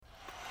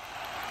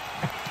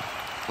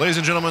Ladies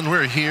and gentlemen,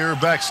 we're here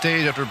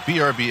backstage after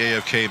BRB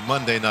AFK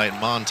Monday Night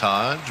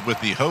Montage with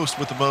the host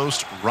with the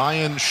most,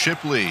 Ryan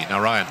Shipley.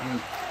 Now, Ryan,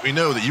 we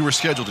know that you were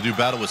scheduled to do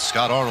battle with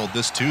Scott Arnold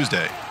this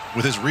Tuesday.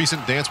 With his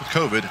recent dance with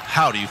COVID,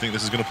 how do you think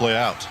this is going to play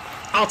out?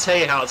 I'll tell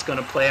you how it's going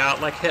to play out,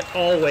 like it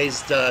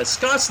always does.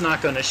 Scott's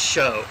not going to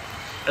show.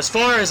 As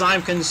far as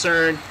I'm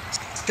concerned,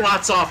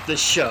 Scott's off the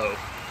show.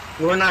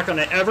 We're not going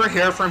to ever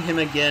hear from him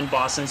again,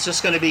 Boston. It's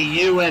just going to be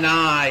you and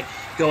I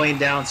going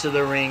down to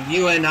the ring.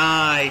 You and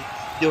I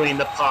doing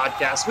the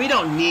podcast. We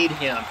don't need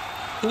him.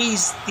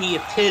 He's the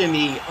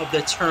epitome of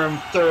the term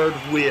third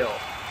wheel.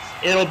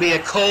 It'll be a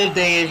cold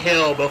day in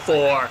hell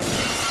before.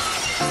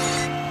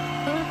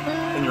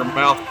 In your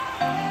mouth.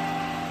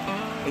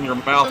 In your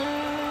mouth.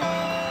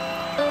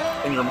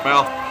 In your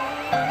mouth.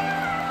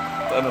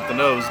 And up the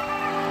nose.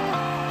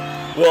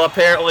 Well,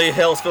 apparently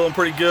hell's feeling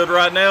pretty good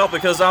right now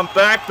because I'm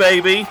back,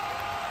 baby.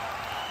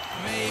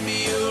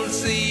 Maybe you'll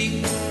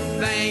see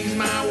things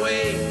my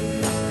way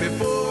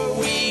before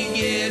we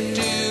get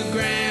to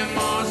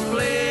Grandma's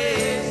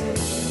place.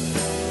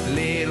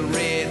 Little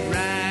Red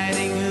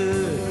Riding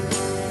Hood,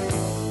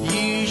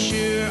 you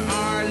sure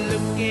are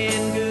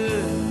looking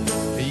good.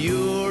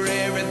 You're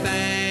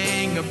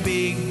everything a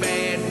big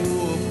bad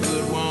wolf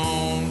could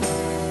want.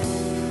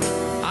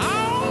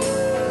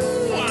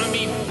 Oh, I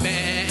mean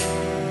bad.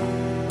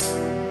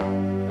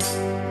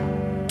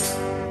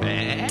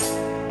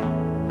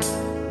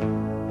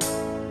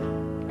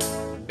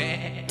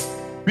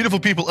 Beautiful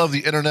people of the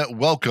internet,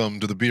 welcome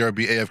to the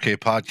BRB AFK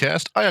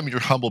podcast. I am your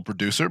humble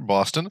producer,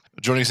 Boston.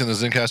 Joining us in the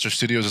Zencastr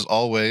studios as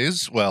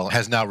always,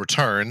 has now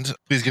returned.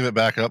 Please give it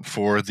back up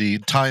for the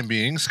time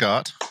being,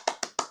 Scott.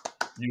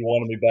 You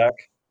wanted me back?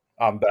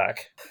 I'm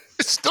back.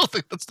 I still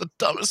think that's the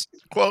dumbest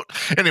quote.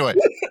 Anyway.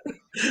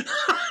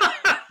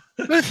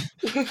 And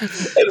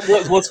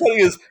what's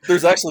funny is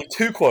there's actually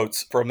two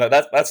quotes from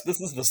that. This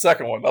is the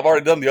second one. I've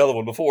already done the other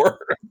one before.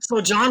 So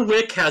John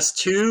Wick has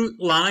two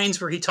lines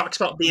where he talks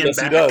about being Yes,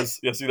 back. he does.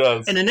 Yes, he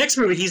does. In the next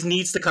movie, he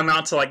needs to come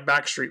out to like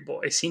Backstreet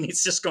Boys. He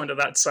needs to just go into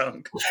that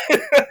song.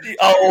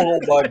 Oh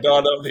my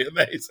god, that would be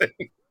amazing.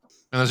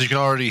 And as you can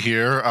already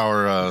hear,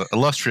 our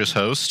illustrious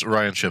host,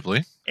 Ryan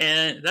Shipley.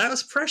 And that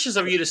was precious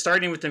of you to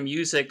starting with the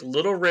music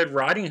Little Red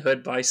Riding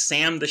Hood by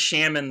Sam the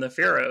Sham and the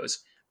Pharaohs,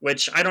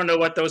 which I don't know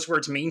what those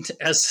words mean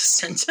as a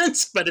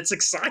sentence, but it's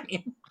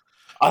exciting.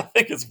 I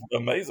think it's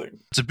amazing.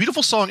 It's a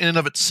beautiful song in and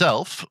of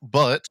itself,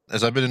 but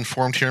as I've been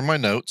informed here in my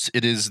notes,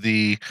 it is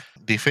the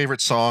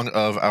favorite song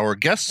of our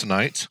guests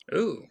tonight,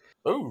 Ooh.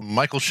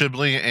 Michael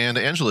Shibley and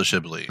Angela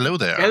Shibley. Hello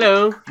there.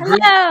 Hello.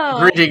 Hello.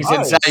 Greetings Nice.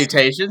 and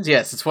salutations.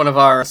 Yes, it's one of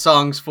our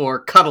songs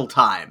for cuddle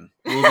time.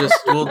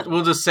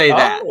 We'll just say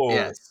that. Oh.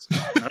 Yes.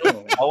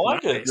 Oh, I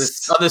like it.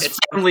 On this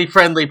family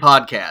friendly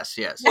podcast.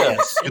 Yes.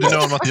 Yes. Good to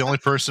know I'm not the only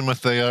person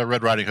with a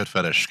Red Riding Hood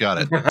fetish. Got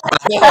it.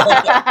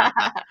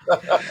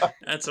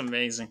 That's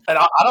amazing. And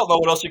I don't know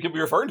what else you could be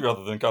referring to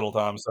other than cuddle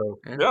time. So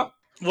yeah.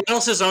 What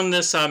else is on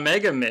this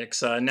mega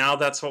mix? Now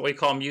that's what we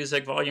call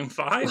Music Volume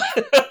 5.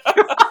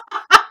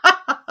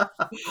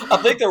 I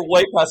think they're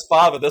way past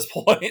 5 at this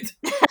point.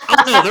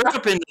 Oh no, they're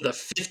up into the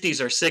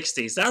 50s or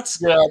 60s. That's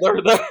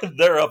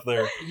They're up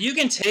there. You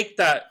can take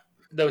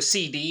those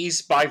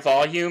CDs by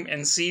volume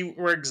and see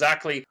where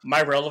exactly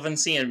my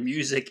relevancy in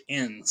music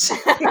ends.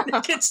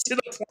 It gets to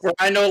the point where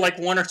I know like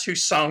one or two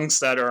songs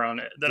that are on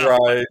it. That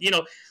Right.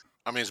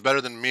 I mean, it's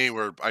better than me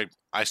where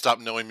I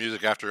stopped knowing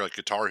music after like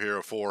Guitar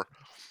Hero 4.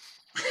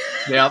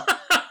 Yep.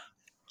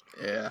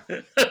 Yeah.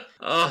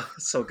 Oh,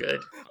 so good.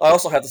 I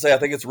also have to say, I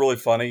think it's really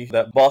funny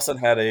that Boston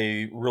had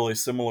a really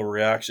similar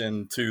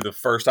reaction to the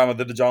first time I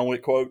did the John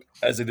Wick quote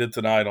as he did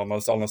tonight on the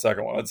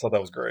second one. I just thought that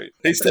was great.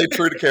 He stayed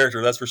true to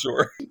character, that's for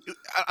sure.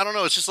 I don't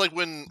know. It's just like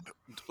when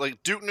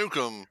Duke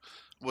Nukem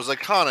was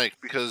iconic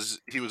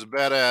because he was a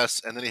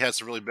badass and then he had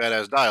some really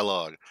badass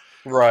dialogue.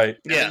 Right.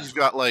 And then you've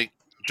got like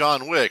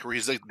John Wick where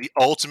he's like the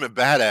ultimate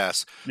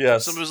badass.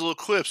 Yes. Some of his little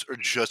clips are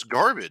just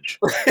garbage.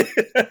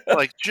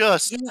 Like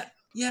just...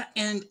 Yeah,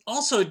 and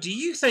also, do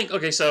you think?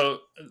 Okay, so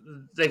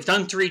they've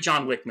done 3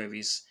 John Wick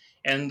movies,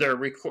 and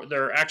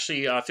they're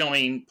actually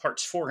filming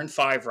parts 4 and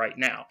 5 right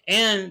now,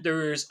 and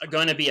there's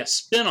going to be a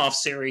spin-off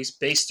series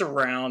based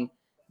around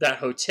that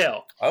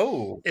hotel.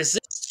 Oh, Is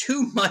this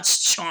too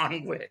much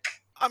John Wick?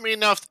 I mean,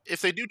 now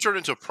if they do turn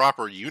into a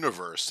proper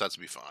universe, that'd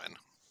be fine.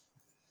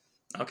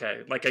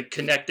 Okay, like a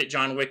connected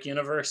John Wick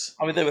universe,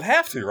 I mean, they would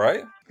have to,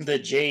 right? the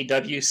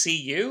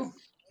JWCU.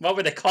 What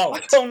would they call I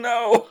it? don't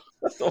know.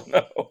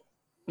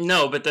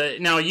 No, but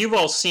now you've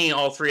all seen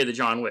all 3 of the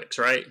John Wicks,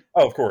 right?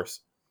 Oh, of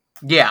course.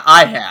 Yeah,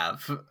 I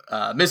have.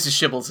 Mrs.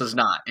 Shibbles has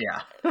not.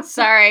 Yeah.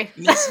 Sorry.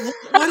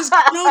 What is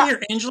going on here,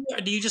 Angela?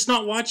 Do you just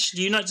not watch?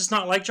 Do you not just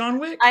not like John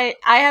Wick? I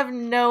have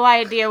no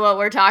idea what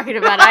we're talking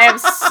about. I am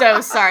so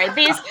sorry.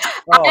 I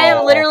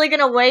am literally going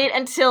to wait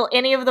until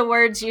any of the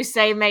words you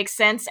say make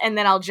sense, and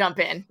then I'll jump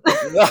in.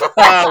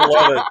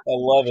 I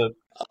love it.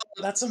 Oh,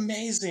 that's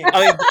amazing.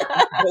 I mean,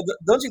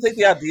 don't you think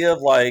the idea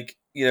of like,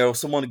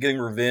 someone getting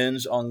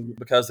revenge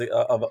because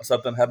of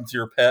something happened to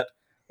your pet,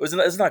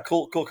 isn't that a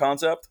cool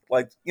concept?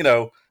 Like,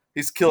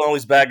 he's killing all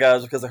these bad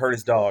guys because they hurt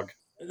his dog.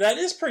 That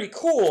is pretty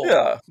cool.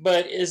 Yeah.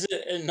 But is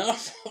it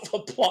enough of a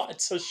plot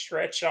to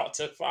stretch out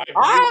to 5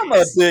 I'm a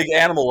movies? big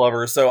animal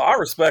lover, so I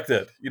respect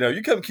it.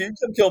 You come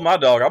kill my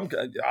dog.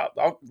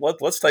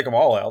 Let's take them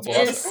all out. That's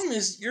what I The say. problem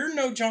is, you're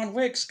no John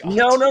Wick, Scott.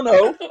 No.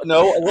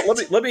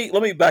 Let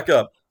me back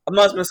up. I'm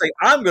not going to say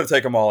I'm going to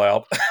take them all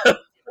out.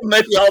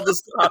 Maybe I'll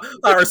just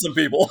hire some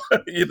people.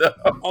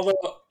 Although,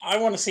 I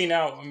want to see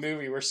now a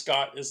movie where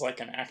Scott is like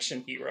an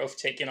action hero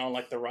taking on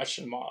like the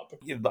Russian mob.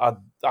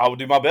 I would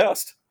do my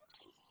best.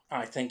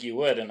 I think you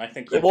would, and I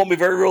think It won't be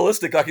very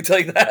realistic. I can tell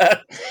you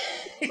that.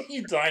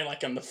 you die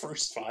like in the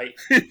first fight.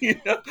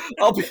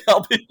 I'll be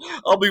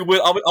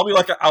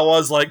like I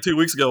was like 2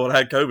 weeks ago when I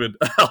had COVID.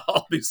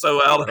 I'll be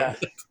so out Yeah.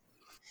 of it.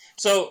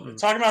 So,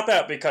 talking about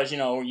that, because,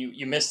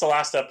 you missed the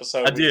last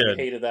episode. I We did.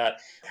 hated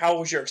that. How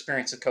was your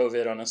experience with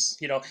COVID on us?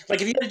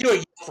 Like if you had to do a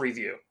Yelp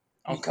review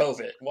on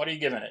COVID, what are you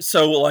giving it?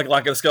 So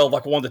like a scale of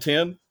like 1 to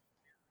 10,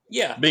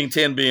 Yeah. being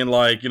 10 being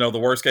like the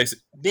worst case.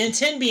 Ben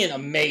 10 being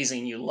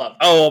amazing, you loved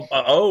it.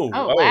 Oh,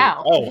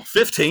 wow.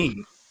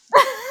 15.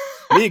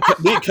 me and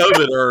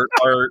COVID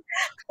are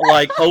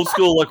like old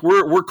school. Like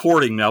we're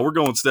courting now. We're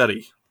going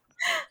steady.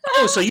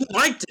 Oh, so you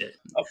liked it.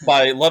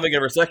 By loving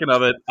every second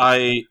of it,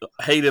 I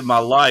hated my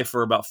life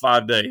for about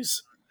 5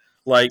 days.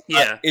 Like,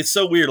 Yeah. it's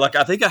so weird. Like,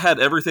 I think I had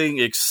everything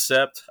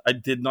except I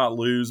did not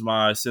lose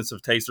my sense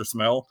of taste or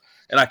smell,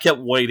 and I kept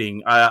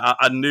waiting.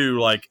 I knew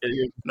like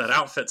That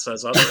outfit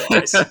says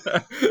otherwise.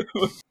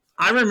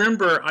 I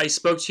remember I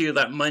spoke to you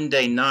that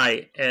Monday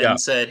night and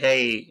said,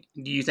 hey,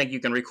 do you think you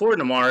can record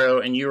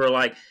tomorrow? And you were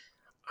like,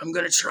 I'm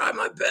going to try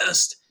my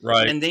best.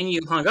 right. And then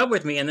you hung up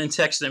with me and then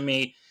texted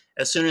me.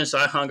 As soon as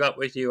I hung up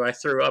with you, I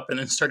threw up and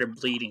then started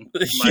bleeding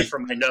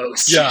from my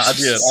nose. Yeah, I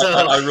did. So,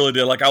 I really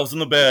did. Like I was in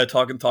the bed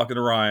talking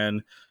to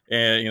Ryan,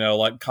 and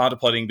like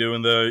contemplating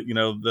doing the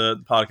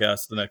the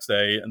podcast the next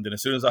day. And then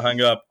as soon as I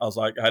hung up, I was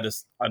like,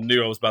 I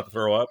knew I was about to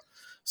throw up.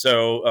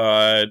 So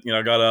I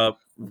got up,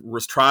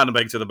 was trying to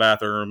make it to the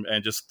bathroom,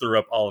 and just threw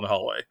up all in the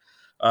hallway.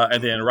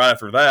 And then right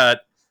after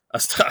that, I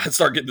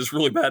started getting this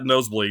really bad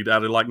nosebleed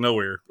out of like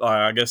nowhere.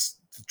 I guess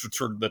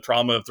the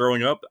trauma of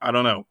throwing up. I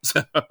don't know.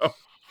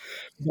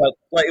 But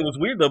like it was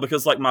weird though,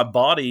 because like my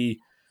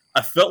body,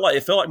 it felt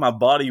like my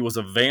body was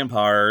a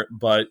vampire,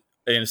 but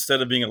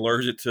instead of being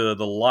allergic to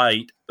the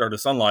light or the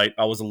sunlight,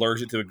 I was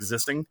allergic to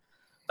existing.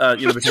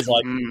 Because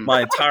like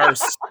my entire,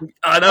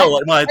 I know,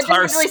 like my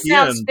entire That really skin.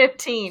 sounds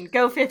 15.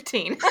 Go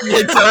 15.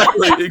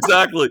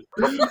 Exactly.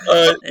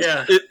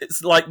 Yeah.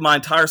 It's like my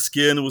entire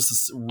skin was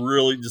just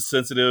really just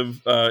sensitive.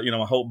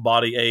 My whole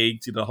body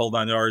ached, the whole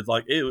 9 yards.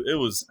 Like it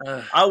was.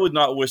 I would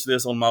not wish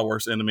this on my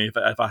worst enemy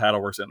if I had a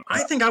worst enemy.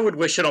 I think I would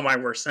wish it on my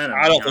worst enemy.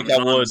 I don't think I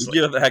would. honestly. If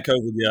you haven't had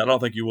COVID yet, I don't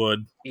think you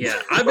would.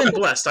 Yeah, I've been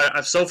blessed.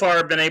 I've so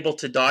far been able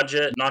to dodge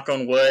it, knock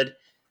on wood.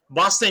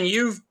 Boston,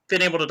 you've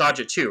been able to dodge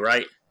it too,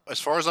 right? As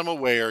far as I'm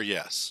aware,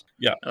 yes.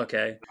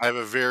 Okay. I have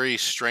a very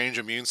strange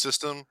immune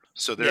system,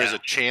 so there is Yeah. a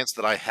chance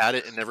that I had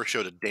it and never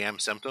showed a damn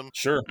symptom.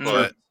 Sure.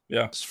 But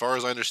Yeah. as far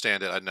as I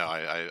understand it,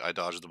 I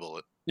dodged the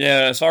bullet.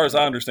 Yeah, as far as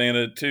I understand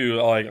it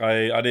too, like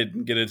I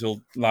didn't get it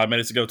until 9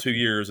 minutes ago, 2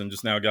 years, and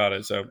just now got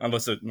it. So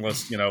unless I You were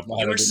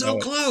didn't so know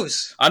it.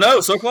 close. I know,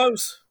 so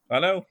close. I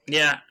know.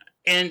 Yeah.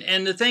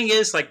 And the thing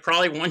is, like,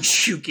 probably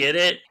once you get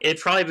it, it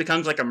probably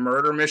becomes like a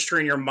murder mystery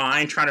in your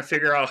mind, trying to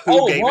figure out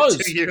who gave it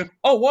to you.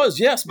 Oh, it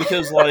was, yes,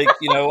 because like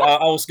I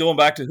was going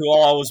back to who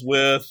all I was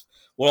with,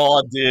 what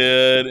all I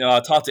did, and I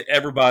talked to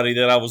everybody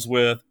that I was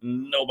with.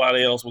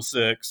 Nobody else was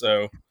sick,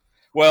 so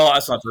well,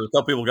 that's not true. A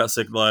couple people got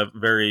sick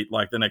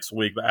the next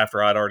week, but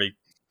after I'd already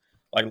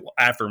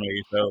after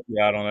me. So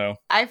yeah, I don't know.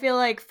 I feel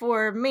like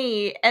for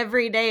me,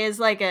 every day is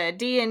like a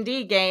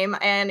D&D game,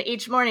 and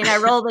each morning I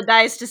roll the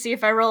dice to see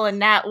if I roll a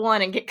nat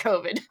 1 and get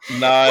COVID.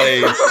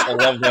 Nice, I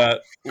love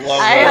that.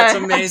 That's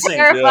amazing.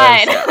 I'm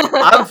terrified.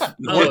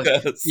 Oh,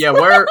 Yes. Yeah,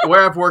 where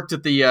I've worked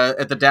at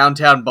the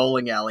downtown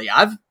bowling alley,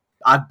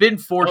 I've been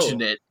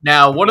fortunate.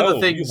 Now, one of the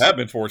things you have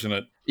been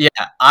fortunate. Yeah,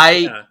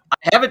 I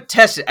haven't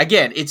tested.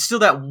 Again, it's still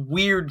that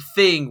weird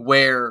thing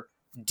where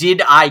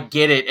did I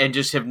get it and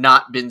just have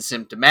not been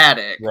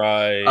symptomatic?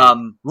 Right.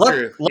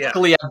 True,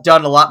 Luckily, I've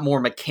done a lot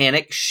more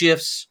mechanic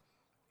shifts,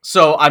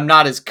 so I'm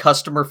not as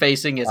customer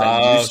facing as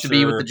I used to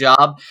be with the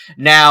job.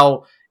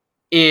 Now,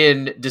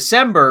 in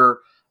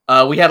December,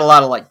 we had a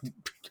lot of like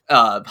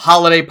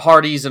holiday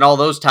parties and all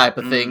those type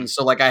of things.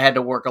 So like I had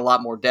to work a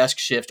lot more desk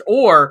shift,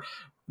 or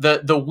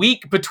the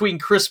week between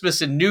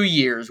Christmas and New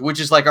Year's,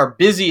 which is like our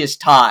busiest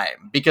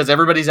time because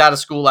everybody's out of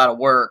school, out of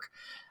work.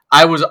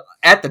 I was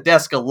at the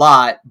desk a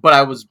lot, but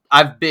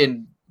I've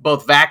been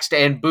both vaxxed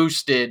and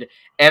boosted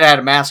and I had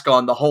a mask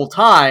on the whole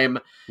time.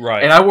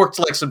 Right. And I worked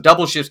like some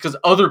double shifts because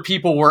other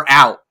people were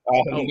out.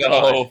 Oh,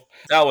 no.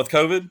 Out with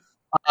COVID?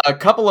 A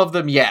couple of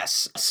them,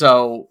 yes.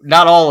 So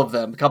not all of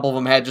them. A couple of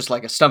them had just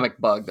like a stomach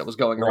bug that was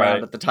going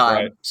around at the time.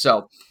 Right.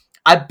 So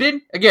I've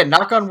been, again,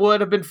 knock on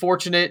wood, I've been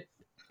fortunate.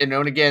 And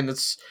again,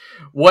 that's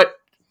what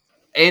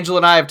Angela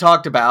and I have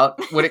talked about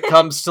when it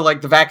comes to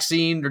like the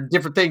vaccine or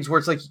different things where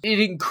it's like it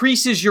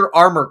increases your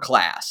armor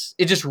class.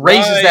 It just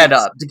raises that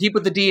up to keep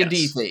with the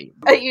D&D theme.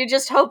 You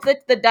just hope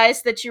that the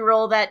dice that you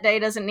roll that day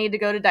doesn't need to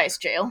go to dice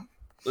jail.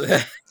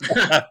 Well,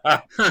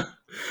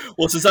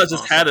 since I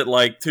just had it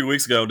like 2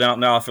 weeks ago,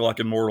 now I feel like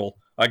immortal.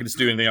 I can just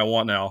do anything I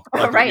want now.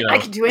 Oh, right, you know. I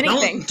can do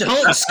anything.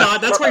 Don't, Scott.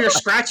 That's why you're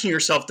scratching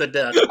yourself to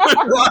death.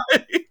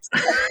 Right.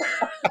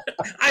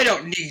 I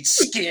don't need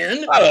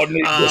skin. I don't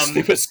need this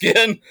stupid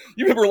skin.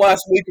 You remember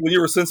last week when you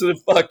were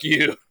sensitive? Fuck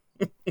you.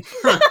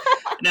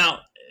 Now,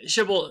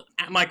 Shibble,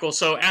 Michael,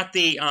 so at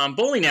the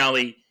bowling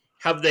alley,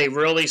 have they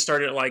really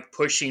started like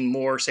pushing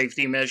more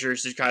safety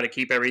measures to try to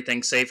keep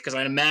everything safe? Because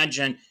I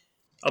imagine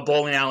a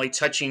bowling alley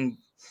touching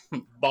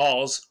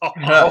balls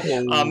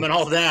and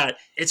all that,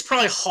 it's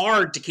probably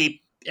hard to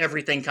keep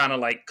everything kind of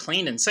like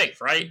clean and safe,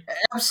 right?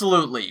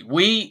 Absolutely.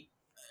 We,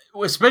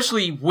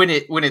 especially when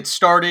it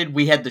started,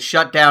 we had the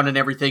shutdown and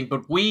everything,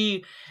 but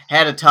we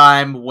had a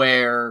time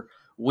where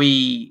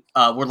we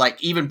were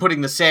like even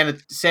putting the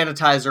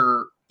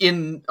sanitizer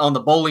in on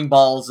the bowling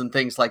balls and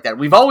things like that.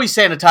 We've always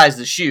sanitized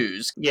the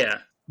shoes. Yeah.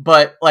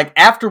 But like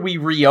after we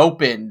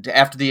reopened,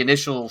 after the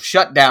initial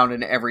shutdown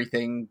and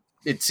everything,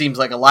 it seems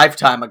like a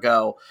lifetime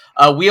ago,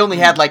 we only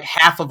had like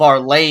half of our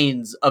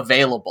lanes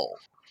available.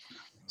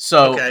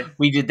 So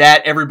we did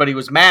that. Everybody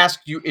was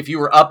masked. If you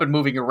were up and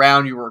moving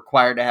around, you were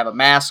required to have a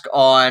mask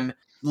on.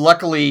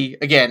 Luckily,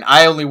 again,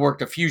 I only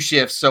worked a few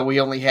shifts, so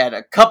we only had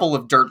a couple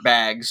of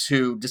dirtbags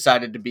who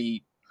decided to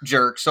be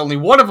jerks. Only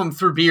one of them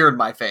threw beer in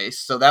my face,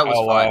 so that was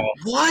fun. Wow.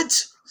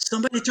 What?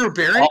 Somebody threw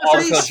beer in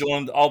your face?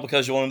 All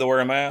because you wanted to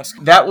wear a mask?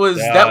 That was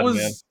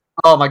man.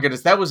 Oh my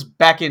goodness, that was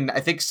back in,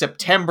 I think,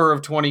 September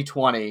of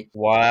 2020.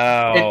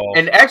 Wow.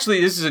 And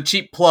actually, this is a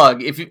cheap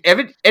plug. If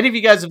any of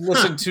you guys have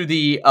listened to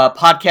the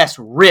podcast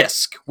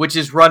Risk, which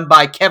is run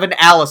by Kevin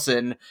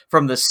Allison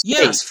from the state.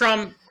 Yes,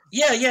 from...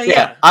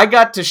 Yeah. I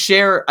got to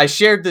share. I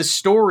shared this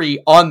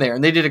story on there,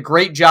 and they did a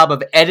great job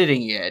of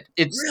editing it.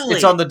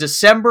 It's on the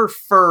December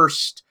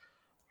 1st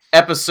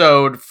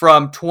episode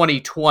from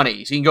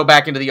 2020, so you can go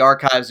back into the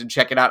archives and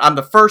check it out. I'm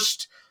the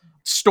first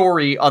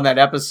story on that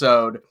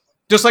episode.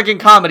 Just like in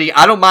comedy,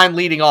 I don't mind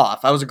leading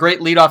off. I was a great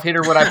leadoff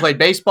hitter when I played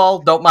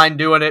baseball. Don't mind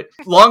doing it.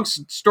 Long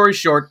story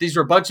short, these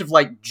were a bunch of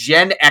like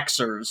Gen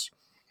Xers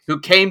who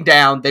came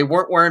down. They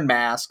weren't wearing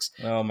masks.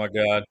 Oh my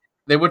God.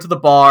 They went to the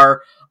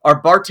bar. Our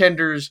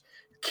bartenders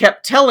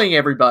kept telling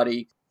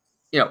everybody,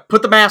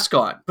 put the mask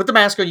on. Put the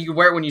mask on. You can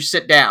wear it when you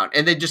sit down.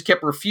 And they just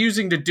kept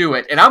refusing to do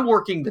it. And I'm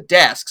working the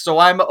desk, so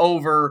I'm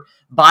over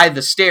by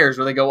the stairs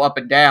where they go up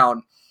and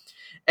down.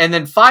 And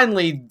then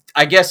finally,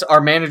 I guess our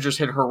managers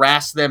had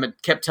harassed them and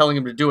kept telling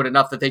them to do it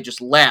enough that they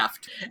just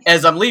left.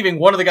 As I'm leaving,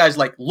 one of the guys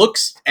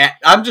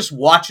I'm just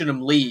watching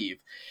him leave.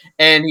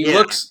 And he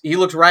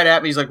looks right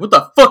at me. He's like, "What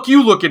the fuck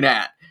you looking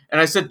at?" And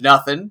I said,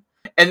 "Nothing."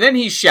 And then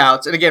he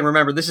shouts, and again,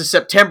 remember, this is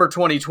September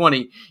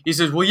 2020. He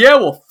says,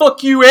 well,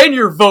 fuck you and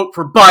your vote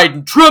for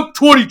Biden. Trump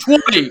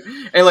 2020.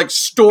 And like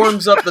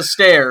storms up the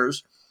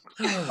stairs.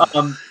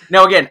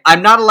 Now, again,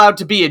 I'm not allowed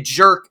to be a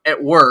jerk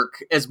at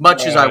work as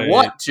much as I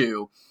want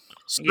to.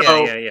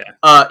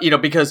 So,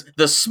 because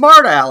the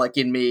smart aleck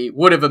in me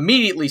would have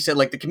immediately said,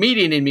 like the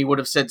comedian in me would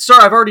have said, "Sir,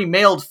 I've already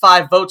mailed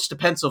 5 votes to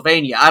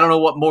Pennsylvania. I don't know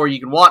what more you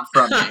can want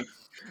from me."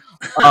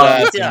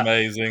 That's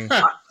amazing.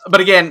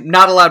 But again,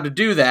 not allowed to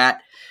do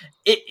that.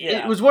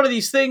 It was one of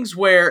these things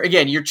where,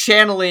 again, you're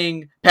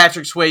channeling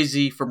Patrick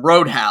Swayze from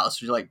Roadhouse.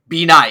 You're like,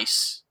 be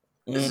nice.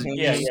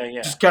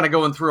 Mm-hmm. Just kind of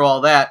going through all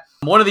that.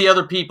 One of the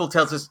other people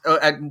tells us,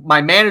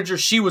 my manager,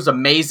 she was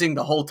amazing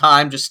the whole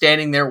time, just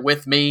standing there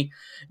with me,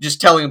 just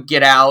telling him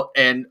get out.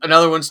 And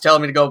another one's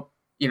telling me to go,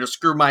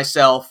 screw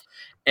myself.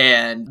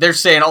 And they're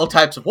saying all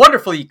types of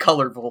wonderfully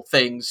colorful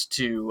things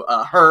to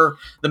her,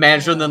 the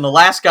manager. And then the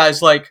last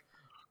guy's like,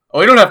 "Oh,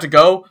 we don't have to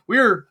go.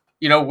 We're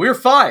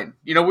fine.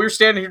 We're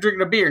standing here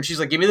drinking a beer." And she's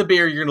like, "Give me the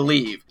beer. You're going to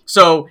leave."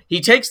 So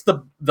he takes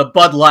the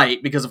Bud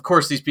Light, because of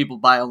course these people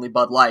buy only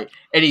Bud Light,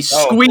 and he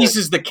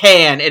squeezes the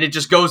can, and it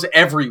just goes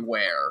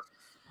everywhere,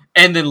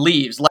 and then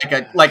leaves like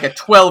a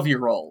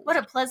 12-year-old. What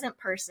a pleasant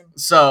person.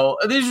 So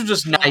these are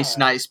just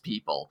nice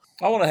people.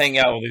 I want to hang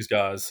out with these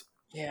guys.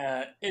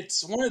 Yeah,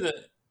 it's one of the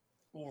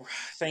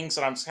things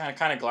that I'm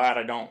kind of glad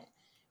I don't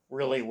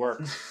really work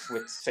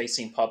with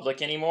facing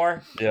public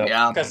anymore.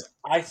 Yeah. Because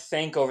I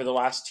think over the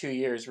last 2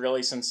 years,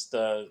 really since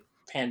the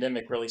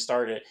pandemic really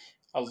started,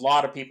 a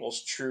lot of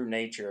people's true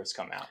nature has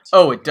come out.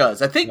 Oh, it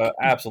does. I think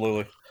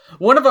absolutely.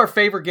 One of our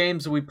favorite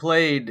games that we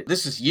played,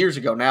 this is years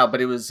ago now,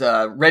 but it was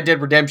Red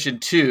Dead Redemption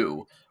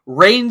 2.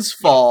 Rains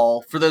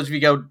Fall, for those of you who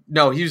go,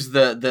 no, he was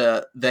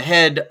the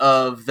head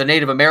of the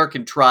Native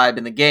American tribe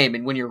in the game,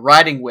 and when you're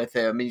riding with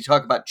him and you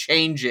talk about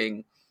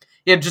changing,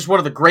 he had just one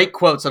of the great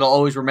quotes that I'll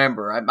always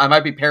remember. I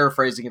might be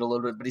paraphrasing it a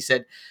little bit, but he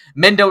said,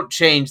 "Men don't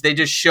change, they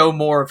just show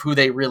more of who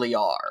they really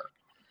are."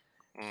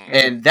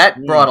 And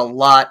that brought a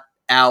lot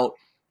out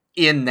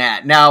in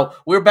that. Now,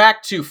 we're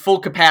back to full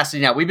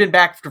capacity now. We've been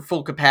back to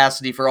full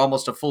capacity for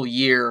almost a full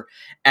year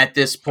at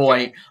this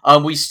point.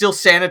 We still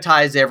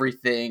sanitize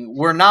everything.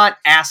 We're not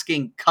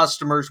asking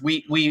customers.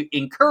 We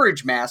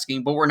encourage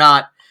masking, but we're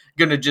not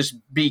going to just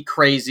be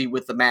crazy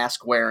with the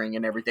mask wearing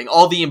and everything.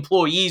 All the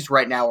employees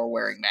right now are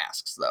wearing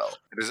masks, though.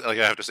 It is, like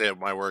I have to say at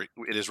my work,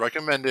 it is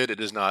recommended. It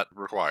is not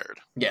required.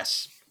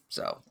 Yes.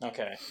 So.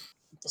 Okay.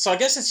 So I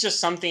guess it's just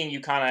something you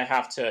kind of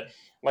have to,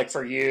 like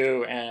for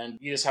you, and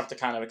you just have to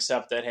kind of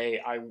accept that, hey,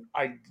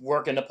 I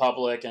work in the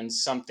public and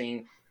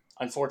something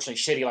unfortunately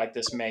shitty like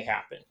this may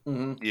happen.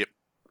 Mm-hmm. Yep.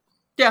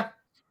 Yeah.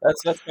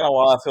 That's kind of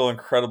why I feel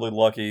incredibly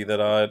lucky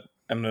that I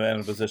am in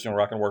a position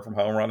where I can work from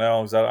home right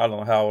now, because I don't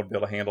know how I would be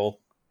able to handle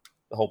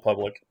the whole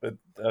public.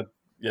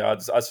 I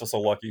just feel so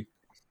lucky.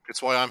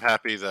 It's why I'm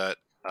happy that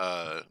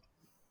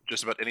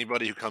just about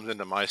anybody who comes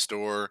into my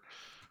store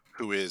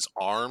who is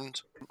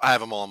armed, I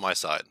have them all on my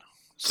side.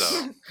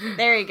 So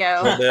there you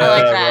go. Yeah, I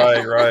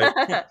like that.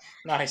 right.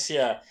 Nice,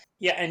 yeah.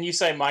 Yeah, and you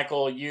say,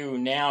 Michael,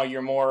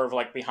 you're more of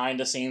like behind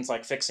the scenes,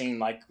 like fixing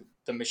like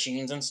the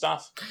machines and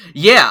stuff?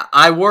 Yeah,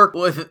 I work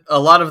with a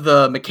lot of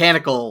the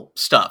mechanical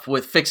stuff,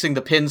 with fixing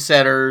the pin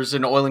setters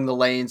and oiling the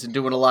lanes and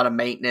doing a lot of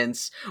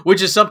maintenance,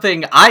 which is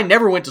something I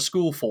never went to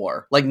school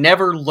for. Like,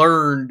 never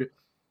learned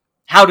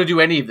how to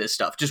do any of this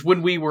stuff. Just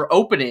when we were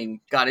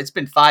opening, God, it's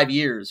been 5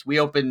 years. We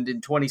opened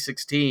in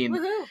 2016.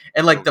 Woohoo.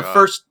 And like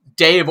first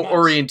day of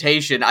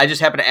orientation, I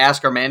just happened to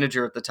ask our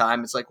manager at the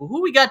time, it's like, well,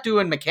 who we got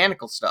doing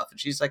mechanical stuff? And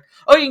she's like,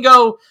 oh, you can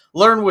go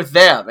learn with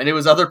them. And it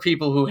was other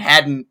people who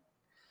hadn't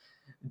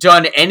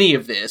done any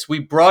of this. We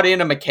brought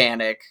in a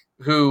mechanic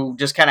who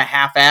just kind of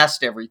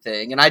half-assed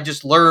everything. And I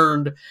just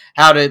learned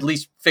how to at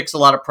least fix a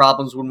lot of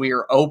problems when we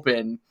were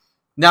open.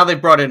 Now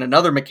they've brought in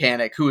another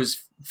mechanic who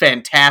is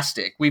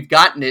fantastic. We've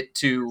gotten it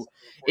to,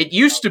 it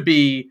used to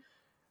be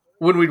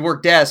when we'd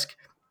work desk,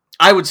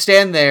 I would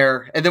stand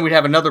there and then we'd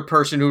have another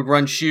person who would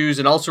run shoes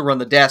and also run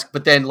the desk.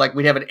 But then like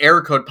we'd have an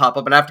error code pop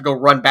up and I have to go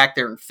run back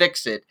there and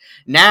fix it.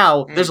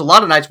 Now there's a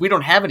lot of nights we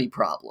don't have any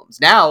problems.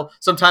 Now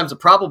sometimes a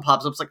problem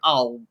pops up. It's like,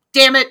 oh,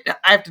 damn it,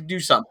 I have to do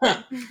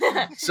something.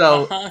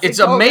 So it's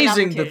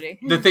amazing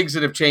the things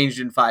that have changed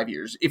in 5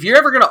 years. If you're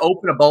ever going to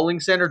open a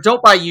bowling center,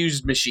 don't buy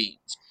used machines.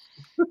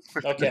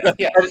 Okay,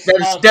 yeah.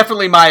 That is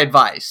definitely my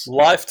advice.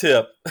 Life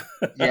tip.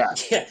 Yeah.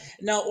 Yeah.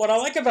 Now, what I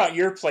like about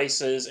your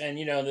places, and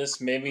this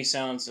maybe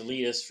sounds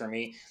elitist for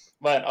me,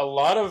 but a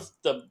lot of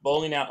the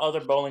other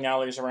bowling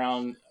alleys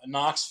around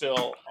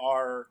Knoxville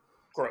are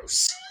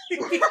gross.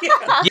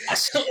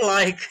 Yes.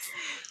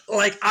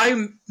 Like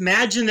I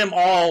imagine them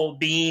all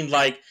being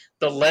like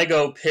the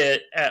Lego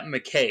pit at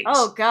McKay's.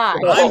 Oh God!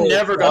 I'm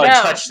never going to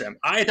touch them.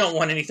 I don't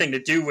want anything to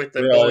do with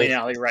the bowling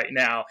alley right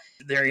now.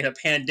 They're in a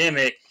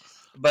pandemic.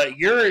 But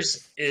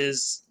yours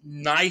is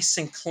nice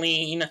and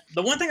clean.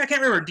 The one thing I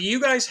can't remember, do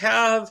you guys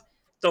have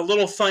the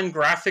little fun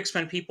graphics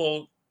when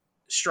people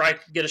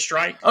get a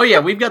strike? Oh yeah,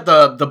 we've got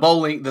the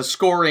bowling, the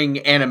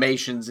scoring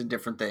animations and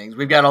different things.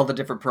 We've got all the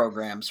different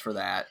programs for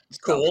that.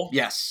 Cool. So,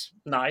 yes.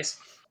 Nice.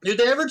 Do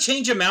they ever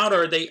change them out,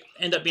 or they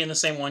end up being the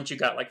same ones you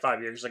got like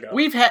 5 years ago?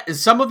 We've had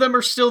some of them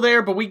are still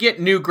there, but we get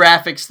new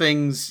graphics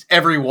things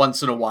every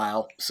once in a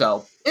while.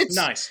 So it's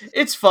nice.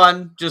 It's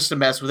fun just to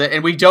mess with it,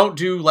 and we don't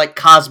do like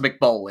cosmic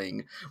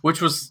bowling,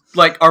 which was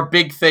like our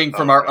big thing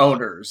from our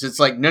owners. It's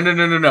like no,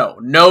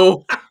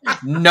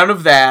 none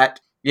of that.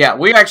 Yeah,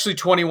 we're actually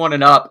 21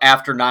 and up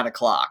after 9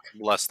 o'clock.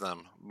 Bless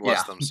them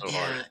so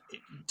hard.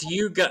 Do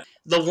you got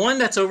the one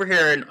that's over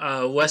here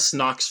in West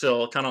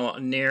Knoxville, kind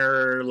of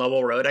near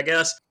Lovell Road, I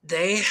guess?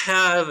 They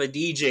have a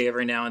DJ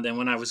every now and then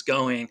when I was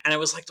going, and it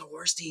was like the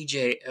worst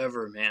DJ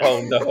ever, man.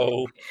 Oh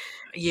no.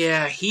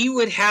 Yeah, he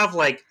would have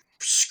like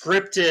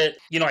scripted,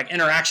 like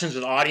interactions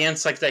with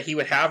audience like that he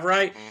would have,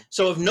 right?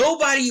 So if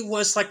nobody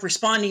was like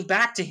responding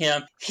back to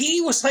him,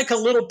 he was like a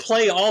little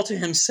play all to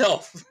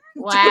himself.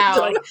 Wow.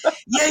 Like,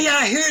 yeah,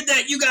 I heard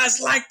that you guys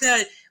like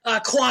that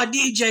Quad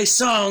DJ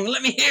song.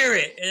 Let me hear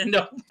it. And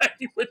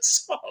nobody would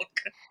talk.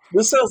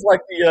 This sounds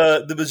like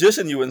the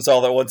magician you went and saw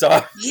that one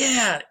time.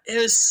 Yeah,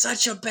 it was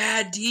such a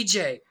bad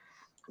DJ.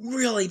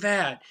 Really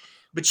bad.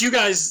 But you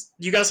guys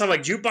have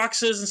like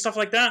jukeboxes and stuff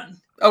like that?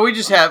 Oh, we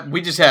just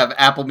have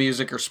Apple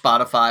Music or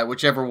Spotify,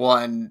 whichever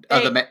one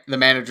the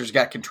managers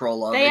got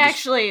control of. They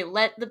actually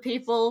let the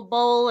people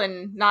bowl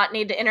and not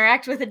need to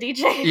interact with a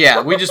DJ.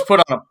 Yeah, we just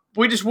put on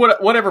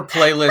whatever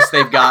playlist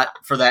they've got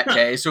for that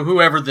day. So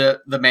whoever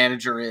the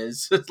manager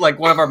is, it's like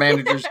one of our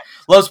managers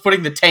loves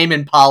putting the Tame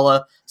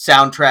Impala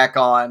soundtrack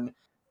on.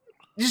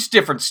 Just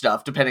different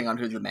stuff depending on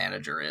who the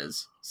manager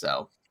is.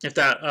 So. If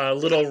that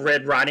Little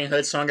Red Riding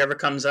Hood song ever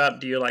comes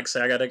up, do you like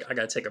say I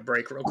gotta take a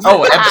break real quick?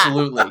 Oh,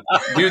 absolutely.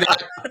 Do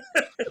that.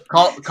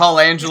 Call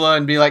Angela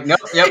and be like, nope,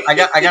 I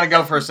gotta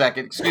go for a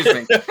second. Excuse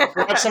me.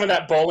 Grab some of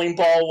that bowling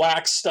ball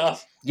wax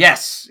stuff.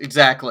 Yes,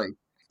 exactly.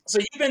 So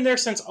you've been there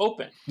since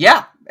open?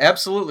 Yeah,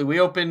 absolutely. We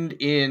opened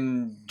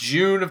in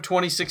June of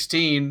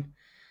 2016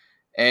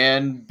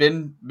 and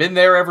been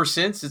there ever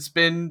since. It's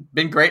been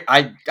great.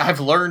 I've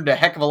learned a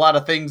heck of a lot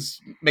of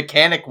things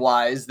mechanic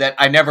wise that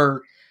I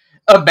never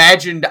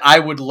imagined I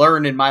would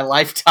learn in my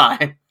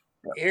lifetime.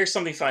 here's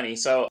something funny.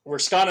 So where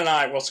Scott and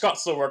I, Scott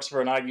still works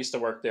for, and I used to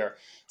work there.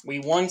 We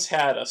once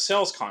had a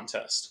sales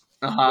contest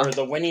where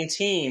the winning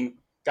team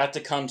got to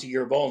come to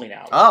your bowling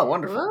alley. Oh,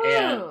 wonderful.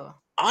 And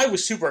I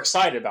was super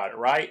excited about it,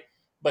 right?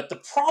 But the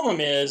problem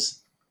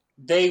is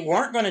they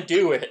weren't going to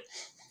do it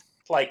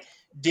like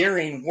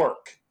during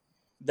work.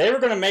 They were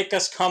going to make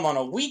us come on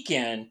a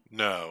weekend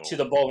to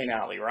the bowling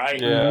alley, right?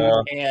 Yeah.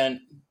 And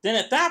then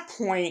at that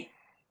point,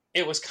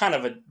 it was kind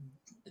of a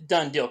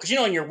done deal. Because,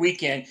 on your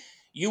weekend,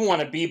 you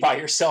want to be by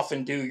yourself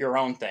and do your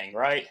own thing,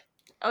 right?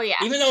 Oh, yeah.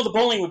 Even though the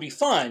bowling would be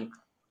fun,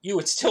 you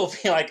would still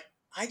be like,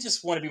 I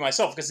just want to be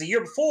myself. Because the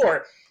year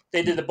before,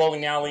 they did the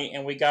bowling alley,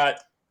 and we got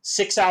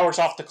 6 hours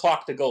off the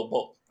clock to go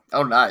bowl.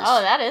 Oh, nice.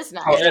 Oh, that is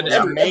nice. Oh, and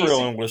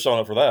everyone would have shown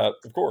up for that,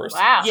 of course.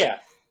 Wow. Yeah.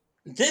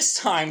 This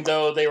time,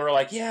 though, they were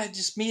like, yeah,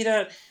 just meet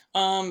at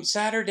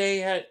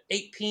Saturday at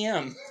 8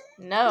 p.m.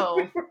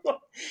 No.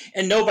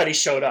 And nobody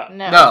showed up.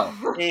 No.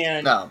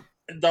 And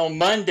though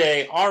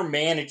Monday, our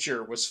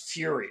manager was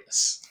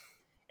furious.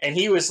 And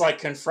he was like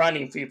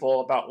confronting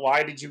people about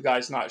why did you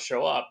guys not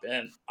show up?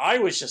 And I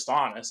was just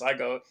honest. I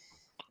go,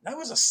 that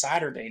was a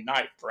Saturday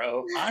night,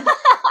 bro.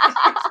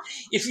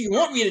 If you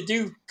want me to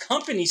do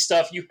company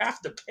stuff, you have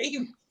to pay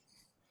me.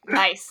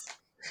 Nice.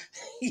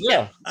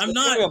 Yeah, I'm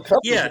not.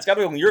 Yeah, it's got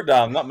to be on your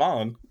dime, not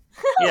mine.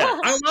 Yeah,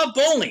 I love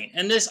bowling,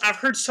 and I've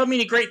heard so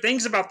many great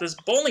things about this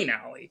bowling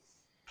alley.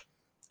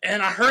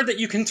 And I heard that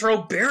you can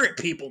throw bear at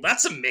people.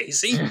 That's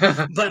amazing.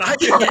 But I can't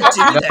do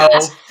that.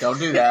 No, don't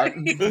do that.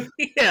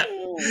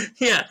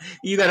 Yeah.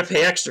 You got to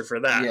pay extra for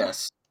that.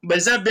 Yes. But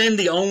has that been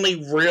the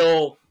only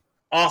real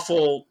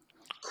awful,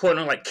 quote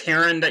unquote, like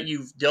Karen that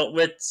you've dealt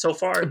with so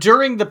far?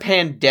 During the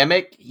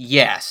pandemic,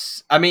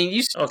 yes. I mean,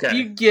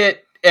 you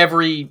get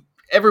every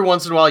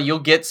once in a while, you'll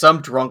get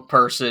some drunk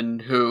person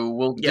who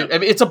will. I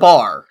mean, it's a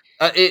bar.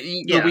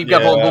 We've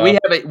got bowling,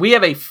 but we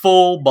have a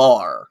full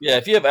bar. Yeah,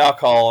 if you have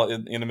alcohol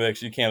in the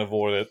mix, you can't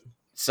avoid it.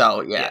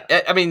 So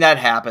I mean that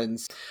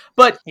happens,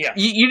 but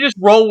you just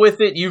roll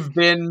with it. You've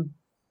been,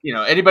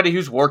 anybody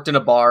who's worked in a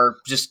bar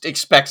just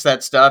expects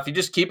that stuff. You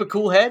just keep a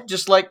cool head,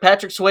 just like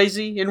Patrick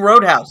Swayze in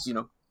Roadhouse.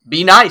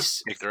 Be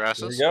nice. Kick their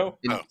asses. There you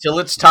go. Until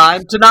it's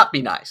time to not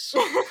be nice.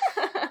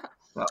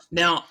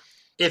 Now,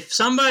 if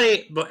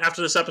somebody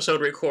after this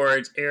episode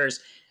airs,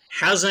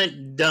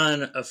 hasn't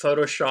done a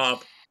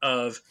Photoshop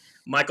of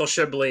Michael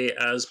Shibley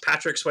as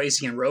Patrick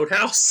Swayze in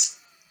Roadhouse,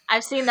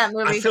 I've seen that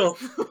movie. I feel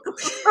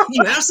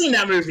you have seen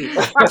that movie.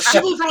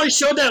 Shibley probably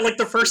showed that like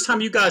the first time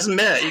you guys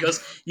met. He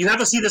goes, "You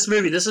haven't seen this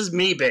movie. This is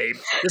me, babe.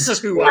 This is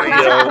who I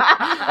am."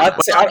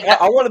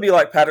 I want to be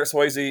like Patrick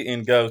Swayze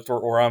in Ghost,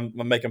 or I'm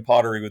making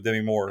pottery with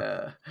Demi Moore.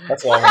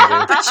 That's all I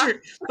want to do.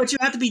 But you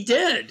have to be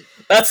dead.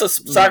 That's a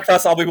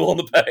sacrifice I'll be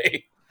willing to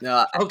pay.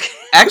 Okay.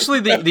 Actually,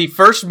 the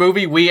first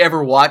movie we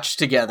ever watched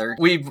together,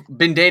 we've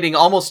been dating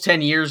almost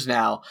 10 years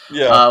now.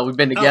 Yeah. We've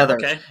been together.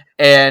 Oh, okay.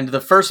 And the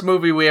first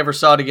movie we ever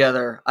saw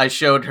together, I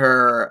showed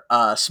her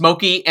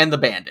Smokey and the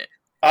Bandit.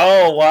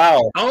 Oh,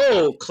 wow.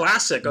 Oh,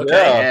 classic. Okay.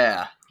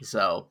 Yeah.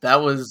 So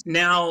that was...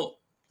 Now,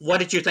 what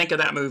did you think of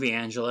that movie,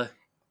 Angela?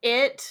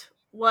 It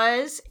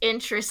was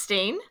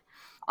interesting.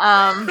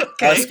 On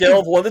a scale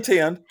of 1 to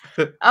 10.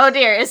 Oh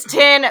dear, is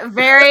 10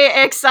 very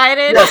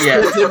excited?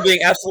 Yes, 10 being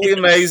absolutely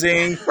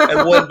amazing,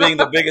 and 1 being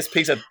the biggest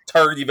piece of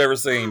turd you've ever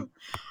seen.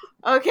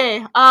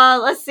 Okay,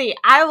 let's see.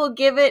 I will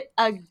give it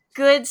a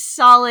good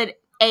solid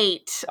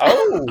 8.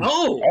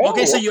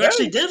 Okay, so you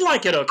actually did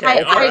like it,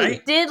 okay.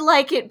 I did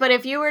like it, but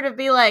if you were to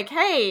be like,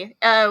 hey,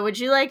 would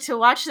you like to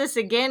watch this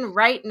again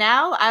right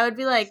now? I would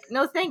be like,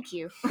 no, thank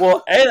you.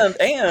 Well,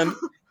 and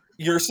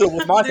you're still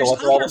with Michael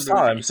after all this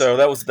time, so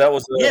that was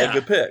a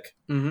good pick.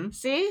 Mm-hmm.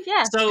 See?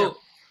 Yeah. So,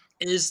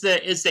 is the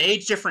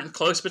age difference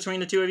close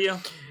between the two of you?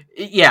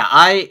 Yeah,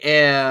 I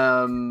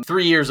am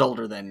 3 years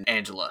older than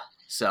Angela,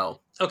 so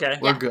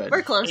we're good.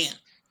 We're close.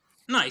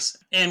 Nice.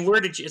 And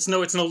where did you? It's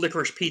no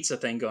licorice pizza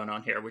thing going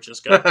on here, which is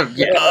good.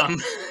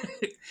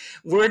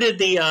 Where did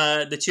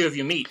the two of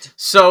you meet?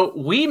 So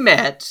we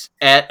met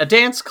at a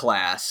dance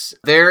class.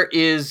 There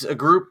is a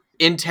group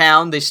in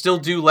town. They still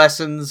do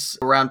lessons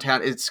around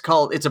town. It's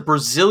a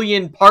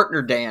Brazilian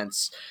partner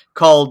dance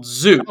called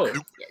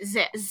Zouk.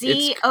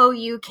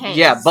 Zouk.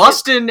 Yeah,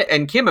 Boston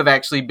and Kim have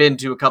actually been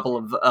to a couple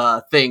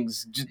of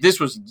things. This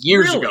was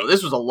years ago.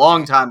 This was a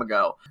long time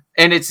ago.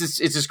 And it's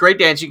this great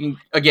dance. You can,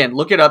 again,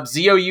 look it up,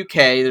 Zouk.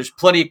 There's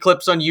plenty of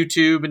clips on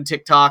YouTube and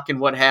TikTok and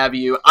what have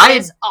you.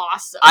 It's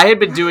awesome. I had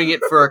been doing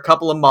it for a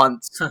couple of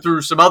months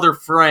through some other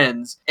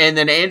friends. And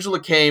then Angela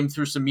came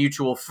through some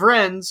mutual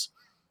friends.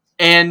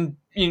 And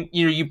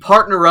you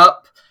partner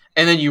up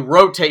and then you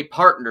rotate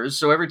partners.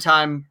 So every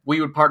time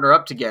we would partner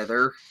up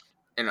together,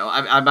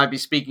 I might be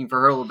speaking for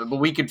her a little bit, but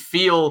we could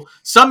feel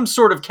some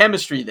sort of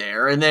chemistry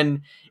there. And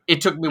then it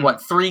took me,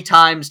 3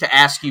 times to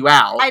ask you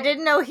out. I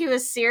didn't know he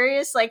was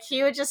serious. Like,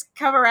 he would just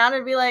come around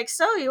and be like,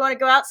 so you want to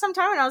go out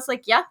sometime? And I was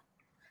like, yeah.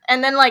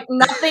 and then like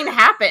nothing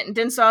happened,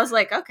 and so I was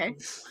like, okay.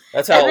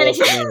 That's how And then it was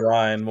for me and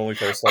Ryan when we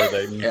first started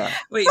dating. Yeah.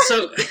 Wait,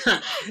 so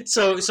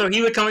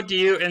he would come up to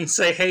you and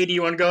say, "Hey, do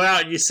you want to go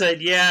out?" And you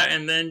said, "Yeah,"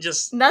 and then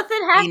just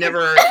Nothing happened.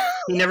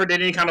 he never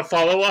did any kind of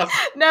follow up.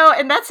 No,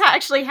 and that's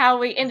actually how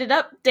we ended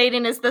up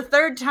dating. Is the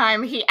third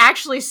time he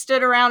actually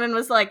stood around and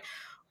was like,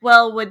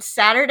 "Well, would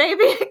Saturday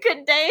be a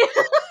good day?"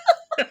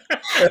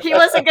 He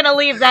wasn't gonna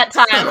leave that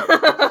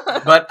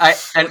time. But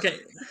Okay.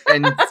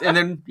 and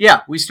then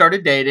we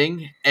started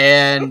dating,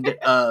 and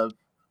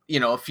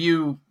a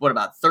few,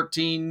 about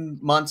 13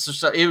 months or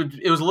so,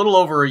 it was a little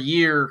over a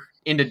year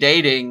into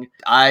dating,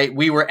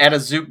 we were at a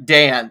Zook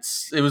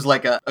dance. It was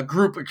like a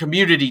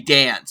community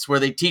dance where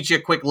they teach you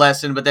a quick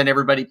lesson, but then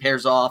everybody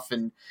pairs off,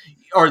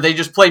 or they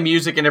just play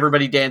music and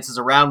everybody dances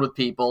around with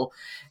people.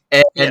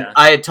 And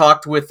I had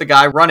talked with the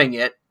guy running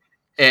it,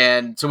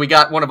 and so we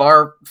got one of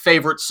our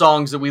favorite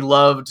songs that we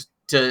loved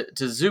to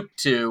Zook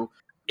to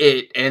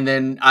it, and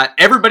then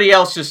everybody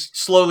else just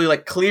slowly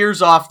like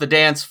clears off the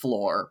dance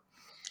floor.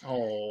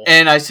 Oh.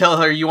 And I tell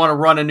her, "You want to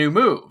run a new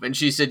move?" And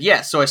she said,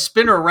 "Yes." So I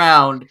spin her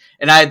around,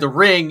 and I had the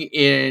ring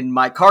in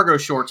my cargo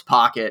shorts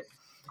pocket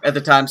at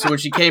the time. So when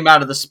she came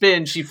out of the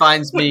spin, she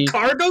finds me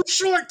cargo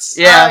shorts.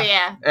 Yeah, Oh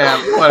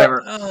yeah.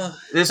 Whatever.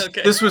 This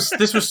This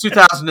was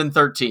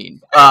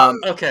 2013.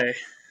 Okay.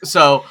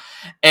 So,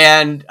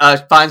 and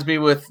finds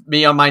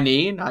me on my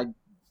knee, and I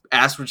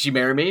asked, "Would she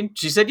marry me?" And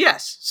she said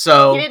yes.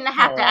 So You didn't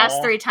have to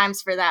ask 3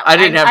 times for that. I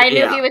didn't have. I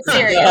knew he was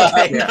serious.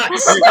 Okay,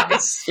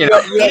 nice. You know,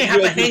 You didn't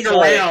have to hang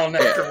around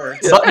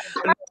afterwards. But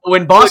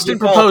when Boston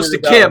proposed to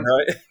Kim,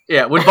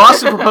 right? when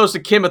Boston proposed to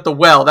Kim at the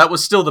well, that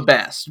was still the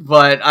best.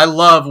 But I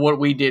love what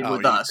we did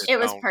with us. It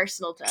was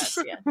personal to us,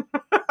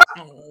 yeah.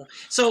 Oh.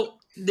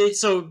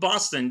 So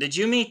Boston, did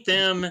you meet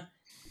them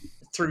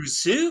through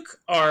Zook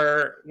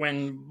or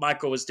when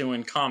Michael was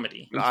doing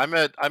comedy? I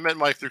met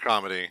Mike through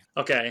comedy,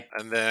 Okay.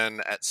 and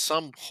then at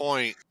some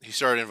point he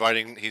started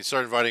inviting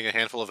a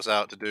handful of us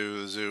out to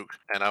do the Zook,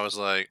 and I was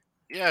like,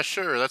 "Yeah,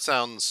 sure, that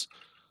sounds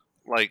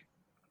like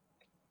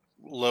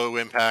low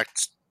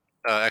impact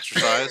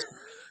exercise."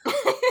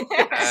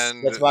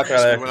 And That's my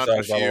kind of we went out to a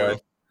exercise, by the few, way.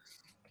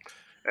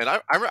 and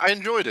I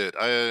enjoyed it.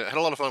 I had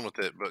a lot of fun with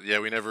it, but yeah,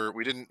 we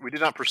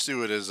did not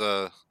pursue it as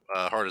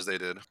hard as they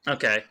did.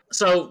 Okay.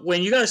 So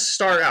when you guys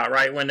start out,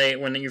 right,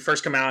 when you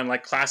first come out and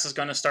like class is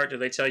going to start, do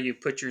they tell you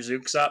put your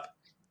Zooks up?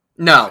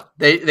 No,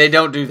 they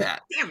don't do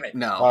that. Damn it.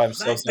 No. I'm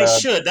so They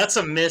sad. should. That's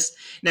a miss.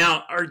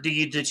 Now,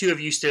 the two of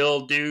you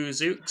still do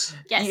Zooks?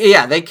 Yes.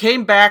 Yeah, they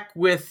came back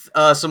with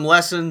some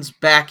lessons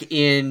back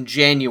in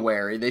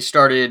January. They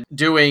started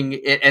doing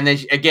it, and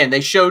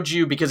they showed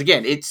you, because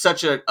again, it's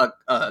such an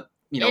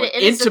It is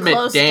a intimate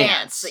close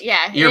dance.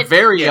 Yeah. You're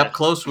very up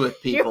close with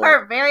You people.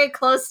 are very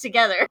close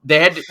together.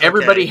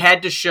 Everybody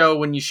had to show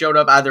when you showed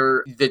up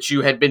either that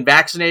you had been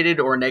vaccinated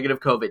or a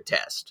negative COVID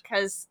test.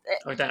 Because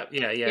Like that,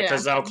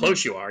 because how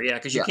close you are,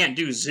 because you can't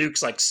do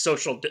Zooks like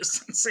social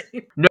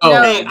distancing. No.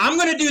 Hey, I'm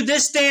gonna do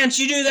this dance.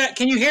 You do that.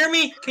 Can you hear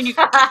me? Can you?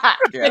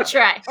 good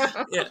try.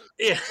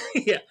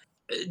 yeah.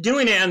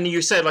 Doing it, and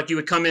you said like you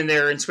would come in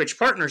there and switch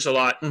partners a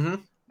lot. Mm-hmm.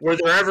 Were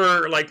there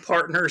ever like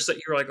partners that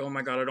you were like, oh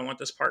my god, I don't want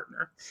this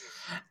partner?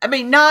 I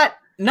mean, not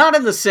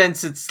in the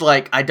sense it's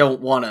like I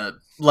don't want to,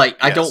 like,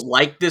 I don't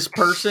like this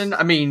person.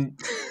 I mean,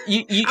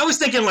 I was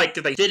thinking like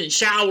that they didn't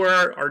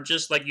shower, or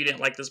just like you didn't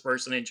like this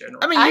person in general.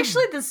 I mean,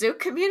 Actually, the Zook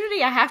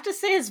community, I have to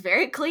say, is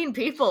very clean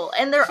people,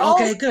 and they're all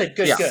good,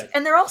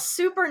 and they're all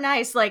super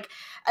nice. Like,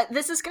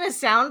 this is gonna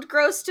sound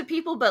gross to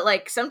people, but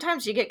like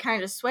sometimes you get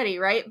kind of sweaty,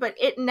 right? But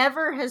it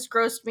never has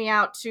grossed me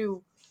out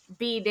to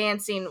be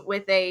dancing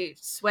with a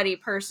sweaty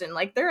person.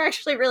 Like, they're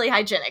actually really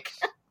hygienic.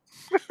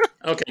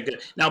 Okay,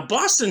 good. Now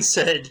Boston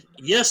said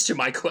yes to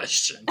my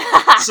question.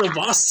 So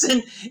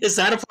Boston, is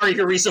that a part of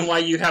your reason why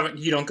you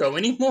don't go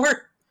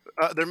anymore?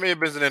 There may have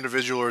been an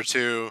individual or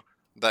two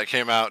that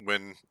came out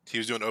when he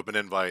was doing open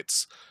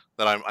invites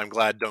that I'm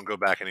glad don't go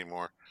back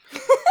anymore.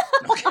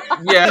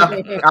 yeah,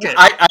 Okay.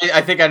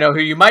 I think I know who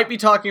you might be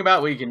talking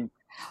about. We can,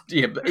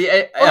 Well,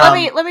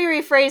 let me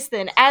rephrase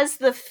then. As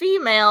the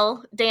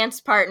female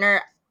dance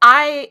partner,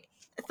 I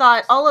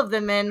thought all of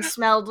the men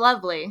smelled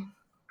lovely.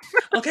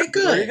 Okay,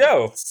 There you good.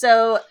 go.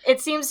 So it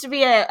seems to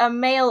be a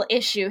male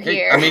issue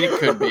here. I mean, it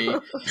could be.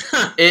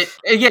 It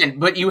again,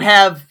 but you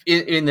have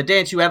in the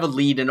dance, you have a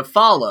lead and a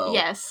follow.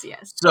 yes.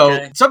 So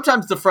Okay.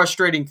 sometimes the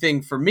frustrating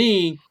thing for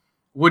me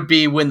would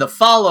be when the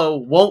follow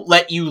won't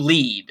let you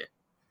lead,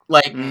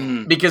 like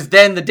because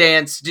then the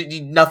dance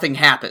nothing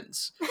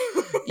happens.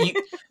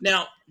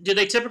 Now, do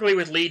they typically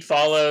with lead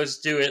follows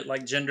do it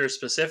like gender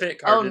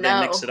specific, or Oh, do no.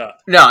 they mix it up?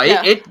 No,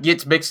 Yeah. it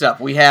gets mixed up.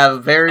 We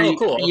have very, Oh,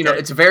 cool, okay.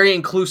 it's a very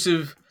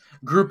inclusive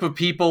group of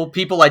people.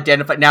 People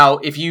identify. Now,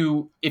 if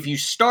you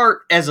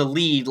start as a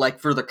lead, like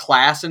for the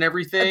class and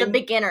everything, The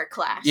beginner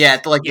class. yeah,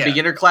 like the Yeah.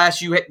 beginner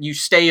class, you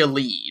stay a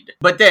lead.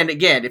 But then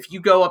again, if you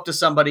go up to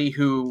somebody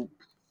who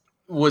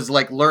was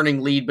like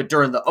learning lead, but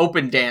during the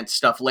open dance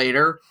stuff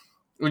later,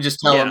 we just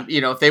tell them,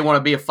 if they want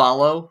to be a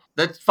follow,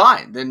 that's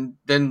fine.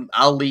 Then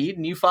I'll lead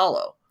and you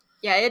follow.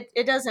 Yeah,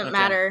 it doesn't Okay.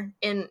 matter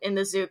in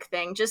the Zook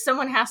thing. Just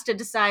someone has to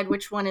decide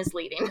which one is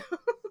leading.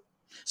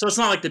 So it's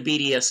not like the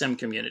BDSM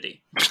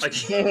community.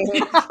 Like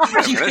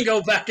you can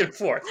go back and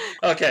forth.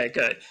 Okay,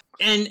 good.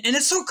 And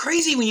it's so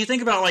crazy when you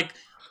think about like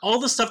all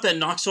the stuff that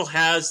Knoxville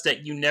has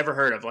that you never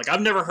heard of. Like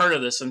I've never heard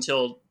of this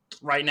until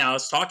right now. I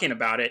was talking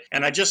about it,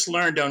 and I just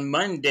learned on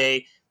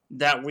Monday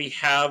that we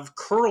have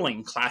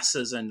curling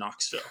classes in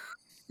Knoxville.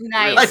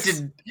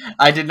 Nice.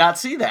 I did not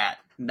see that.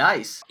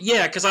 Nice.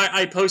 Yeah, because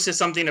I posted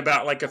something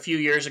about like a few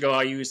years ago.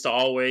 I used to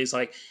always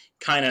like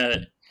kind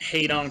of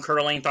hate on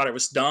curling, thought it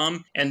was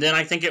dumb. And then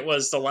I think it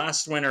was the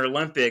last Winter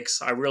Olympics,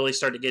 I really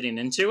started getting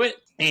into it.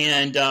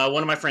 And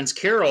one of my friends,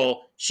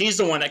 Carol, she's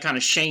the one that kind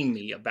of shamed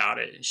me about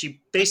it. She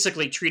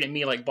basically treated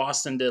me like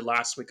Boston did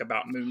last week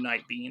about Moon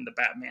Knight being the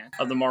Batman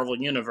of the Marvel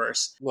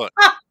Universe. Look,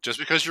 just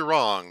because you're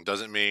wrong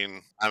doesn't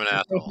mean I'm an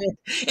asshole.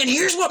 And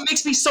here's what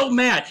makes me so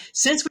mad.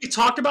 Since we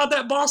talked about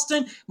that,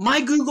 Boston,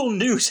 my Google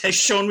News has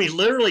shown me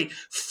literally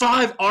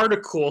 5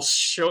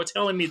 articles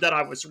telling me that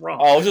I was wrong.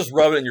 I was just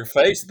rubbing it in your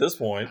face at this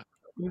point.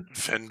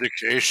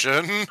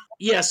 Vindication.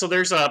 Yeah, so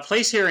there's a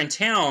place here in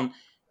town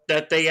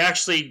that they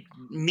actually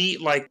meet,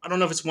 like, I don't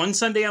know if it's one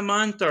Sunday a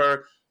month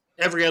or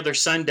every other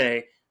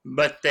Sunday,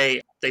 but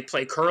they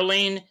play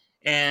curling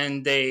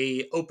and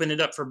they open it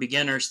up for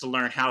beginners to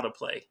learn how to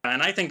play.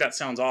 And I think that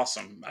sounds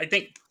awesome. I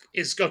think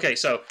it's okay.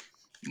 So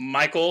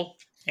Michael,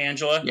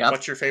 Angela, Yep.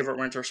 What's your favorite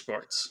winter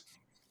sports?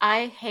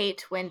 I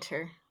hate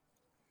winter.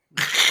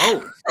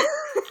 Oh,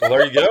 Well,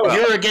 there you go.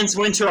 you're against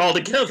winter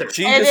altogether.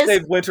 She It just is-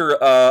 gave Winter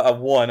a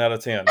 1 out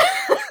of 10.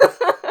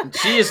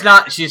 She is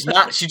not. She does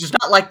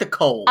not like the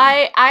cold.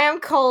 I am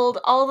cold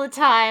all the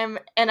time,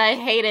 and I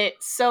hate it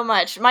so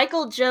much.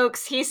 Michael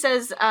jokes. He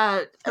says,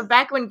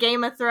 back when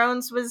Game of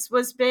Thrones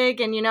was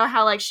big, and you know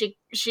how like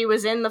she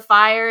was in the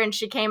fire and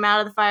she came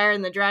out of the fire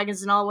and the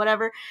dragons and all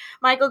whatever.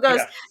 Michael goes,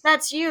 Yeah.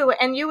 "That's you,"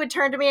 and you would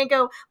turn to me and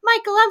go,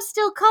 "Michael, I'm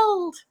still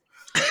cold."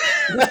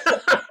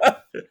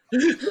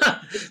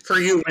 For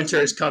you, winter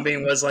is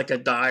coming was like a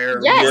dire.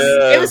 Yes,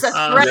 it was a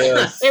Yes. threat.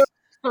 Yes. It was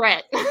a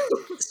threat.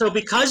 So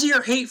because of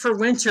your hate for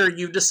winter,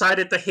 you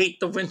decided to hate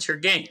the winter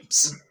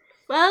games.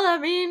 Well, I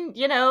mean,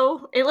 you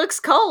know, it looks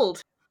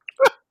cold.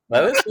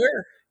 That is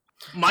fair.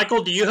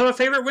 Michael, do you have a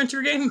favorite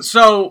winter game?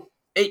 So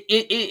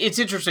it's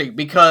interesting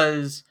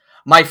because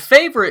my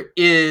favorite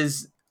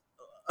is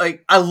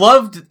like I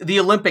loved the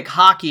Olympic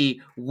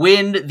hockey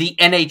when the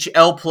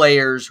NHL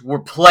players were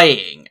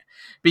playing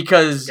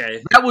because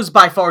Okay. that was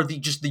by far the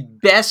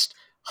best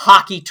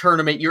hockey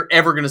tournament you're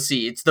ever going to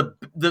see. It's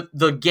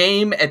the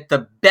game at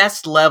the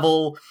best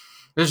level.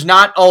 There's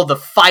not all the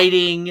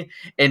fighting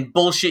and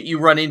bullshit you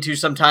run into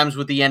sometimes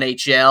with the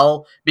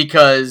NHL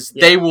because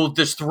they will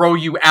just throw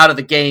you out of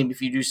the game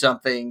if you do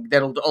something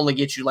that'll only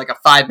get you like a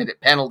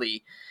 5-minute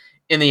penalty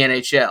in the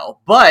NHL.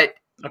 But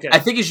Okay. I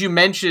think as you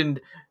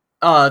mentioned,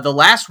 the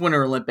last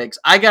Winter Olympics,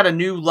 I got a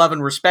new love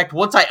and respect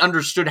once I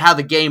understood how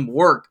the game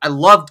worked. I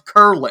loved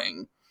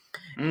curling.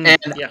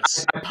 And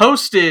yes. I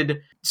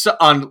posted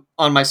on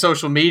my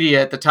social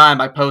media at the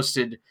time, I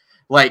posted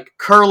like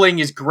curling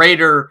is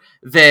greater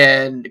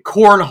than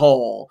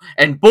cornhole.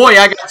 And boy,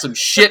 I got some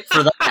shit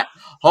for that.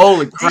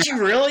 Holy crap. Did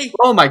you really?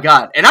 Oh my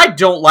god. And I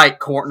don't like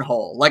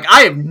cornhole. Like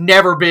I have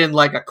never been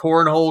like a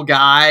cornhole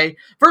guy.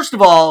 First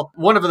of all,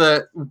 one of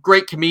the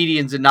great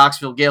comedians in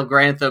Knoxville, Gail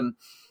Grantham,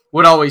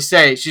 would always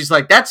say, she's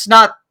like, that's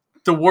not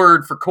the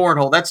word for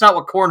cornhole. That's not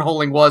what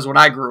cornholing was when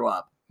I grew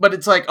up. But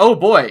it's like, oh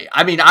boy.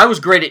 I mean, I was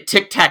great at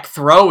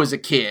tic-tac-throw as a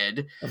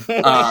kid,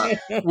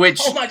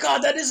 which... Oh my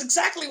god, that is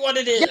exactly what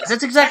it is. Yes,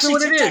 that's exactly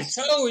what it is.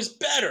 Tic-tac-toe is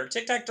better.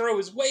 Tic-tac-toe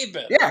is way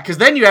better. Yeah, because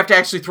then you have to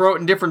actually throw it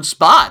in different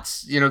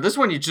spots. You know, this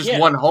one, you just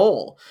one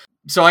hole.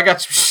 So I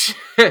got some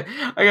shit,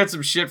 I got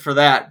some shit for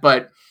that.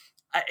 But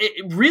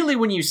it really,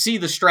 when you see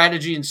the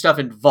strategy and stuff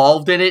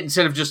involved in it,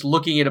 instead of just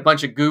looking at a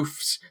bunch of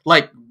goofs,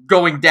 like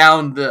going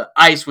down the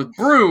ice with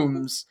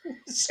brooms,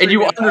 and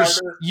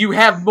you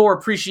have more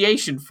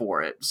appreciation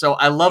for it. So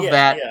I love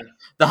that. Yeah.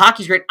 The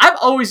hockey's great. I've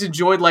always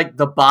enjoyed like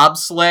the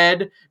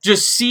bobsled,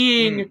 just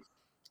seeing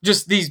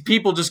just these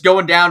people just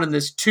going down in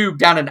this tube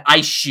down an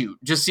ice chute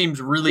just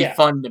seems really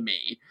fun to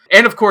me.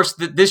 And of course,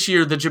 this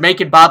year the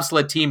Jamaican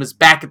bobsled team is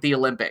back at the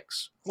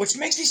Olympics, which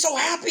makes me so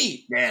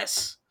happy.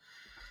 Yes,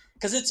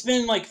 because it's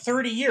been like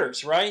 30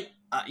 years, right?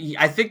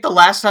 I think the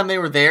last time they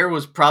were there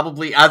was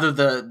probably either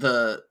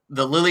the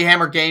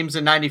Lillehammer Games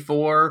in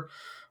 '94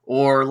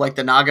 or like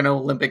the Nagano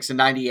Olympics in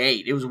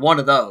 '98. It was one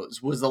of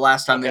those. Was the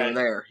last time they were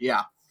there?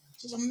 Yeah,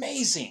 this is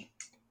amazing.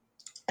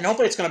 And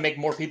hopefully, it's going to make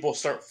more people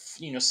start,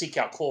 seek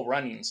out Cool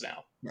Runnings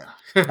now. Yeah.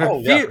 Oh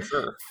yeah, for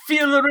sure.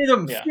 Feel the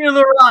rhythm, feel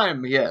the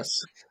rhyme.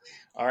 Yes.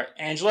 All right,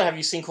 Angela, have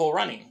you seen Cool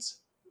Runnings?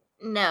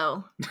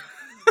 No.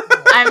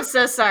 I'm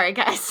so sorry,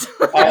 guys.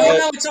 No,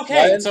 it's okay.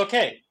 Ryan, it's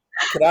okay.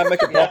 Could I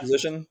make a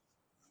proposition?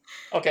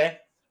 Okay.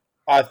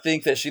 I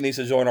think that she needs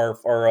to join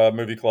our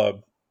movie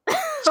club. Oh,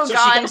 so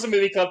God. she comes to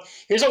movie club.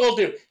 Here's what we'll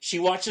do. She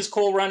watches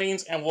Cool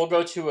Runnings, and we'll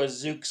go to a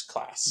Zooks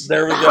class.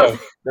 There we go.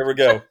 There we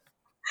go.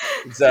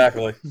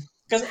 Exactly.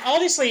 Because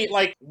honestly,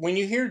 like, when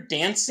you hear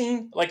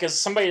dancing, like, as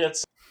somebody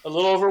that's a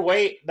little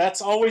overweight,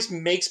 that's always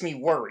makes me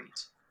worried.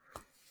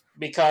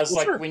 Because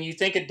when you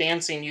think of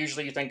dancing,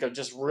 usually you think of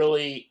just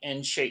really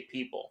in shape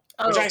people.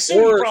 Which I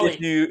assume or probably,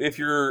 if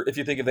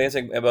you think of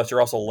dancing, but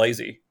you're also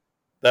lazy,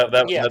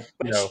 that'd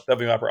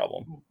be my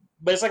problem.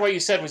 But it's like what you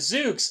said with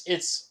Zooks,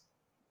 it's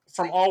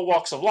from all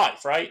walks of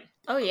life, right?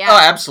 Oh yeah. Oh,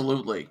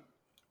 absolutely.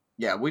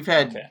 Yeah, we've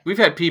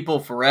had people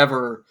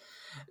forever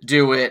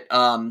do it.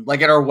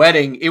 Like at our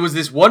wedding, it was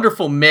this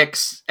wonderful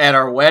mix at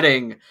our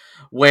wedding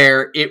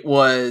where it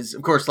was,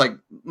 of course, like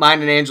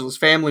mine and Angela's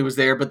family was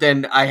there, but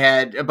then I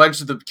had a bunch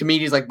of the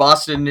comedians like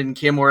Boston and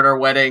Kim were at our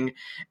wedding,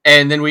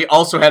 and then we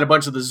also had a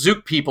bunch of the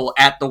Zook people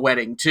at the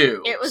wedding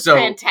too. It was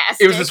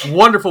fantastic. It was this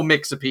wonderful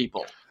mix of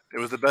people. It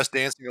was the best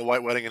dancing a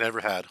white wedding I ever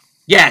had.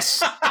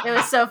 Yes. It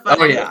was so fun.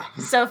 Oh yeah.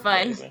 So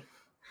fun. Amazing.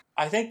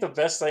 I think the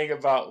best thing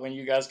about when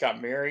you guys got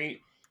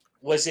married,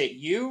 was it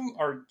you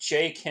or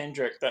Jay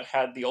Kendrick that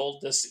had the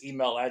oldest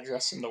email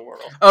address in the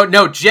world? Oh,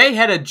 no. Jay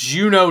had a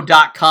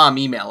Juno.com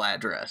email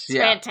address.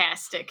 Yeah.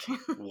 Fantastic.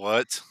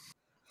 What?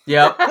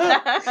 Yep.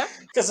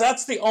 Because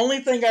that's the only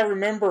thing I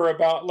remember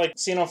about, like,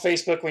 seeing on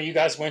Facebook when you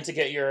guys went to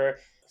get your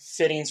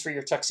fittings for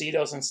your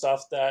tuxedos and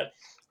stuff, that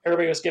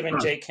everybody was giving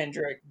Jay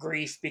Kendrick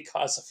grief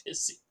because of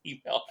his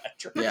email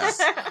address.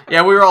 Yeah.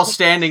 Yeah, we were all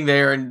standing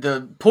there, and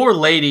the poor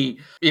lady,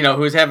 who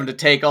was having to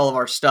take all of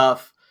our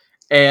stuff,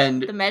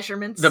 and the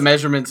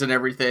measurements and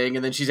everything,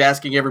 and then she's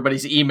asking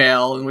everybody's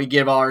email, and we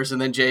give ours,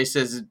 and then Jay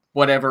says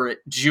whatever at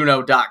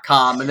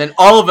Juno.com, and then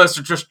all of us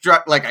are just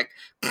like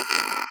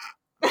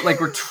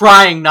we're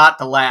trying not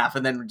to laugh,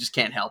 and then we just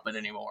can't help it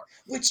anymore.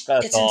 Which,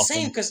 That's it's awesome.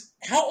 insane, because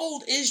how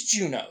old is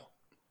Juno?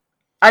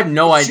 I have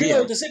no idea.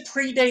 Juno, does it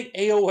predate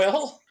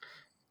AOL?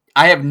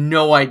 I have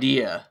no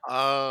idea. You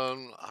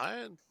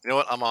know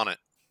what? I'm on it.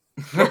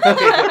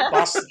 Okay,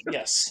 Boston,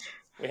 yes.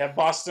 We have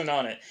Boston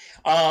on it.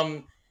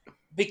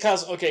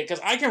 Because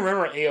I can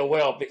remember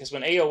AOL, because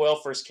when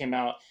AOL first came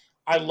out,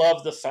 I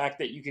loved the fact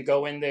that you could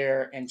go in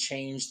there and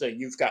change the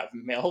 "You've Got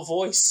Mail"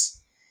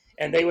 voice,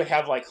 and they would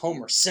have like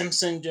Homer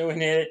Simpson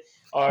doing it,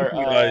 or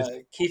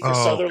Kiefer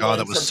Sutherland God,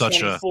 that was from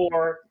such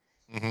 24.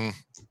 Mm-hmm.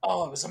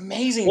 Oh, it was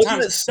amazing Wasn't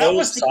times. it so That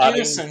was exciting? the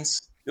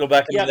innocence.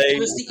 Back in the day, It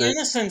was the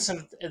innocence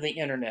of the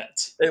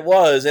internet. It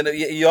was, and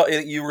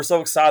you were so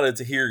excited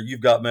to hear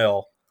 "You've Got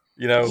Mail."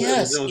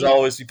 Yes, it was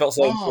always, you felt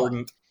so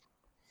important.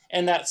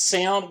 And that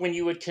sound when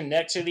you would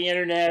connect to the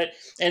internet,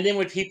 and then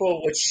when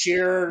people would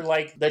share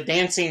like the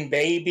dancing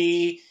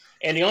baby,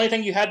 and the only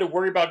thing you had to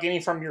worry about getting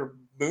from your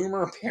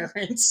boomer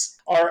parents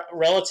or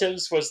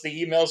relatives was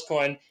the emails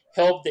going,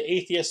 "Help, the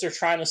atheists are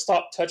trying to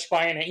stop Touched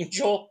by an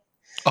Angel."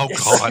 Oh,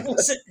 God.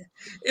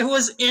 It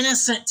was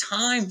innocent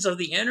times of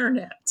the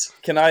internet.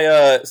 Can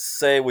I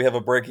say we have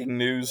a breaking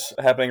news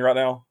happening right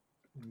now?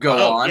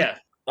 Go on. Yeah.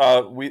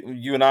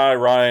 You and I,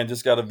 Ryan,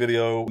 just got a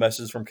video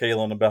message from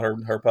Kaylin about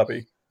her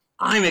puppy.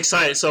 I'm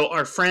excited. So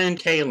our friend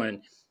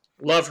Kaylin,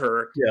 love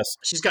her. Yes.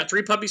 She's got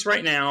 3 puppies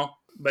right now,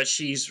 but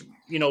she's,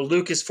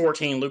 Luke is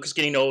 14, Luke is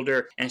getting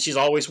older, and she's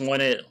always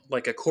wanted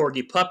like a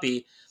corgi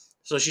puppy.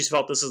 So she's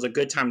felt this is a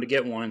good time to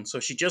get one. So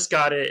she just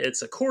got it.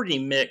 It's a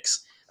corgi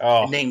mix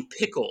named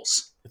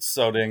Pickles. It's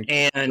so dang.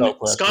 And so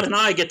Scott and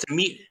I get to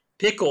meet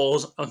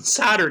Pickles on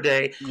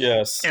Saturday.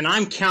 Yes. And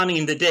I'm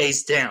counting the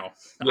days down.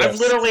 Yes. I've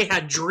literally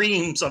had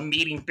dreams of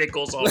meeting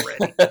Pickles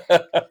already.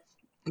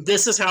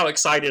 This is how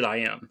excited I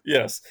am.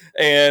 Yes.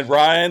 And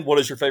Ryan, what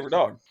is your favorite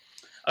dog?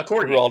 A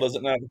corgi. Who all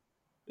doesn't know?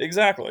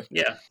 Exactly.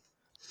 Yeah.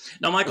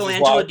 Now,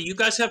 Michelangelo, do you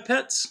guys have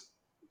pets?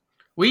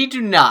 We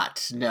do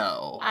not,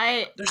 no.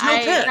 There's no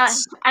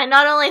pets. I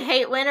not only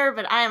hate winter,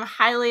 but I am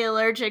highly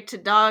allergic to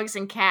dogs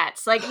and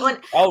cats. Like when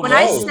no.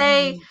 I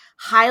say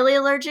highly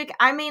allergic,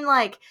 I mean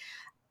like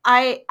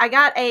I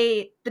got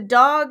the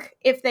dog,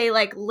 if they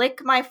like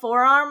lick my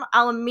forearm,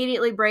 I'll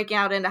immediately break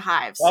out into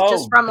hives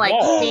just from like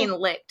being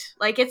licked.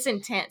 Like it's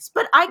intense.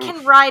 But I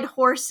can ride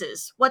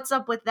horses. What's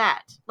up with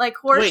that? Like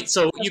horses. Wait,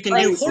 so you can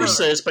do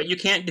horses, but you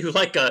can't do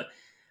like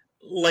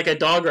a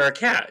dog or a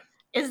cat.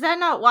 Is that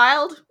not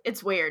wild?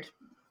 It's weird.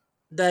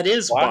 That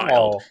is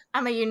wild.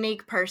 I'm a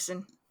unique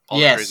person.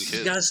 Yes.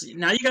 You guys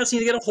need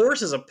to get a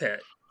horse as a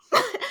pet.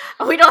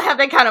 We don't have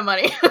that kind of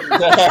money.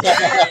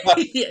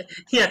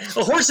 yeah,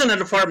 a horse in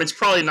an apartment's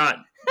probably not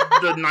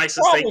the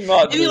nicest thing.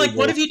 Maybe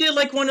what if you did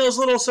like one of those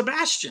little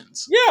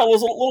Sebastians? Yeah,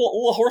 those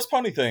little horse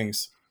pony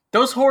things.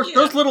 Those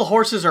little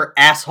horses are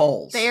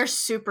assholes. They are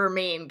super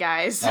mean,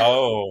 guys.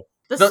 Oh.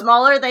 The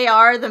smaller they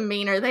are, the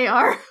meaner they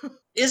are.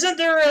 Isn't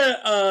there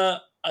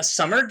a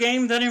summer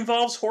game that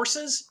involves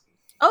horses?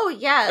 Oh,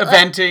 yeah.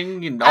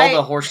 Eventing and all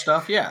the horse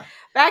stuff, yeah.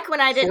 Back when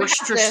I didn't horse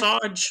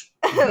dressage.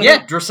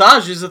 Yeah,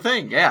 dressage is a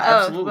thing. Yeah,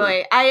 absolutely.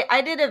 Oh, boy.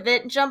 I did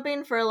event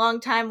jumping for a long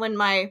time when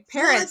my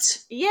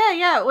parents... What?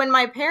 Yeah, when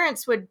my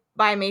parents would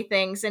buy me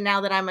things, and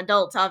now that I'm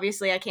adult,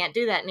 obviously I can't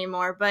do that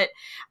anymore, but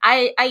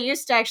I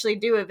used to actually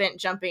do event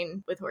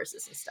jumping with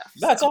horses and stuff.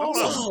 That's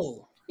awesome.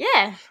 Whoa.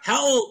 Yeah.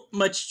 How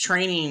much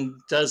training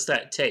does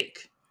that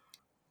take?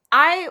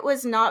 I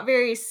was not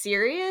very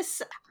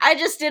serious. I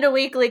just did a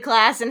weekly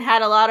class and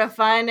had a lot of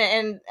fun,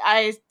 and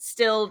I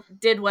still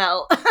did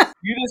well.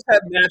 You just had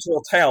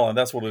natural talent.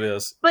 That's what it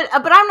is. But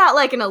I'm not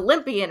like an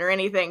Olympian or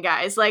anything,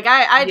 guys. Like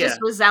I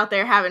just was out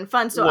there having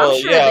fun. So I'm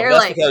sure they're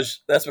like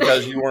that's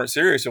because you weren't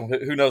serious, and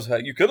who knows how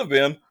you could have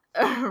been.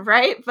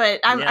 Right? But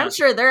I'm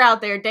sure they're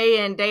out there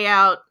day in, day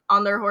out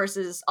on their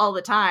horses all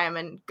the time,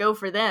 and go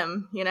for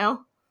them, you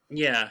know?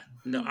 Yeah.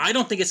 No, I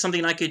don't think it's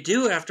something I could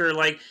do after,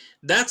 like,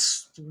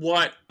 that's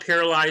what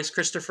paralyzed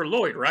Christopher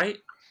Lloyd, right?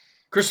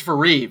 Christopher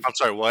Reeve. I'm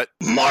sorry, what?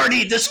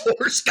 Marty, this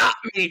horse got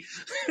me.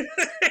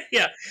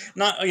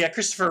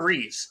 Christopher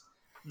Reeves.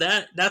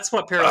 That's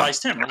what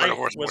paralyzed him, right?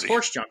 Was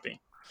horse jumping.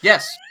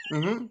 Yes.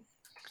 Mm-hmm.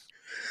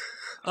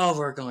 Oh,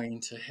 we're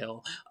going to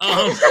hell.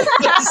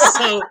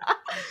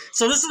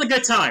 So this is a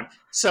good time.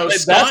 So Wait,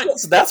 Scott,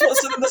 that's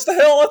what's sending us to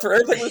hell after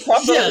everything we've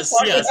talked about.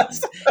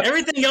 Yes.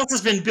 Everything else has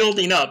been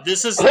building up.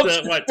 This is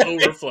what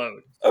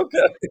overflowed. Okay.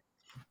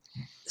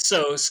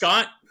 So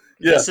Scott,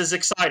 this is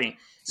exciting.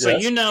 So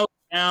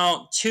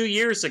now 2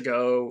 years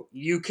ago,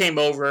 you came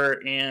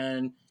over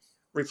and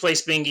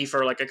replaced Bingy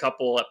for like a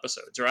couple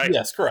episodes, right?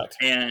 Yes, correct.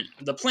 And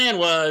the plan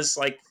was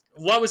like,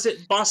 what was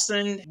it,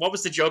 Boston? What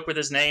was the joke with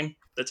his name?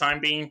 The time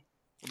being.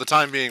 The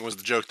time being was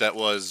the joke that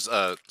was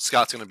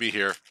Scott's going to be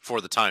here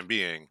for the time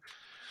being.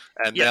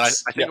 And then I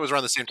think it was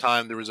around the same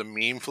time there was a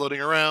meme floating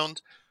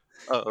around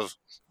of,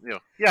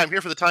 I'm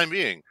here for the time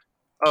being.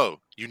 Oh,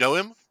 you know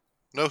him?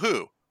 Know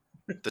who?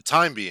 The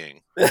time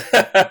being.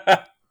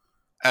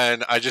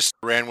 And I just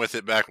ran with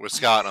it back with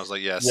Scott, and I was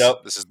like, yes,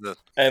 this is the...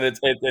 And it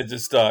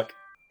just stuck.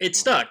 It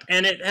stuck,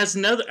 and it has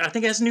I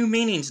think it has new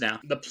meanings now.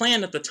 The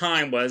plan at the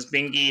time was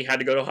Bingy had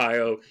to go to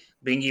Ohio.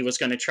 Bingy was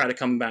going to try to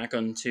come back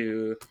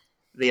onto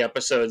the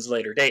episode's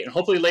later date, and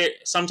hopefully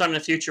sometime in the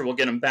future we'll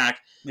get him back.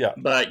 Yeah.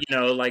 But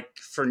like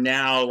for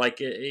now,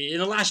 like in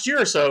the last year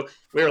or so,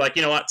 we were like,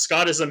 you know what,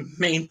 Scott is a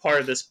main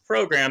part of this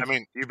program. I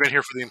mean, you've been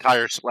here for the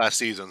entire last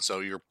season, so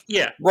you're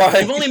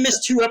right. You've only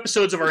missed 2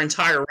 episodes of our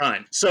entire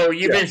run, so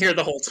you've been here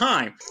the whole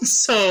time.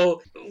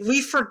 So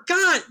we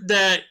forgot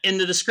that in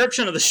the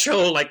description of the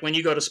show, like when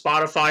you go to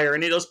Spotify or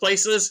any of those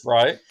places,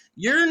 right,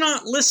 you're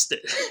not listed.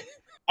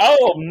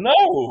 Oh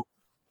no,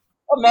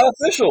 I'm not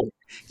official.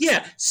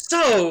 Yeah,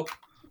 so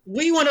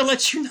we want to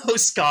let you know,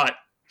 Scott,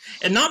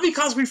 and not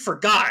because we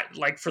forgot,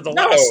 like for the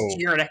last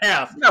year and a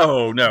half.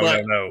 No.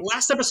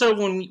 Last episode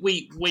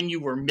when you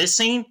were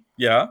missing,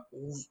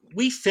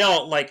 we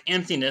felt like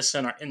emptiness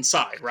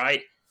inside,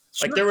 right?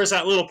 Sure. Like there was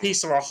that little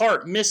piece of our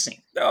heart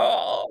missing.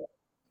 Oh,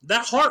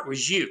 that heart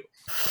was you,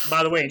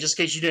 by the way, just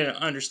in case you didn't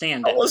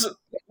understand it. I wasn't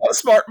a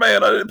smart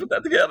man. I didn't put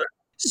that together.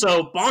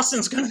 So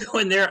Boston's going to go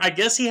in there. I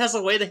guess he has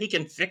a way that he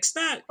can fix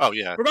that. Oh,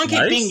 yeah. We're going to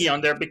keep Bingy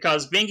on there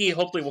because Bingy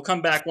hopefully will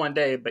come back one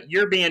day, but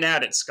you're being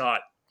at it,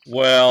 Scott.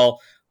 Well,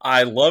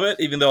 I love it,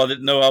 even though I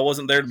didn't know I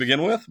wasn't there to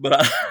begin with, but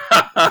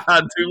I do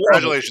love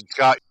Congratulations,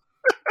 Scott.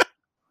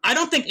 I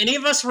don't think any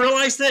of us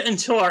realized it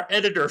until our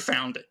editor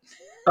found it.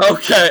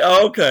 Okay,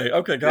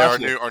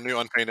 gotcha. Yeah, our new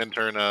unpaid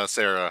intern,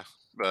 Sarah,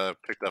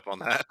 picked up on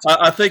that.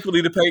 I think we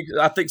need to pay.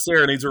 I think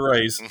Sarah needs a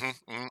raise.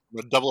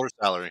 Double her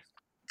salary.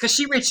 Because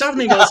she reached out to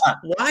me and goes,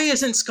 why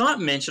isn't Scott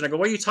mentioned? I go,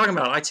 what are you talking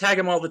about? I tag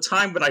him all the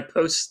time, but I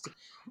post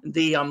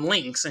the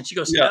links. And she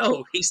goes,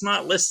 no, he's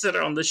not listed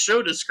on the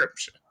show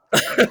description.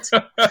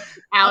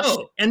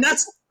 Oh, and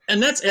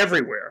that's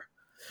everywhere.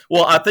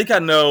 Well, I think I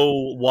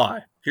know why.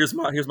 Here's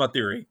my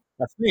theory.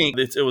 I think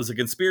it was a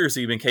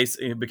conspiracy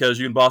because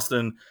you and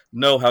Boston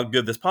know how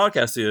good this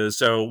podcast is.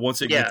 So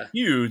once it gets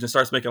huge and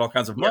starts making all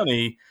kinds of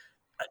money,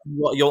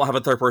 you'll have a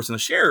third person to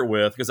share it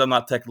with because I'm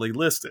not technically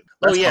listed.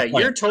 That's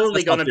you're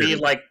totally going to be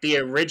like the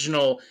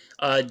original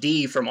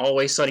D from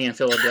Always Sunny in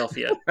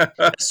Philadelphia.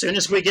 As soon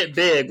as we get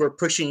big, we're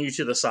pushing you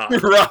to the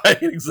side.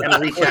 Right, exactly.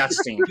 And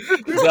recasting.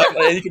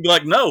 Exactly. And you can be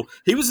like, no,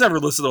 he was never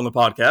listed on the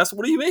podcast.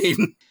 What do you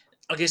mean?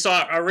 Okay, so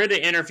I read an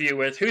interview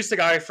with, who's the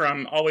guy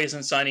from Always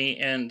and Sunny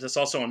and that's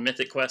also on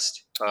Mythic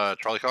Quest?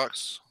 Charlie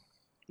Cox?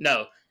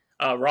 No.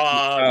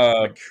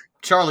 Rob.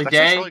 Charlie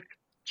Day?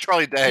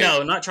 Charlie Day.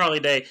 No, not Charlie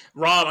Day.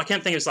 Rob, I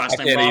can't think of his last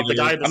name. Rob, the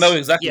guy I know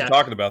exactly what you're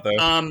talking about,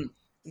 though.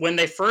 When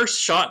they first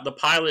shot the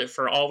pilot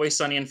for Always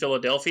Sunny in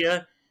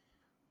Philadelphia,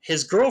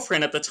 his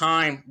girlfriend at the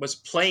time was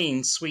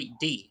playing Sweet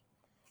D.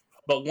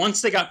 But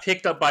once they got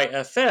picked up by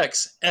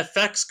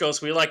FX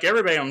goes, we like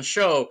everybody on the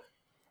show.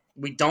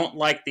 We don't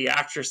like the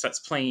actress that's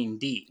playing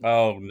D.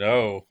 Oh,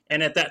 no.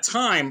 And at that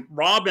time,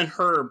 Rob and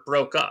her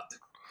broke up.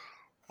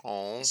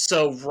 Oh.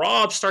 So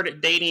Rob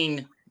started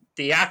dating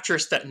the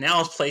actress that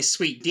now plays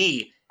Sweet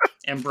D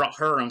and brought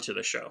her onto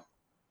the show.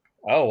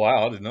 Oh,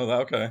 wow. I didn't know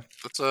that. Okay.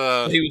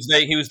 That's He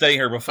was dating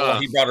her before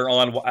he brought her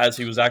on as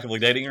he was actively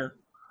dating her?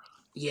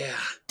 Yeah.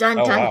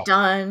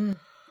 Dun.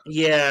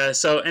 Yeah.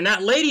 So, and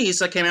that lady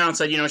came out and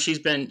said,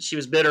 she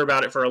was bitter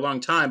about it for a long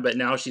time, but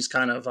now she's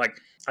kind of like,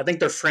 I think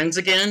they're friends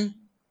again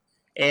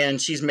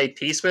and she's made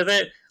peace with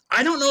it.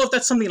 I don't know if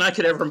that's something I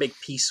could ever make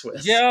peace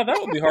with. Yeah, that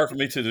would be hard for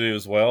me to do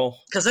as well.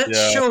 Because that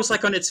show's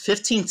like on its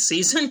 15th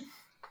season.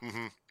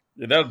 Mm-hmm.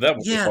 Yeah, that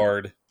would be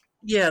hard.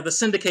 Yeah, the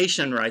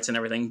syndication rights and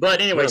everything.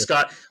 But anyway, Sure.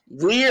 Scott,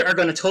 we are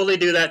going to totally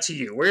do that to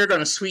you. We're going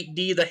to sweet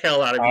D the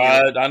hell out of you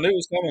I knew it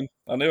was coming.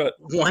 I knew it.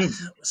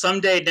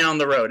 someday down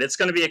the road. It's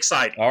going to be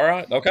exciting. All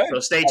right. Okay. So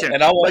stay tuned.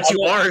 And I won't.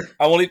 But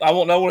I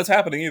won't know when it's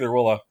happening either,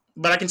 will I?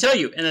 But I can tell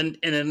you, in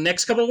the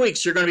next couple of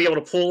weeks, you're going to be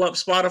able to pull up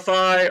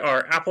Spotify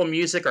or Apple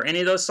Music or any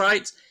of those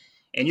sites,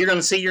 and you're going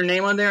to see your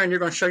name on there, and you're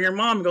going to show your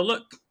mom and go,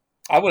 look.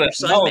 I would have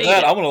known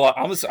that. I'm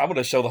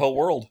gonna show the whole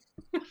world.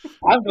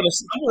 I'm gonna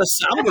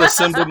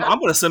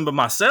send them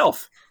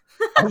myself.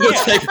 I'm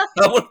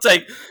gonna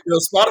take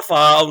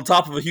Spotify on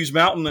top of a huge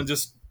mountain and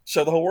just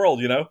show the whole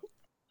world.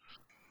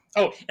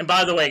 Oh, and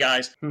by the way,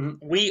 guys,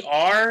 we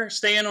are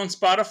staying on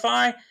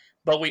Spotify,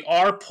 but we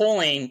are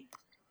pulling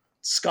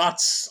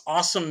Scott's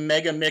awesome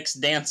Mega Mix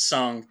dance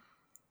song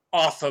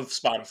off of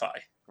Spotify.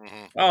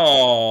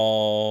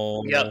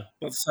 Oh, yep,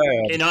 that's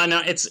sad.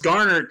 Now it's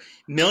garnered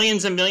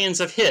millions and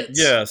millions of hits.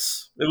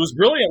 Yes, it was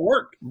brilliant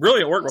work.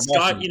 Brilliant work.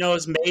 Scott,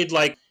 has made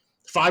like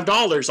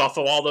 $5 off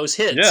of all those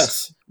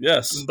hits.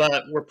 Yes.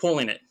 But we're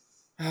pulling it.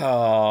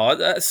 Oh,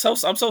 I'm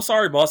so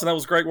sorry, Boston. That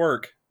was great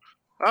work.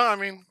 I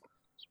mean,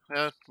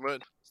 yeah, but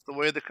it's the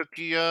way the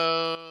cookie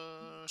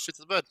shits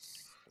the bed.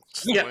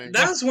 Yeah,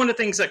 that was one of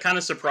the things that kind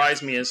of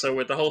surprised me. Is so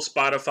with the whole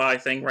Spotify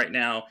thing right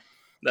now,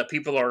 that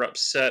people are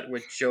upset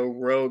with Joe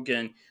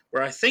Rogan,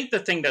 where I think the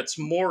thing that's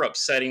more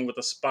upsetting with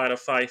the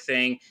Spotify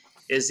thing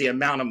is the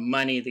amount of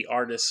money the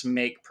artists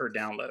make per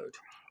download.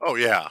 Oh,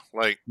 yeah.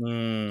 Like,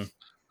 it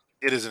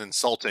is an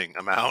insulting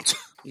amount.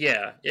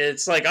 Yeah,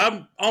 it's like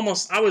I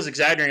was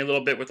exaggerating a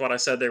little bit with what I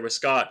said there with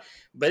Scott,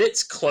 but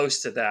it's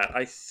close to that.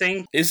 I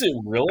think. Is it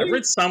really? I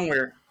read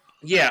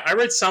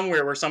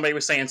somewhere where somebody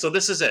was saying, so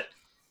this is it.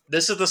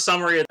 This is the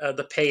summary of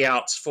the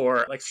payouts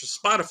for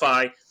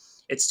Spotify.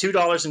 It's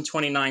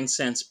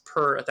 $2.29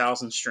 per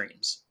 1,000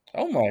 streams.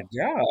 Oh my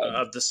god!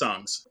 Of the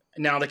songs.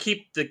 Now to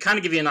kind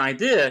of give you an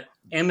idea,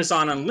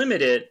 Amazon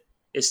Unlimited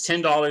is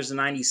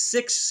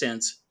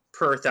 $10.96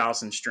 per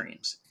 1,000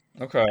 streams.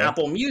 Okay.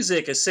 Apple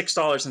Music is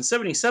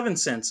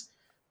 $6.77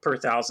 per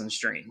 1,000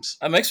 streams.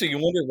 That makes you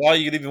wonder why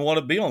you'd even want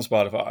to be on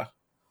Spotify.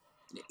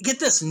 Get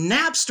this,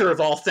 Napster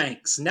of all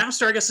things.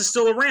 Napster, I guess, is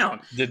still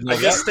around. I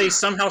guess they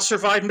somehow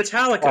survived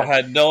Metallica. I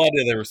had no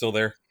idea they were still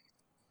there.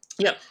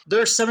 Yeah,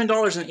 they're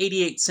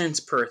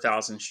 $7.88 per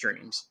 1,000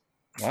 streams.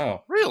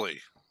 Wow. Really?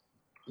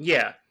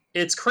 Yeah,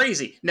 it's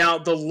crazy. Now,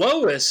 the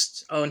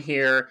lowest on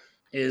here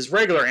is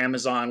regular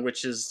Amazon,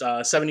 which is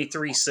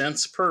 73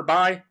 cents per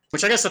buy,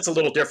 which I guess that's a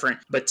little different.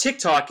 But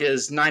TikTok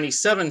is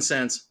 97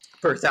 cents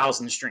per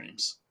 1,000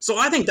 streams. So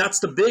I think that's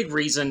the big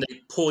reason to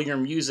pull your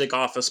music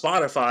off of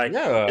Spotify.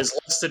 Yeah. Is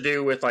less to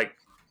do with like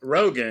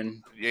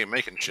Rogan. You ain't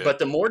making shit. But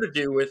the more to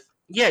do with,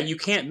 you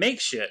can't make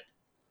shit.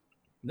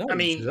 No, I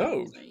mean,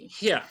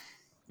 yeah.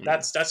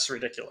 That's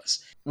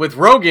ridiculous. With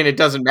Rogan, it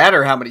doesn't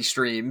matter how many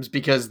streams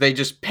because they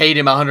just paid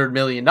him $100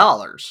 million.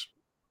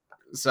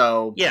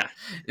 So yeah,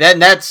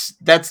 that's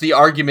the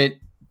argument.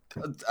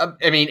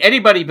 I mean,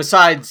 anybody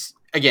besides,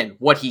 again,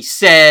 what he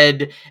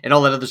said and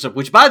all that other stuff,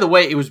 which, by the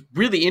way, it was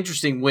really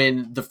interesting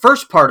when the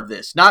first part of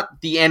this,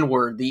 not the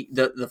N-word,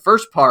 the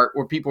first part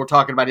where people were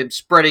talking about him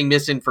spreading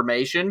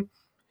misinformation.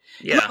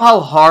 Yeah. You know how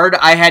hard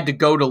I had to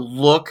go to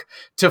look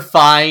to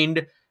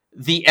find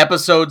the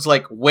episodes,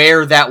 like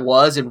where that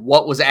was and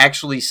what was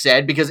actually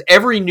said, because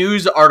every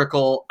news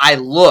article I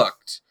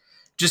looked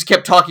just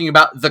kept talking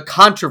about the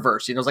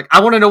controversy. And I was like,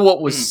 I want to know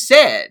what was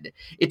said.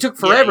 It took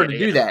forever to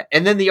do that.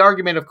 And then the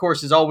argument, of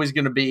course, is always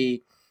going to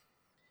be,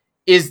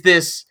 is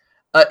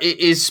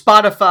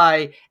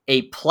Spotify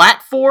a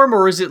platform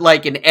or is it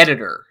like an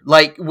editor?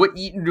 Like what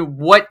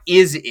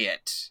is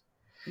it?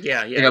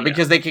 Yeah.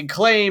 Because they can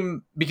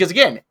claim, because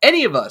again,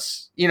 any of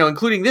us,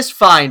 including this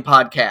fine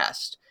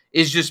podcast,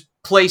 is just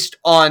placed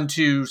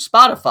onto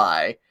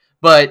Spotify,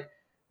 but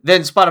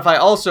then Spotify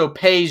also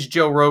pays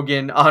Joe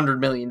Rogan $100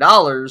 million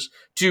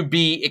to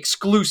be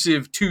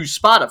exclusive to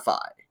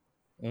Spotify.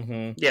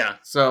 Mm-hmm. Yeah.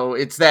 So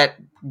it's that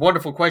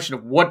wonderful question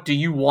of what do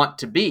you want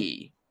to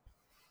be?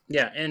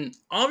 Yeah, and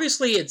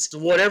obviously it's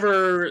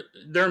whatever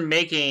they're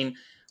making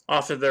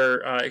off of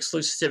their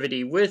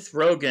exclusivity with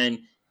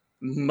Rogan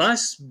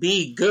must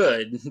be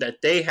good,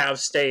 that they have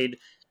stayed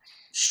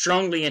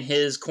strongly in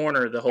his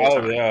corner the whole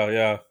time. Oh,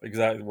 yeah,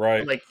 exactly,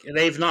 right. Like,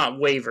 they've not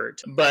wavered.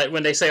 But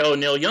when they say,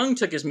 Neil Young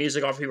took his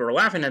music off, people are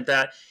laughing at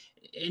that.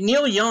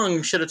 Neil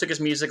Young should have took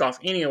his music off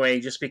anyway,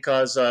 just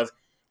because of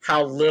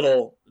how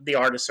little the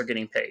artists are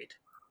getting paid.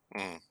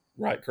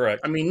 Right,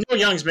 correct. I mean, Neil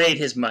Young's made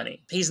his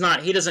money. He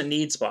doesn't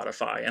need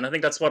Spotify. And I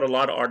think that's what a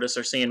lot of artists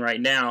are seeing right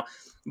now.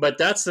 But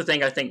that's the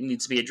thing I think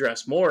needs to be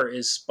addressed more,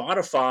 is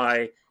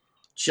Spotify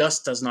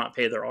just does not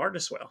pay their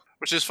artists well.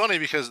 Which is funny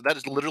because that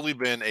has literally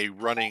been a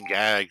running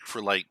gag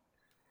for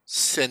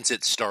since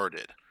it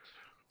started.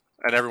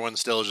 And everyone's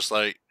still just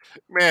like,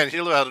 man,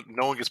 you know how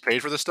no one gets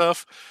paid for this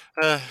stuff?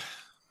 Let's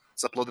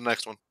upload the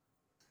next one.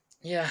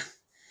 Yeah.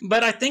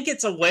 But I think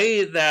it's a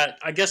way that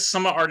I guess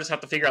some artists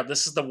have to figure out,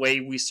 this is the way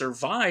we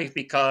survive,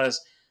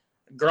 because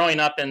growing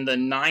up in the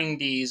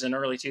 90s and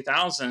early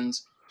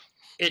 2000s,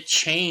 it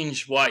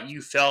changed what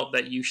you felt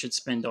that you should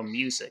spend on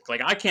music.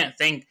 Like, I can't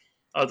think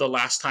of the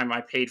last time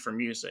I paid for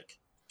music.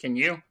 Can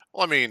you?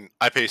 Well, I mean,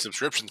 I pay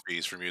subscription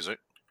fees for music.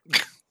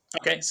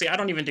 Okay, see, I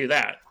don't even do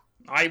that.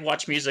 I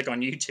watch music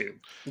on YouTube.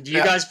 Do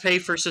you guys pay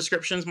for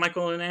subscriptions,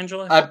 Michael and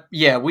Angela?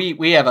 Yeah,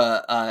 we have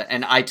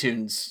an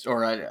iTunes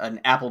or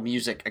an Apple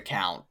Music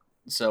account.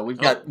 So we've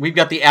got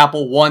the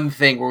Apple One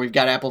thing where we've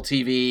got Apple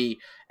TV,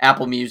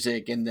 Apple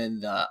Music, and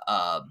then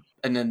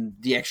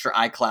the extra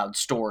iCloud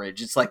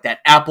storage. It's like that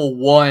Apple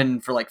One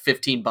for like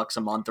 $15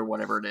 a month or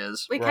whatever it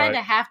is. We kind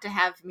of have to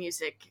have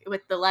music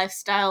with the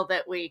lifestyle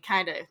that we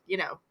kind of,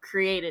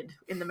 created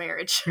in the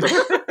marriage.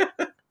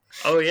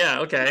 Oh,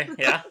 yeah, okay,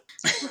 yeah.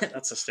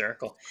 That's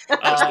hysterical.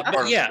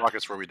 Part yeah. of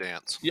Rockets where we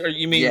dance.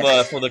 You mean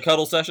for the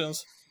cuddle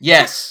sessions?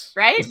 Yes.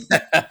 Right?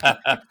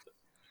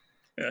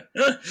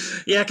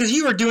 Yeah, because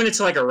you were doing it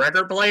to like a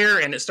record player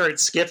and it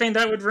started skipping.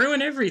 That would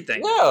ruin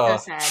everything. Yeah.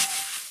 So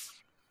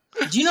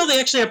sad. Do you know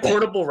they actually have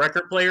portable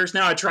record players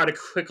now? I try to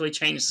quickly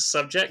change the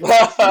subject.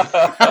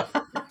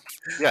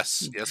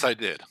 Yes, I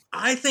did.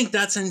 I think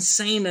that's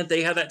insane that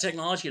they have that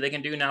technology they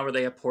can do now where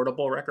they have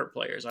portable record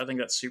players. I think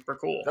that's super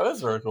cool. That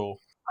is very cool.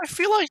 I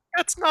feel like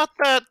that's not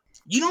that.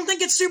 You don't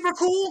think it's super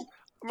cool?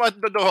 No,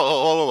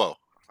 whoa.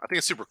 I think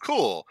it's super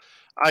cool.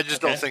 I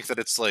just don't think that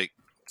it's like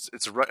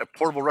it's a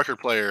portable record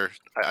player.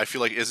 I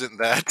feel like isn't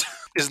that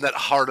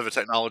hard of a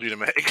technology to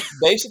make?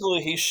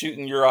 Basically, he's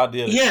shooting your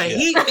idea. Yeah,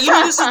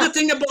 this is the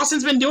thing that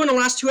Boston's been doing the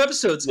last 2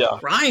 episodes. Yeah.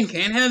 Ryan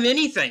can't have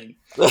anything.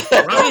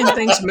 Ryan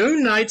thinks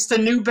Moon Knight's the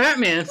new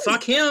Batman.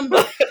 Fuck him.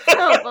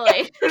 Oh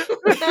boy.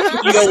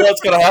 You know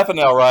what's going to happen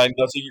now, Ryan?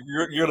 So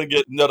you're going to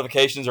get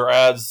notifications or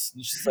ads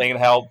saying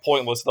how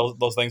pointless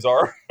those things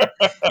are.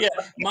 Yeah,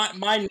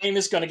 my name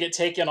is going to get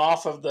taken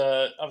off of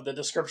the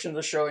description of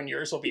the show, and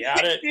yours will be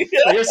added.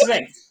 But here's the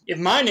thing: if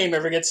my name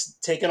ever gets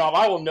taken off,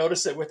 I will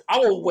notice it. I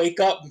will wake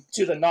up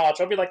to the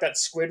notch. I'll be like that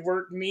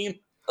Squidward meme.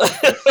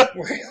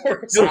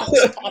 where his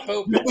eyes pop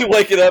open. You'll be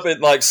waking up in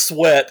like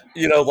sweat,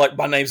 like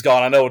my name's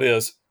gone. I know it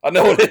is.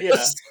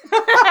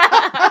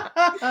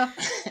 Yeah.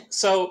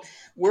 So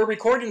we're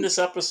recording this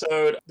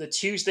episode the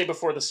Tuesday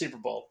before the Super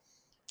Bowl.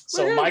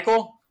 So Woo-hoo.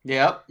 Michael,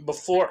 Yep.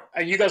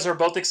 you guys are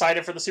both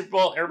excited for the Super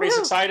Bowl? Everybody's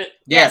Woo-hoo. excited?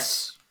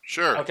 Yes.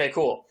 Sure. Okay,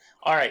 cool.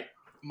 All right.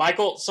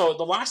 Michael, so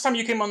the last time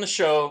you came on the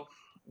show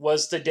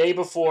was the day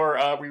before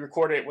we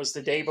recorded. It was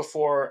the day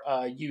before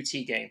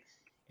UT game.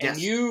 And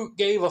you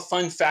gave a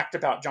fun fact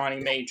about Johnny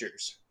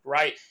Majors,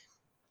 right?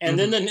 And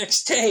then the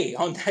next day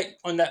on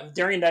that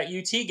during that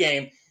UT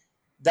game,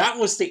 that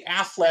was the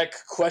Affleck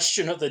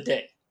question of the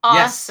day.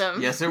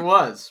 Awesome. Yes, it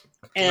was.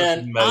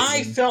 And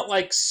I felt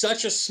like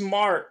such a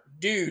smart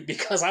dude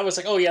because I was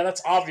like, oh yeah,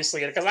 that's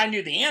obviously it, because I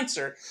knew the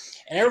answer.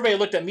 And everybody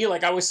looked at me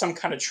like I was some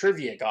kind of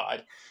trivia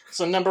god.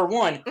 So number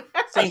one,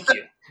 thank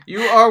you.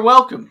 You are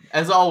welcome,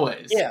 as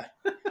always. Yeah.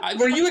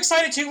 Were you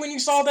excited too when you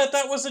saw that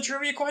was the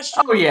trivia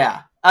question? Oh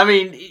yeah. I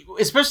mean,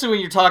 especially when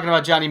you're talking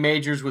about Johnny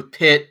Majors with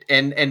Pitt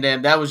and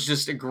them, that was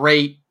just a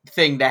great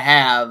thing to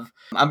have.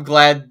 I'm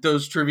glad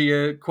those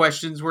trivia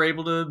questions were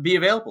able to be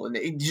available and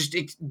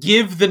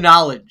give the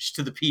knowledge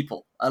to the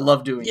people. I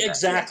love doing that.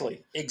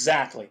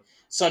 Exactly.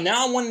 So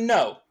now I want to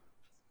know,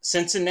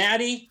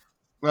 Cincinnati,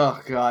 Oh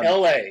God,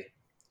 LA,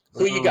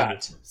 who you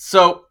got?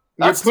 So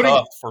that's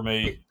tough for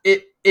me.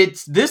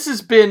 This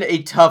has been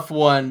a tough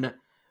one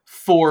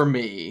for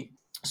me.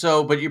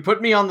 So, but you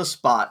put me on the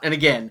spot. And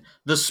again,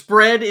 the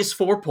spread is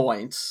 4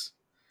 points.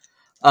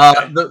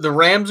 The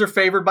Rams are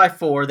favored by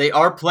 4. They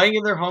are playing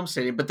in their home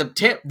stadium. But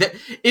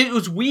it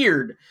was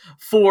weird.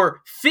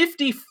 For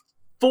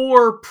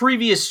 54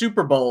 previous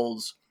Super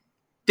Bowls,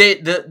 they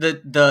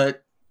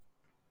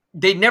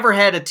never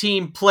had a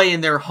team play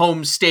in their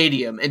home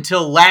stadium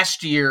until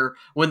last year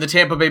when the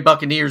Tampa Bay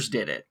Buccaneers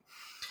did it.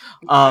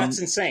 That's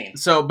insane.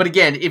 So, but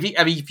again,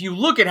 if you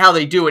look at how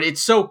they do it,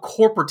 it's so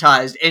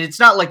corporatized, and it's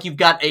not like you've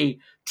got a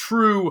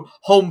true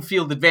home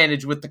field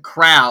advantage with the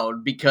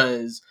crowd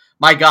because,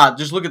 my God,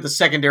 just look at the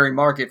secondary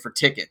market for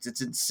tickets.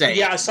 It's insane.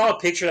 Yeah, I saw a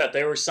picture that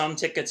there were some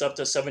tickets up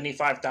to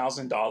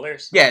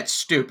 $75,000. Yeah, it's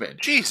stupid.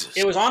 Jesus.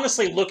 It was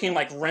honestly looking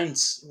like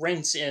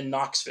rents in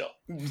Knoxville.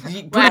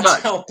 Pretty That's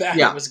much. how bad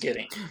it was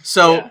getting.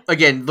 So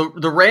again,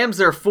 the Rams,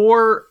 they're a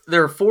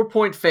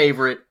 4-point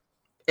favorite,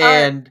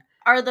 and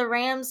are the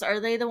Rams? Are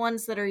they the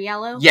ones that are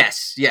yellow?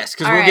 yes,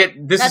 because All we'll right.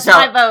 get this. That's is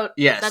how my vote.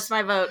 Yes, That's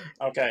my vote.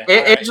 Okay.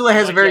 Angela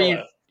has a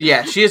very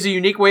yellow. she has a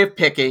unique way of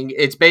picking.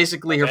 It's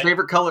basically her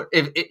favorite color.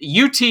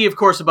 UT, of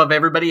course, above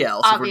everybody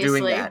else. Obviously.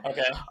 If we're doing that,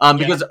 Okay.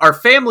 because our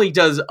family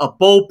does a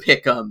bowl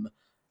pick'em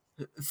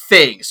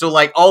thing. So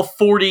like all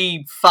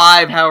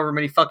 45, however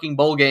many fucking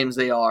bowl games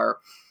they are,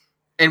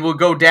 and we'll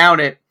go down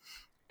it,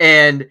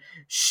 and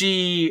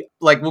she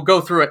we'll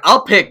go through it.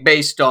 I'll pick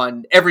based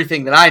on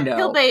everything that I know.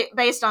 He'll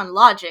based on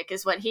logic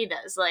is what he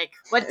does. Like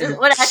what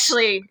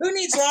actually? Who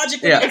needs logic?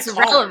 It's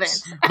relevant.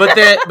 But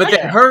then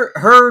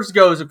hers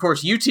goes, of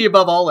course, UT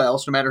above all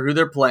else, no matter who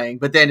they're playing.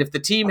 But then if the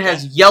team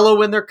has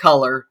yellow in their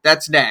color,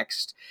 that's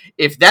next.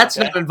 If that's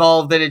not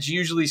involved, then it's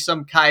usually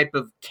some type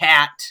of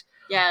cat.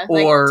 Yeah,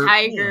 or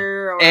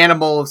tiger or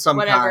animal of some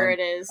whatever kind.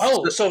 it is.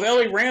 Oh, so if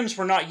LA Rams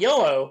were not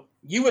yellow,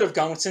 you would have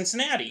gone with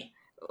Cincinnati.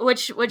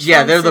 Which Yeah,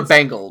 one they're the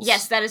since- Bengals.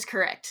 Yes, that is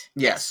correct.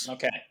 Yes.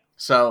 Okay.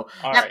 So,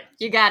 All Yep, right.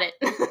 you got it.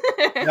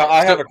 Now,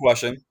 I have a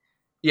question.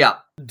 yeah.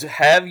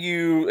 Have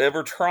you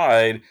ever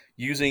tried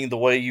using the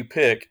way you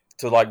pick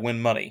to like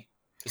win money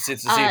to see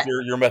if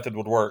your method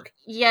would work?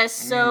 Yes,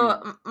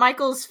 so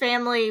Michael's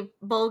family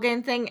bowl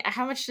game thing,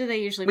 how much do they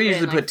usually We put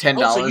usually in? put $10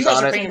 Oh, so you guys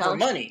on are it. paying for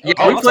money. Yeah,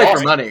 Okay, we that's play for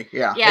awesome. money.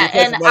 Yeah. Yeah, You play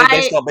and for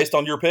money based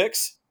on your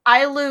picks.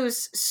 I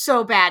lose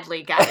so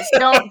badly, guys.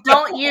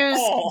 Don't use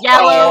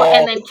yellow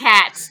and then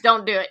cats.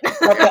 Don't do it.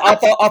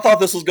 I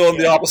thought this was going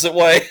the opposite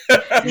way. No.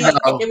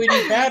 It would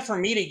be bad for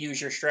me to use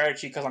your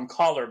strategy because I'm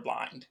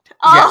colorblind. Yes.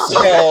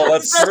 Oh,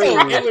 that's So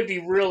true. it would be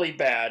really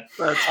bad.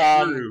 That's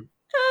true.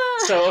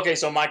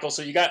 So Michael,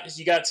 so you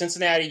got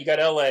Cincinnati, you got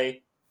LA.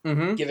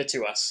 Mm-hmm. Give it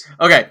to us.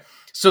 Okay.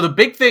 So the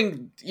big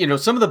thing,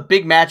 some of the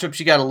big matchups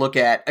you got to look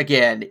at,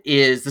 again,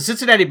 is the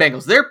Cincinnati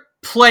Bengals. They're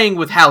playing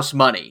with house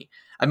money.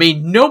 I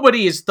mean,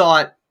 nobody has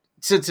thought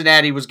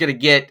Cincinnati was going to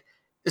get,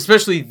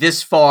 especially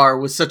this far,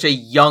 with such a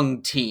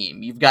young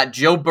team. You've got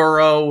Joe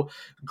Burrow,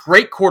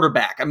 great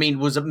quarterback. I mean,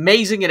 was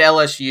amazing at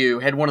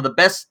LSU, had one of the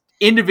best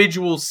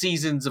individual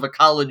seasons of a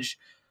college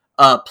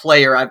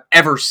player I've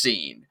ever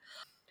seen.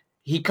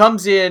 He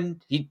comes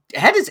in, he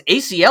had his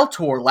ACL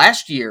tour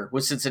last year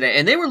with Cincinnati,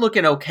 and they were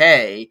looking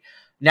okay.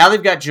 Now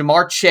they've got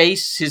Jamar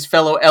Chase, his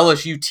fellow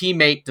LSU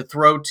teammate, to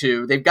throw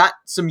to. They've got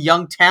some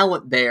young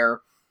talent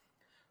there.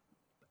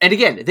 And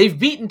again, they've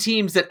beaten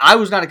teams that I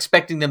was not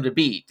expecting them to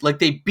beat. Like,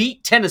 they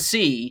beat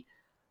Tennessee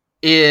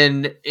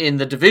in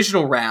the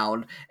divisional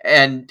round.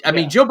 And, I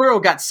mean, Joe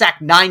Burrow got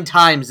sacked 9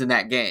 times in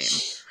that game.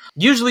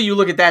 Usually you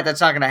look at that,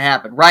 that's not going to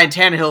happen. Ryan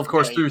Tannehill, of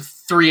course, threw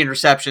 3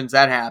 interceptions.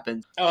 That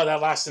happened. Oh,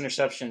 that last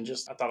interception,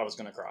 I thought I was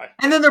going to cry.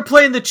 And then they're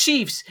playing the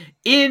Chiefs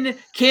in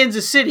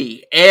Kansas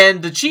City.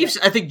 And the Chiefs,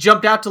 I think,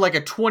 jumped out to like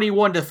a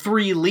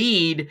 21-3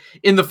 lead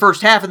in the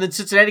first half. And then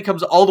Cincinnati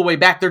comes all the way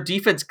back. Their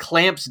defense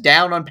clamps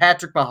down on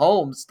Patrick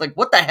Mahomes. Like,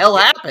 what the hell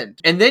happened?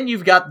 And then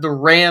you've got the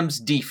Rams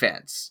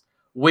defense,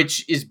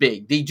 which is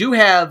big. They do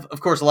have,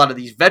 of course, a lot of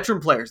these veteran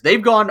players.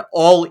 They've gone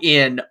all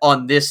in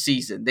on this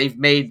season. They've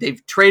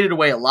traded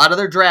away a lot of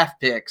their draft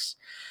picks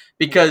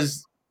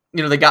because,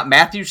 they got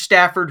Matthew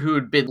Stafford, who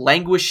had been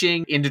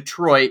languishing in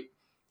Detroit.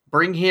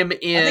 Bring him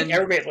in. I think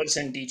everybody that lives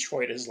in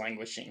Detroit is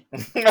languishing.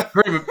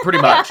 Pretty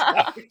much.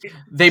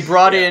 They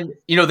brought in,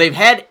 they've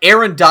had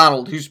Aaron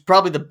Donald, who's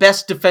probably the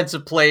best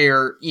defensive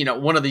player,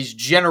 one of these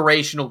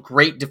generational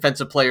great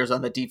defensive players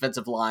on the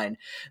defensive line.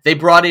 They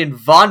brought in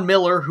Von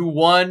Miller, who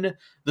won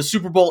the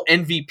Super Bowl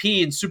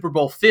MVP in Super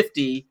Bowl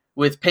 50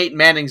 with Peyton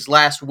Manning's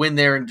last win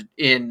there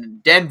in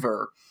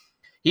Denver.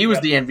 He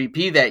was the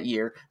MVP that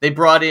year. They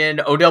brought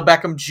in Odell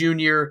Beckham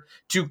Jr.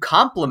 to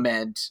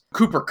complement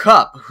Cooper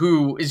Kupp,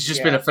 who has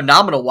just been a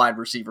phenomenal wide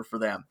receiver for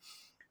them.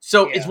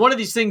 So it's one of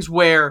these things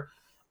where,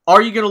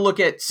 are you going to look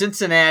at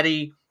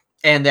Cincinnati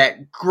and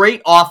that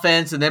great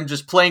offense and them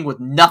just playing with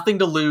nothing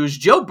to lose?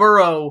 Joe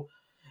Burrow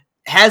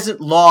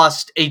hasn't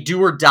lost a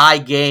do-or-die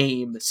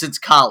game since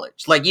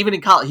college. Like, even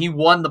in college, he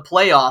won the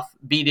playoff,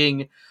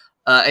 beating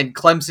and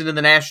Clemson in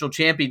the national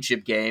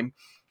championship game.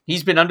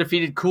 He's been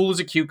undefeated, cool as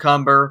a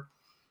cucumber.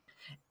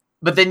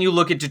 But then you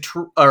look at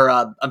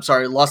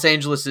Los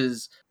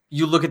Angeles's,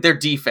 you look at their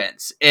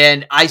defense,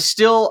 and I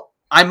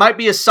might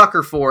be a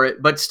sucker for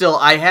it, but still,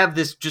 I have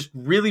this just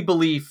really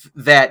belief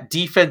that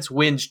defense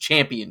wins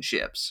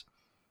championships.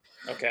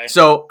 Okay.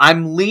 So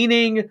I'm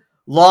leaning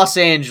Los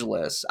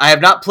Angeles. I have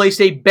not placed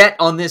a bet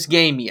on this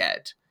game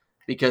yet,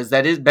 because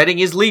betting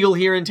is legal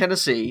here in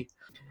Tennessee.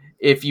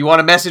 If you want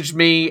to message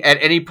me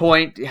at any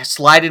point,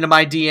 slide into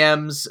my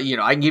DMs.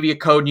 I can give you a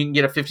code and you can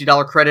get a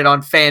 $50 credit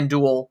on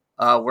FanDuel.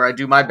 Where I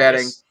do my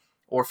betting,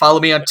 or follow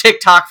me on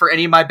TikTok for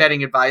any of my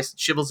betting advice.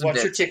 Shibbles and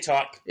What's Bits. your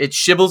TikTok? It's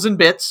Shibbles and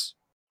Bits.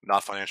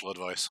 Not financial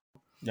advice.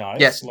 Nice.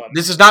 Yes,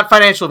 this is not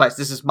financial advice.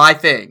 This is my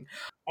thing.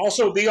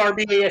 Also,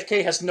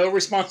 BRBAFK has no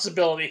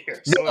responsibility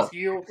here. So if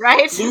you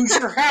lose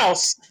your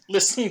house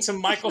listening to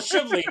Michael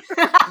Shibley,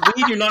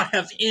 we do not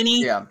have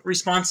any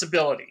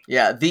responsibility.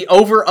 Yeah, the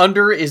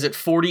over-under is at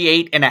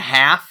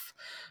 48.5.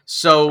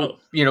 So,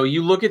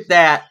 you look at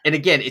that, and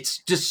again, it's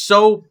just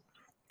so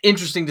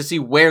interesting to see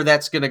where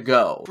that's going to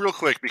go. Real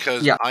quick,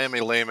 because I am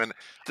a layman.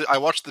 I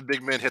watched the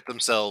big men hit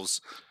themselves,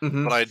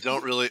 but I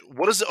don't really...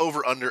 What does the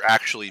over-under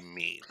actually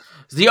mean?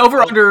 The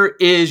over-under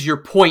is your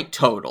point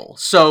total.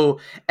 So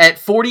at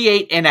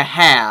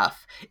 48.5,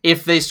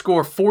 if they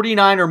score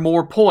 49 or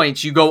more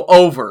points, you go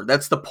over.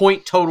 That's the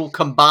point total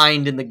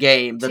combined in the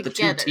game that the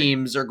two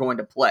teams are going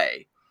to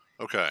play.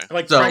 Okay.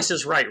 Like Price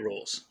is Right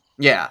rules.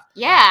 Yeah.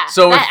 Yeah.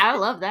 So I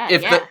love that.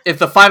 If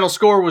the final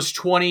score was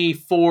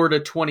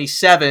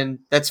 24-27,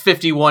 that's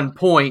 51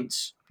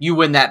 points. You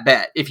win that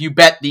bet if you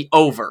bet the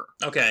over.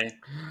 Okay.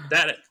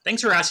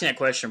 Thanks for asking that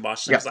question,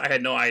 Boston, because I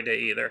had no idea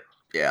either.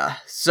 Yeah.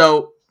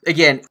 So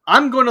again,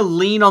 I'm going to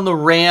lean on the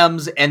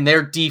Rams and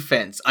their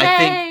defense. Yay! I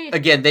think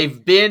again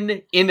they've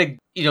been in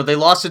they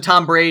lost to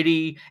Tom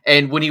Brady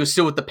and when he was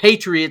still with the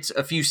Patriots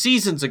a few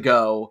seasons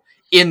ago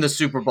in the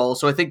Super Bowl.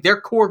 So I think their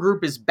core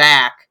group is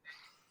back.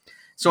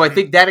 So I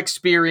think that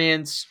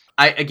experience,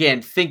 I,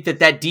 again, think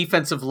that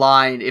defensive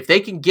line, if they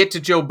can get to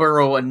Joe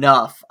Burrow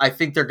enough, I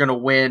think they're going to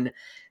win.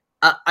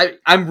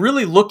 I'm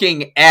really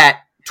looking at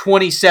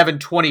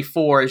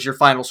 27-24 as your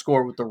final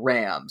score with the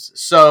Rams.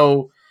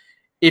 So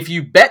if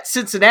you bet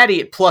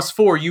Cincinnati at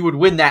 +4, you would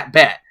win that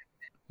bet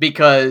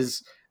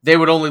because they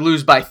would only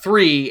lose by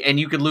 3 and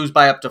you could lose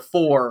by up to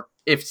 4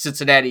 if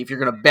you're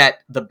going to bet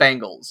the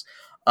Bengals.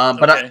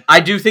 But I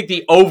do think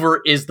the over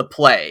is the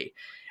play.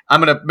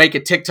 I'm going to make a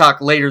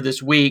TikTok later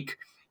this week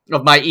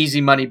of my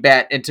easy money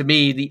bet, and to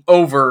me, the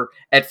over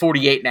at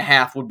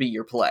 48.5 would be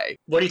your play.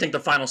 What do you think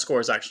the final score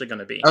is actually going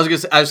to be?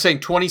 I was saying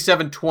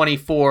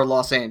 27-24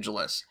 Los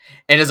Angeles.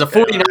 And as a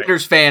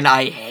 49ers fan,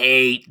 I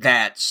hate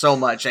that so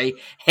much. I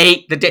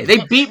hate the day.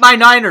 They beat my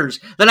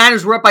Niners. The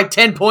Niners were up by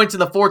 10 points in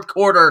the fourth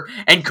quarter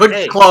and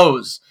couldn't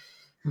close.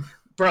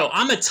 Bro,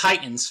 I'm a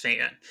Titans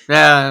fan.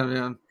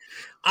 Yeah.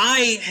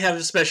 I have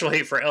a special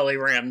hate for LA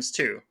Rams,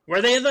 too.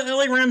 Were they the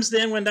LA Rams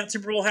then when that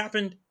Super Bowl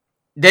happened?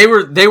 They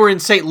were in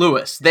St.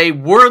 Louis. They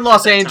were in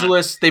Los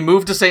Angeles. They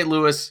moved to St.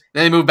 Louis.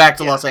 Then they moved back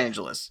to Los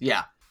Angeles.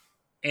 Yeah.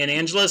 And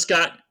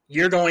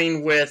you're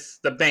going with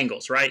the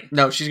Bengals, right?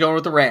 No, she's going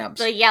with the Rams.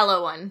 The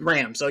yellow one.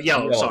 Rams. Oh,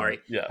 yellow. Sorry.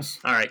 Yes.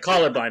 All right.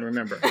 Colorblind,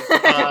 remember.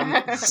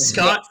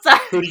 Scott,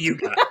 who do you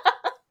got?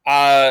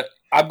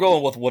 I'm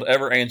going with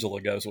whatever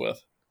Angela goes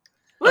with.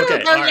 Woo, go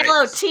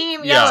yellow.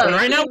 Team yellow. So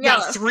right now we got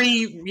yellow.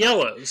 3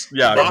 yellows.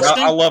 Yeah,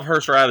 Boston? I love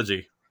her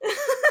strategy.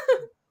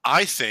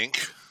 I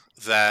think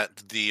that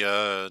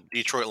the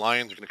Detroit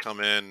Lions are going to come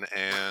in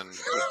and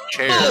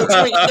chair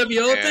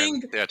NWO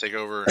thing? Yeah, take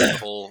over the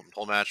whole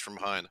match from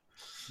behind.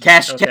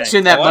 Cash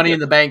in that Money in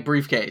the Bank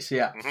briefcase.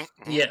 Yeah.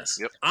 Mm-hmm. Yes.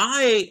 Yep.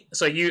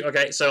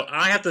 So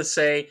I have to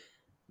say,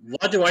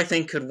 what do I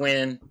think could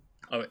win,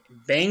 a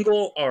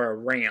Bengal or a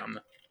Ram?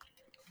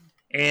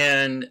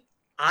 And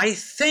I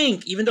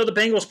think, even though the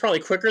Bengal's probably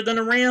quicker than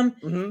a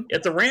Ram,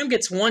 if the Ram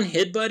gets one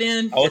headbutt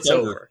in, it's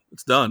over.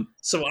 It's done.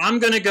 So I'm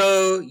going to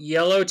go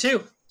yellow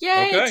too.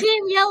 Yay,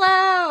 Team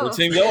Yellow! We're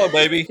Team Yellow,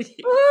 baby.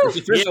 It's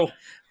official.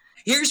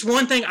 Here's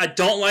one thing I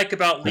don't like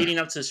about leading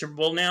up to the Super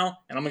Bowl now,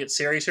 and I'm going to get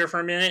serious here for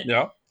a minute.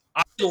 Yeah.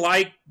 I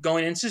like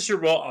going into the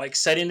Super Bowl. I like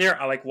sitting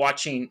there. I like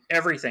watching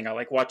everything. I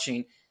like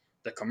watching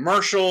the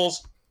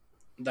commercials,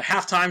 the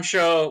halftime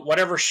show,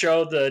 whatever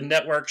show the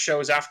network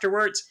shows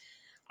afterwards.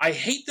 I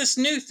hate this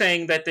new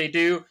thing that they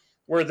do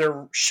where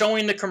they're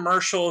showing the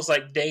commercials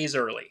like days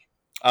early.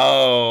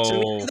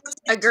 Oh.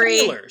 Agree.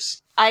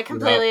 Spoilers. I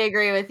completely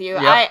agree with you.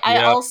 Yep.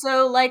 I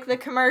also like the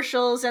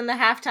commercials and the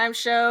halftime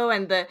show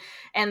and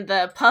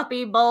the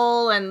puppy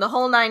bowl and the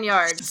whole 9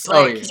 yards. It's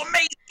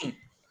amazing.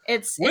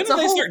 It's When it's did a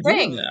they whole start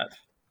thing. doing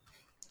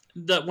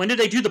that? When did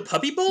they do the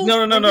puppy bowl?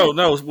 No.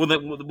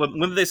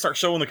 When did they start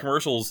showing the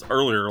commercials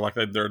earlier, like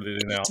they're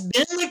doing now?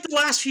 It's been like the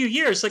last few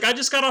years. Like I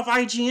just got off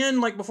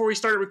IGN like before we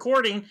started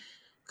recording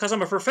because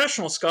I'm a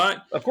professional,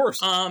 Scott. Of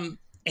course.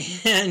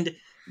 And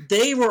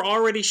they were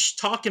already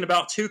talking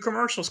about 2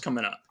 commercials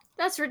coming up.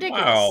 That's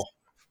ridiculous. Wow.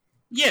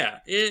 Yeah,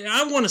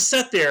 I want to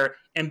sit there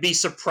and be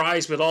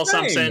surprised with all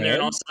I'm saying there,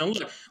 and all of a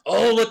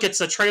sudden, look,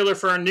 it's a trailer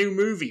for a new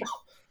movie.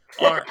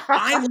 Or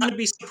I want to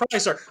be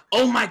surprised. Or,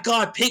 oh my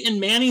God, Peyton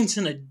Manning's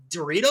in a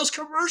Doritos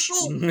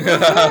commercial?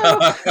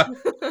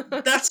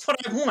 That's what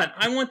I want.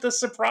 I want the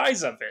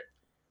surprise of it.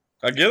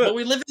 I get it. But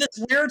we live in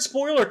this weird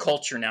spoiler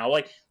culture now.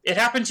 Like, it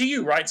happened to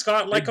you, right,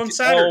 Scott? Like on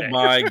Saturday. Oh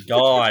my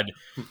God.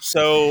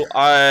 So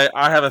I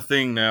have a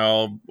thing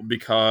now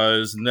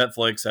because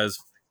Netflix has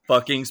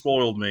fucking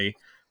spoiled me.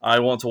 I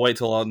want to wait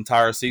till the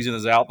entire season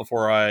is out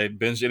before I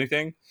binge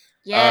anything.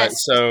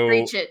 Yes, so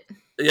preach it.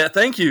 Yeah,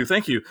 thank you.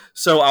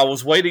 So I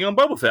was waiting on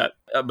Boba Fett,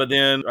 but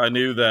then I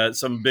knew that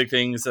some big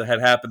things that had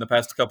happened the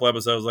past couple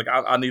episodes. Like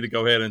I need to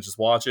go ahead and just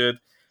watch it.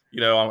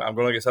 You know, I'm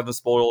going to get something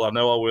spoiled. I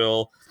know I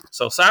will.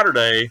 So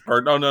Saturday,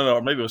 or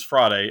no, maybe it was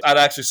Friday. I'd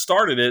actually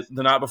started it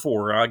the night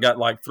before. I got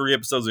like 3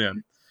 episodes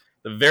in.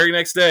 The very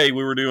next day,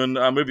 we were doing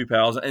Movie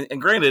Pals,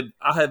 and granted,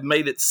 I had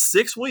made it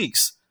 6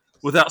 weeks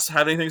without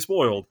having anything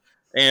spoiled.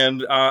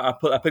 And I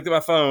picked up my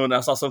phone.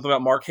 I saw something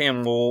about Mark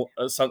Hamill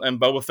and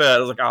Boba Fett. I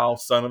was like, "Oh,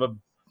 son of a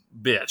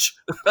bitch!"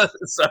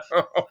 So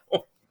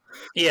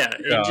yeah,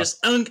 and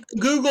just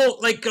Google,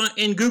 like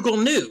in Google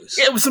News.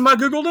 It was in my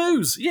Google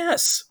News.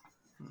 Yes,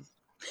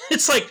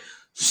 it's like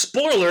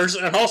spoilers,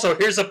 and also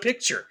here's a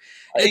picture.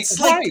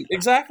 It's right, like,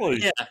 exactly.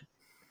 Yeah,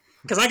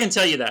 because I can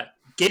tell you that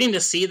getting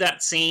to see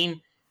that scene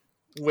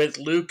with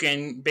Luke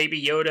and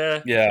Baby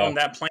Yoda on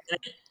that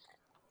planet.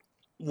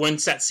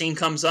 Once that scene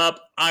comes up,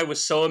 I was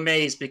so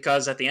amazed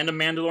because at the end of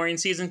Mandalorian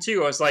Season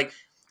 2, I was like,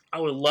 I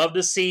would love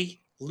to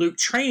see Luke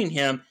training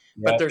him,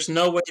 but there's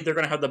no way they're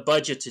going to have the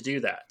budget to do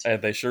that.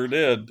 And they sure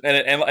did.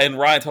 And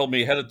Ryan told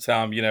me ahead of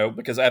time, you know,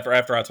 because after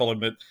I told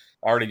him that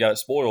I already got it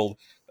spoiled,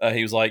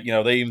 he was like, you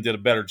know, they even did a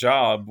better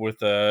job with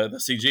the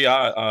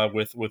CGI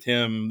with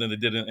him than they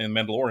did in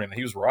Mandalorian. And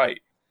he was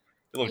right.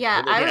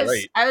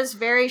 I was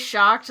very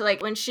shocked.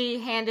 Like when she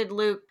handed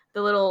Luke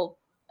the little...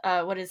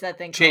 what is that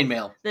thing?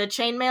 Chainmail. The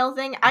chainmail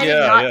thing. I did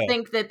not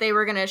think that they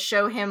were going to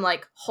show him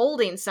like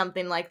holding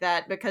something like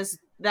that because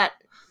that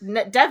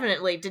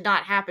definitely did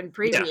not happen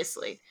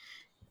previously.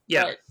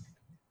 Yeah. But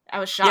I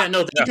was shocked. Yeah,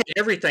 no, they did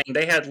everything.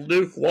 They had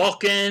Luke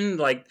walking,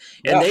 and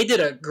they did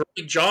a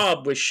great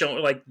job with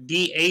showing,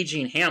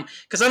 de-aging Ham.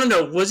 Because I don't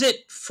know, was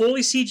it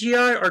fully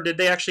CGI, or did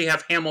they actually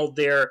have Hamill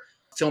there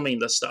filming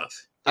the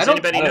stuff? Does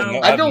anybody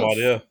know? I have no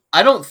idea.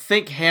 I don't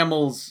think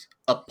Hamill's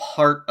a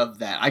part of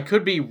that. I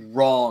could be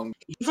wrong.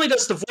 He definitely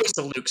does the voice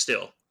of Luke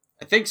still.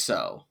 I think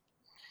so.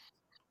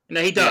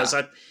 No, he does.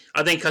 Yeah.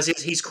 I think because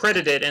he's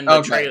credited in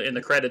the trailer, in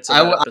the credits. Of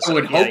I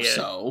would hope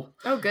so.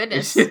 Oh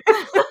goodness. Would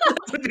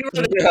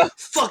be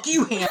fuck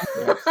you, Ham.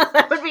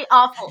 That would be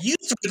awful. You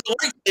threw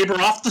the lightsaber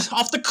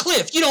off the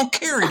cliff. You don't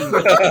care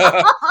anymore.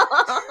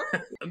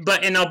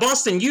 And now,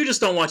 Boston, you just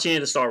don't watch any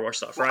of the Star Wars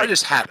stuff, right? I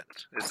just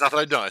haven't. It's not that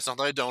I don't. It's not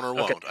that I don't or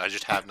won't. I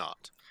just have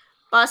not.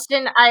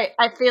 Boston,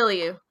 I feel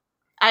you.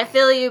 I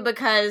feel you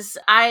because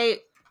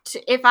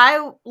if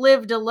I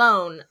lived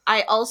alone,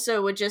 I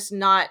also would just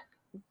not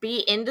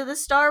be into the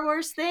Star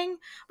Wars thing.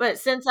 But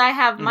since I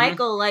have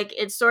Michael,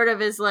 it sort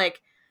of is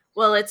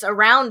well, it's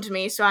around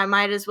me, so I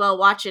might as well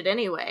watch it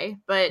anyway.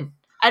 But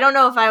I don't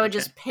know if I would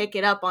just pick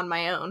it up on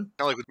my own. Kind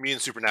of like with me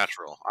and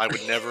Supernatural. I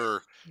would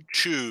never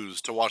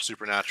choose to watch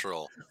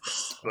Supernatural,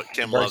 but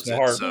Kim loves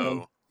it,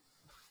 so...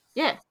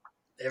 Yeah.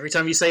 Every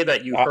time you say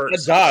that, you hurt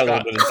us. I die a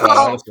little bit inside,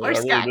 honestly. I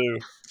really do.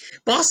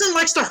 Boston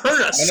likes to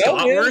hurt us,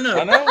 Scott.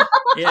 I know.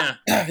 Yeah.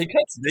 He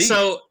cuts deep.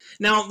 So,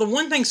 now, the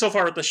one thing so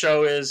far with the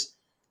show is,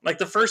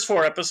 the first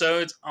 4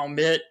 episodes, I'll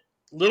admit,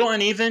 little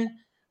uneven,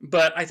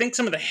 but I think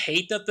some of the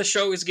hate that the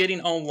show is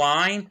getting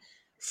online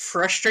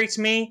frustrates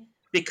me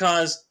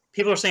because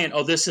people are saying,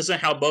 oh, this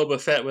isn't how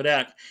Boba Fett would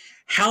act.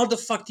 How the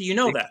fuck do you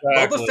know that?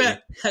 Boba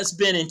Fett has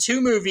been in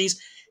 2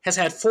 movies, has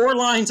had 4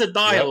 lines of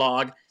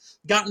dialogue,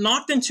 got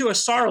knocked into a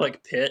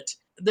Sarlacc pit.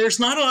 There's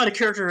not a lot of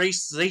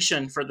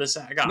characterization for this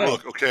guy.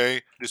 Look,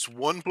 okay, this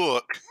one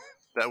book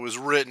that was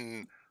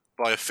written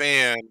by a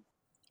fan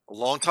a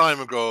long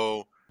time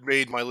ago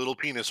made my little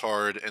penis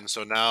hard, and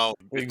so now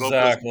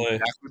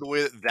exactly the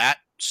way that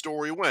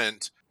story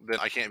went, then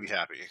I can't be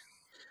happy.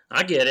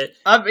 I get it.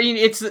 I mean,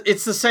 it's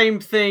the same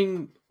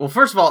thing. Well,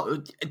 first of all,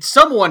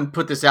 someone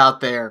put this out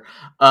there.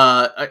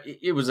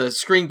 It was a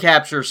screen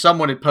capture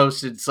someone had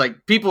posted. It's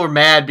people are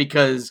mad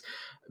because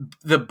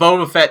the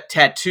Boba Fett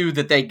tattoo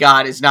that they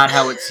got is not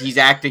how he's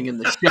acting in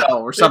the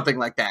show or something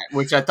like that,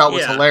 which I thought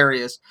was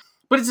hilarious.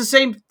 But it's the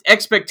same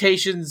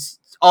expectations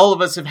all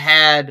of us have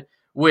had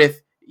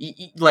with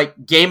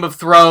Game of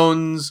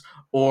Thrones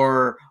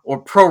or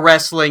pro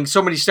wrestling,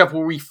 so many stuff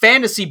where we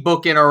fantasy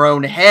book in our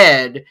own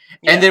head,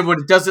 and then when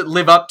it doesn't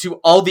live up to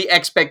all the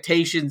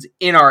expectations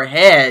in our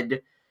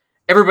head,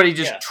 everybody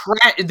just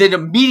then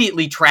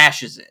immediately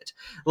trashes it.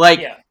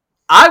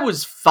 I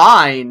was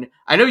fine.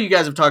 I know you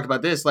guys have talked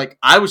about this.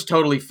 I was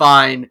totally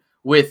fine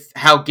with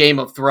how Game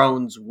of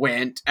Thrones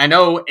went. I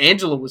know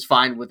Angela was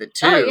fine with it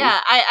too. Oh yeah,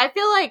 I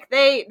feel like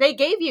they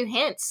gave you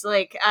hints.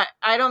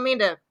 I don't mean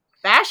to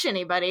bash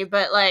anybody,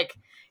 but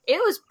it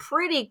was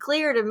pretty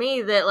clear to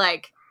me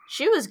that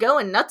she was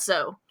going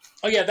nutso.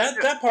 Oh yeah,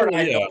 that part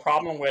I had no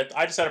problem with.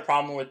 I just had a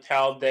problem with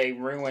how they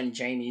ruined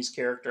Jamie's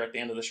character at the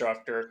end of the show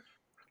after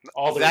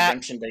all the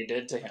redemption they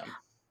did to him.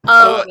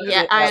 Oh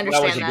yeah, I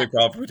understand that. Was a big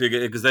problem for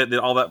me because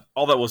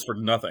all that was for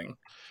nothing.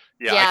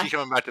 Yeah, I keep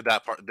coming back to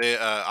that part.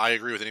 I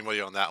agree with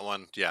anybody on that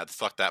one. Yeah,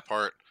 fuck that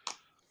part.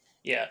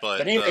 Yeah, but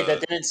anybody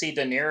that didn't see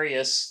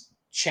Daenerys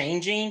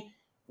changing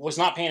was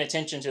not paying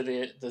attention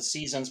to the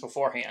seasons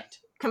beforehand.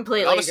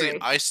 Completely honestly, agree.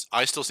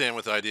 I still stand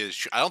with the idea.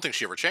 I don't think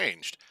she ever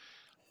changed.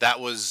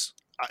 That was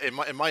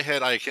in my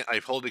head. I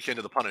hold it akin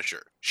to the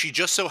Punisher. She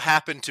just so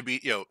happened to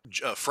be.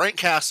 Frank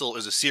Castle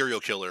is a serial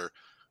killer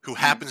who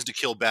happens to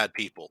kill bad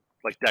people,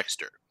 like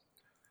Dexter.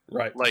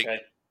 Right.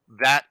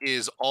 That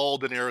is all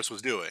Daenerys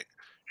was doing.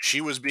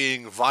 She was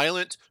being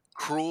violent,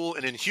 cruel,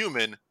 and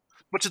inhuman,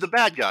 but to the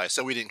bad guy,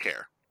 so we didn't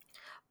care.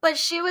 But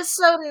she was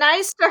so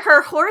nice to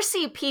her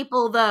horsey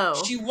people, though.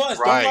 She was.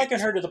 Don't liken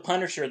her to the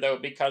Punisher, though,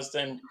 because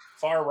then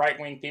far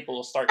right-wing people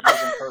will start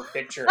using her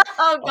picture.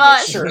 Oh,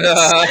 gosh.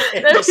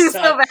 That would be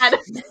so bad.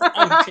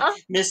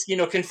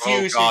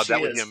 Confused. Oh, God, that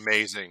would be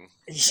amazing.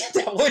 Yeah,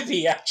 that would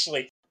be,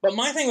 actually. But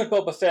my thing with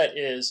Boba Fett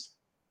is,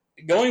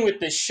 going with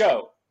this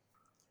show,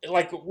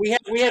 we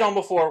had on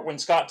before when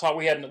Scott talked,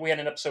 we had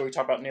an episode where we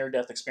talked about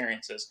near-death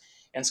experiences,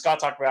 and Scott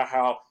talked about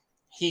how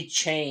he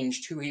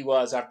changed who he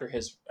was after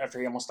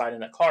he almost died in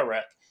that car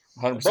wreck.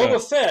 100%.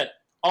 Boba Fett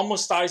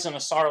almost dies in a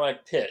Sarlacc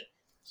pit.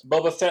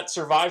 Boba Fett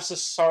survives the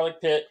Sarlacc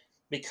pit,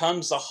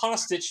 becomes a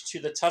hostage to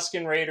the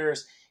Tusken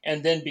Raiders,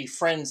 and then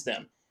befriends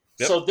them.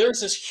 Yep. So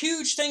there's this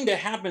huge thing that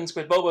happens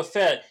with Boba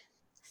Fett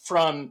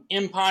from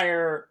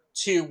Empire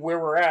to where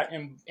we're at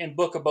in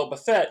Book of Boba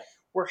Fett,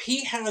 where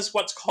he has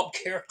what's called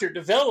character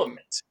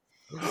development.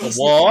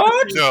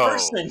 What? The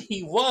person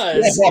he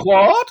was.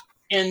 What?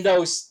 In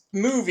those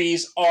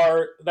movies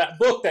are that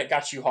book that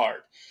got you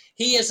hard.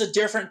 He is a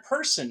different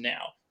person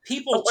now.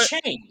 People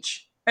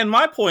change. And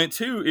my point,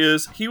 too,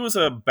 is he was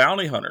a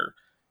bounty hunter.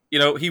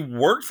 He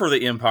worked for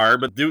the Empire,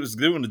 but was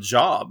doing the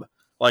job.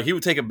 He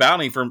would take a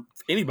bounty from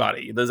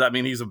anybody. Does that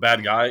mean he's a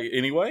bad guy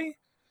anyway?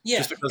 Yeah.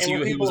 Just because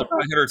he was a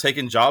bounty hunter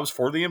taking jobs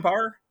for the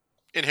Empire?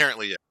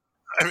 Inherently, yeah.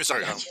 I'm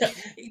sorry.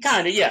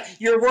 Kind of, yeah.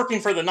 You're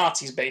working for the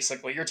Nazis,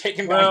 basically. You're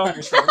taking back Well,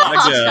 hunters for the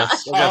Nazis. I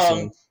guess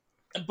so.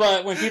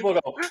 But when people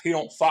go, he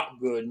don't fight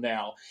good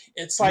now,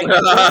 it's like,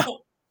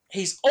 well,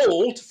 he's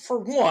old, for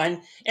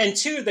one, and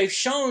two, they've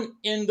shown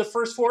in the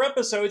first 4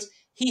 episodes,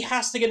 he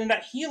has to get in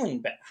that healing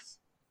bath.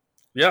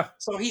 Yeah.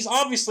 So he's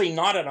obviously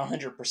not at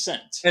 100%.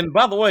 And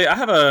by the way, I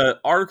have an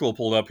article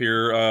pulled up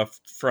here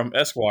from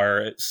Esquire.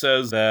 It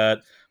says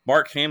that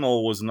Mark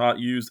Hamill was not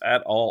used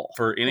at all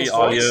for any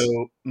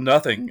audio,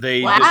 nothing.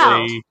 They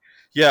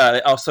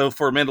did also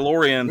for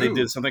Mandalorian, they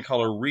did something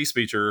called a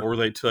re-speecher, where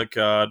they took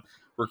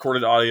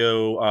recorded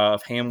audio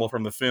of Hamill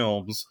from the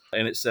films,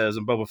 and it says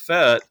in Boba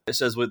Fett, it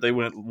says they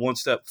went one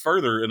step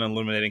further in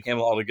eliminating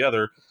Hamill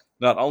altogether.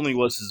 Not only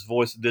was his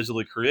voice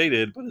digitally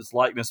created, but his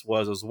likeness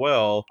was as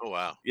well. Oh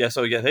wow! Yeah,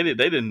 so yeah, they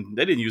didn't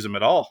use him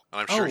at all.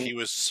 I'm sure he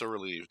was so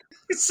relieved.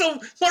 So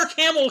Mark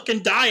Hamill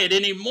can die at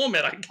any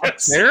moment, I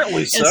guess.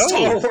 Apparently so. And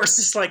Star Wars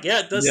is like,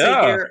 it does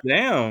say here.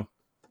 Damn.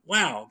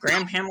 Wow,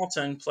 Graham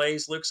Hamilton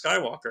plays Luke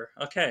Skywalker.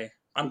 Okay.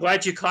 I'm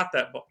glad you caught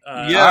that.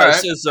 It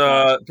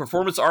says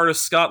performance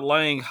artist Scott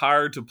Lang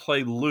hired to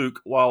play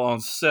Luke while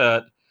on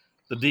set.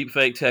 The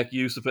deepfake tech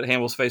used to put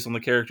Hamill's face on the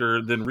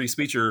character, then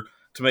re-speecher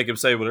to make him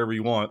say whatever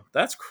you want.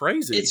 That's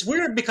crazy. It's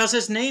weird because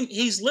his name,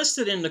 he's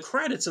listed in the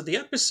credits of the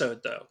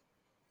episode, though.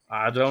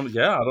 I don't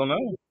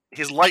know.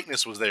 His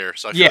likeness was there,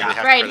 so I feel like they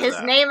have right. to His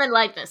that. name and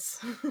likeness.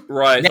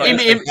 Right. Name,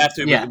 they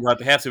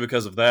have to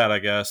because of that, I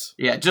guess.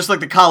 Yeah, just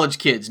like the college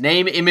kids.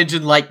 Name, image,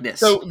 and likeness.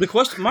 So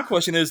my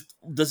question is,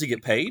 does he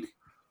get paid?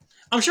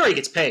 I'm sure he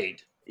gets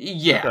paid.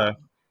 Yeah. Okay.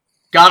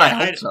 God, I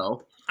hope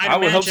so. I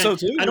would hope so,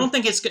 too. I don't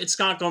think it's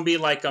not going to be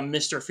like a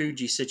Mr.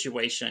 Fuji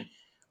situation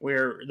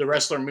where the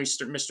wrestler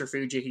Mr.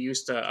 Fuji, he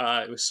used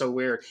to, it was so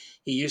weird,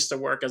 he used to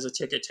work as a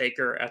ticket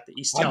taker at the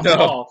East Town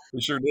Mall.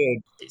 He sure did.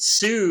 It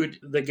sued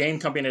the game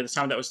company at the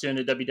time that was doing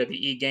the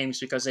WWE games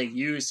because they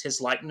used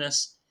his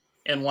likeness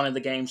in one of the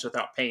games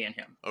without paying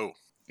him. Oh.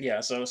 Yeah,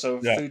 so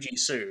Fuji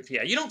sued.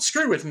 Yeah, you don't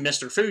screw with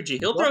Mr. Fuji.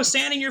 He'll throw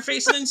sand in your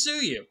face and then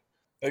sue you.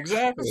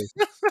 Exactly.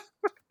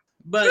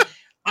 But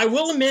I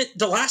will admit,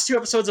 the last 2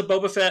 episodes of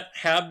Boba Fett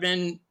have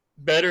been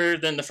better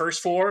than the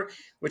first 4,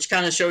 which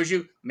kind of shows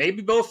you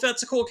maybe Boba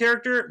Fett's a cool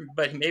character,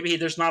 but maybe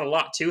there's not a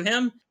lot to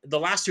him. The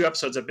last 2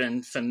 episodes have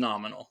been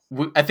phenomenal.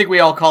 I think we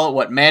all call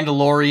it,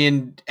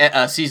 Mandalorian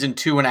season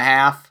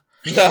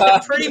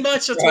 2.5? Pretty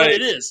much that's what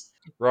it is.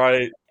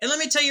 Right. And let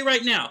me tell you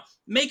right now,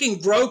 making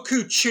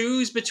Grogu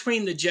choose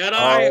between the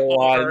Jedi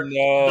or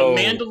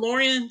the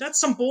Mandalorian, that's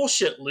some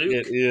bullshit, Luke.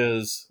 It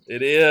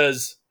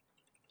is.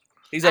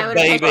 He's a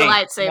baby.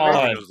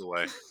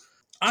 Lightsaber.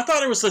 I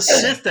thought it was the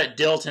Sith that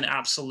dealt in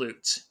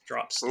absolute.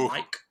 Drops the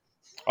mic.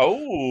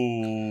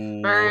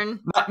 Oh. Burn.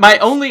 My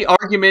only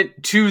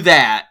argument to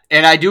that,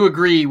 and I do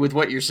agree with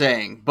what you're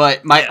saying,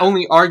 but my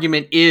only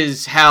argument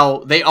is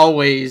how they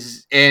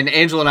always, and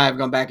Angela and I have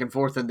gone back and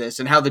forth on this,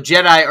 and how the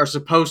Jedi are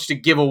supposed to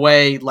give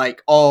away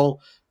like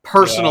all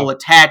personal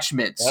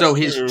attachment. So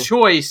his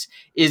choice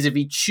is if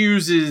he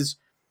chooses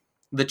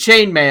the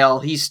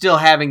chainmail, he's still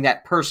having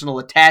that personal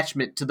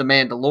attachment to the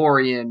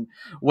Mandalorian,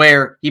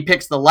 where he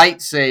picks the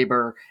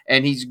lightsaber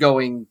and he's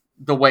going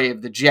the way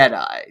of the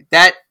Jedi.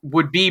 That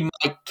would be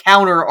my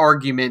counter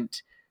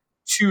argument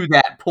to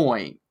that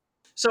point.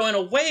 So in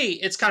a way,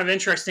 it's kind of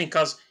interesting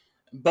because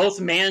both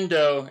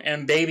Mando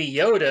and Baby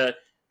Yoda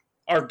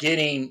are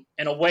getting,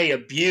 in a way,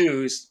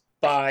 abused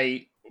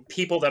by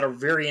people that are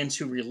very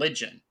into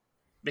religion.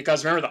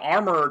 Because remember, the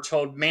armorer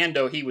told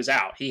Mando he was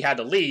out. He had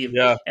to leave.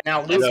 Yeah. And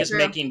now Luke is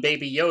making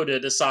Baby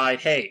Yoda decide,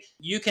 hey,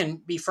 you can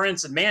be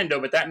friends with Mando,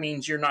 but that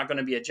means you're not going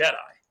to be a Jedi.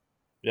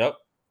 Yep.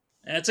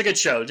 And it's a good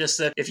show. Just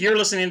that if you're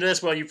listening to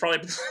this, well, you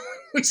probably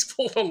we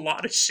spoiled a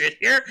lot of shit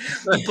here,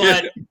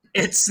 but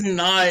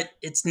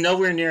it's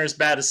nowhere near as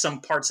bad as some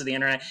parts of the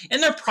internet.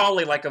 And they're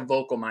probably like a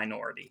vocal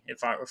minority,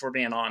 if we're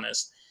being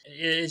honest.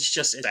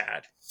 It's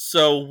bad.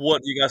 So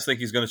what do you guys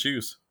think he's going to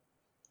choose?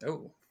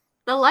 Oh.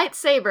 The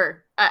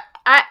lightsaber.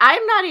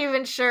 I'm not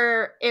even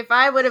sure if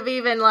I would have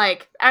even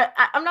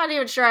I'm not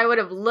even sure I would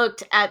have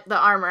looked at the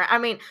armor. I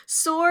mean,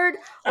 sword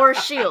or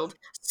shield?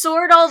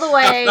 Sword all the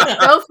way.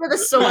 Go for the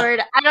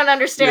sword. I don't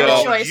understand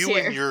the choice you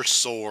here. And your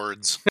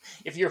swords.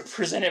 If you're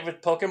presented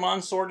with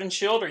Pokemon Sword and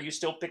Shield, are you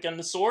still picking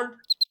the sword?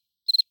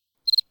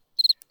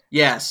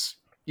 Yes.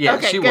 Yeah,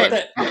 okay, she good.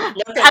 would. I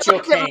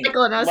looked at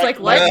Michael and I was like,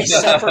 what? Let me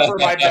suffer for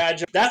my bad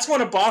joke. That's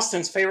one of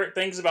Boston's favorite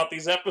things about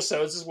these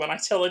episodes is when I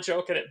tell a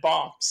joke and it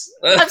bombs.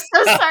 I'm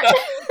so sorry.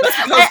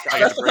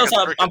 That's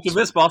because I'm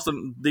convinced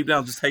Boston deep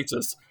down just hates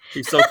us.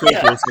 He's so cool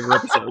to us every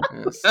episode.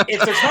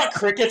 If there's not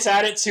crickets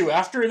at it too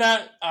after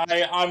that,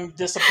 I'm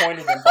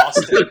disappointed in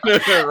Boston.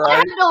 Right? I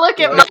had to look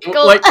at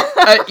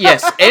Michael.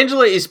 Yes,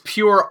 Angela is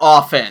pure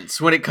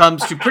offense when it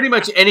comes to pretty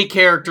much any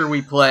character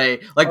we play.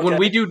 Like when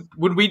we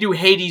do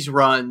Hades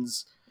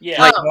runs. Yeah.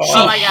 Like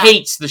she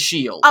hates the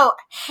shield. Oh,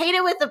 hate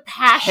it with a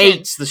passion.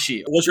 Hates the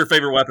shield. What's your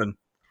favorite weapon?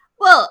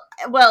 Well,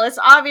 well, it's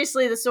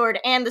obviously the sword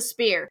and the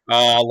spear. Oh,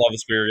 I love the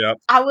spear, yeah.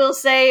 I will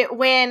say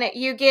when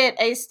you get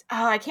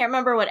I can't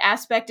remember what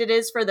aspect it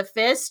is for the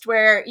fist,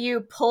 where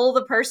you pull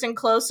the person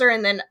closer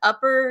and then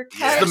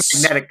uppercut. It's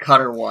the magnetic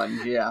cutter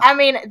one, yeah. I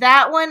mean,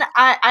 that one,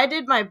 I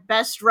did my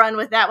best run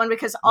with that one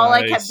because all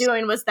I kept Nice.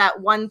 doing was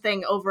that one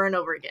thing over and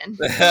over again.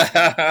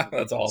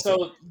 That's awesome.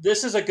 So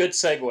this is a good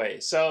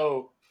segue.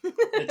 So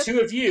the two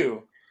of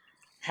you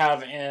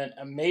have an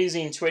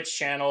amazing Twitch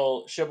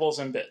channel, Shibbles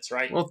and Bits,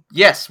 right? Well,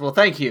 yes. Well,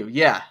 thank you.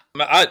 Yeah.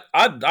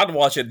 I'd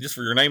watch it just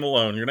for your name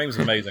alone. Your name's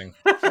amazing.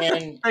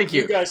 And Thank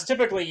you. You guys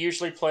typically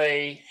usually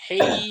play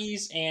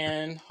Hades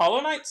and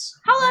Hollow Knights.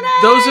 Hollow Knight!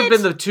 Those have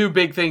been the two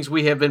big things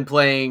we have been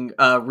playing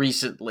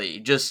recently.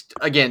 Just,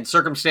 again,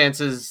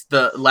 circumstances.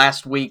 The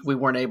last week we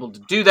weren't able to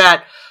do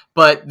that.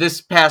 But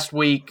this past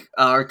week,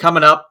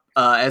 coming up,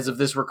 as of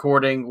this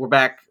recording, we're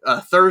back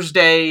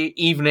Thursday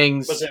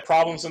evenings. Was it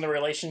problems in the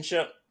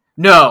relationship?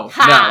 No,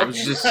 it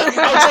was just... I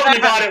was only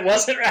thought it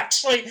wasn't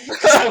actually.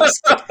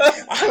 'Cause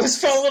I was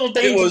felt a little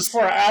dangerous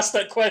before I asked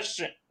that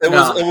question. It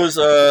was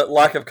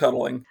lack of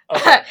cuddling.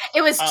 Okay.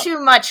 It was too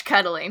much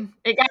cuddling.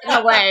 It got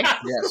in the way.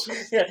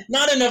 Yes. Yeah,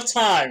 not enough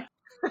time.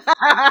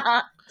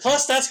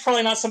 Plus, that's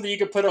probably not something you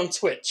could put on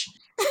Twitch.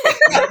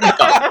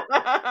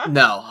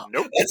 No.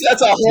 Nope.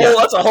 That's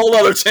a whole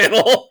other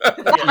channel.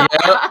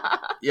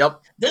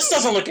 Yep. This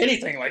doesn't look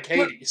anything like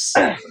Hades.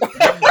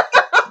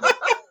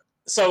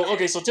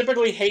 So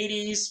typically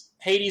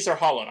Hades or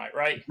Hollow Knight,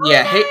 right?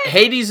 Yeah,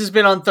 Hades has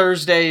been on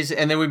Thursdays,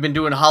 and then we've been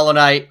doing Hollow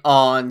Knight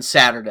on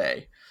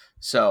Saturday.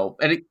 So,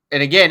 and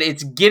again,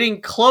 it's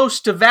getting close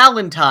to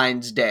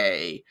Valentine's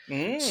Day.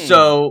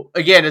 So,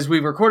 again, as we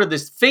recorded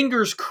this,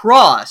 fingers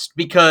crossed,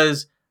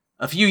 because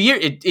a few years,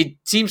 it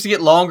seems to get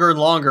longer and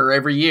longer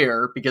every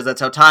year, because that's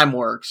how time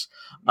works.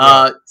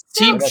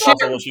 Team That's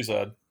also what she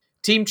said.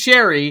 Team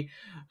Cherry,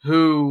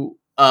 who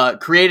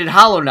created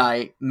Hollow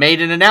Knight,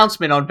 made an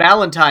announcement on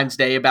Valentine's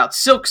Day about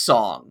Silk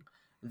Song,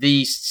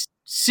 the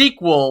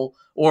sequel,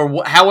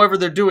 or however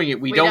they're doing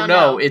it. We don't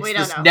know. It's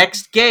this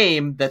next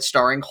game that's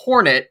starring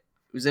Hornet,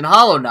 who's in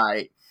Hollow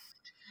Knight.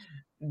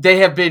 They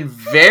have been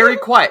very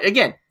quiet.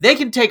 Again, they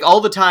can take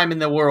all the time in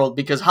the world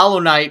because Hollow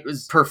Knight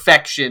was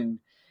perfection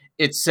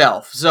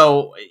itself.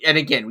 So, and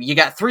again, you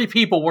got 3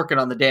 people working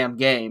on the damn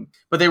game,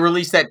 but they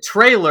released that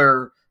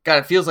trailer, God,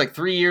 it feels like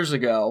 3 years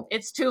ago.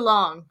 It's too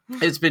long.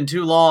 It's been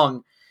too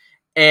long.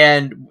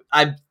 And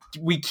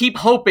we keep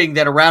hoping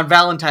that around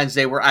Valentine's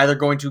Day, we're either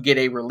going to get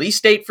a release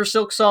date for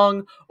Silk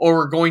Song,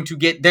 or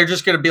they're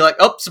just going to be like,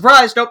 oh,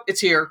 surprise, nope, it's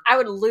here. I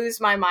would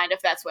lose my mind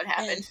if that's what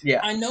happened. Yeah.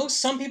 I know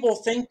some people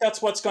think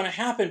that's what's going to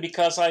happen,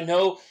 because I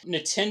know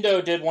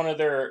Nintendo did one of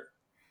their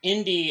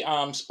indie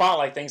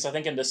spotlight things, I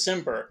think in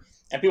December,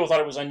 and people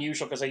thought it was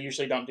unusual because they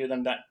usually don't do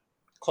them that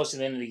close to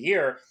the end of the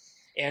year.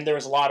 And there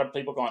was a lot of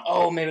people going,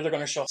 oh, maybe they're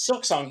going to show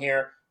Silk Song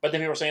here. But then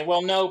people were saying,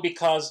 well, no,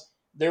 because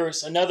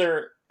there's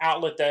another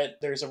outlet that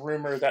there's a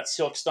rumor that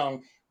Silk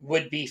Song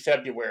would be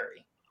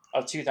February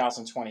of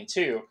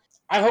 2022.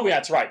 I'm hoping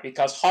that's right,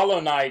 because Hollow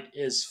Knight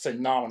is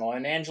phenomenal.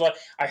 And Angela,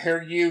 I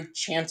hear you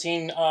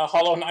chanting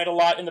Hollow Knight a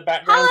lot in the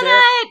background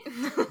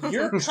Hollow Knight!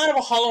 You're kind of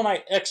a Hollow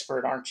Knight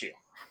expert, aren't you?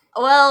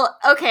 Well,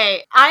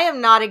 okay, I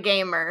am not a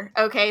gamer,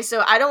 okay?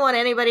 So I don't want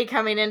anybody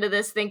coming into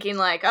this thinking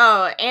like,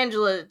 oh,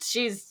 Angela,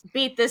 she's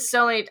beat this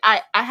so many...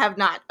 I have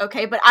not,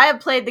 okay? But I have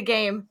played the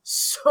game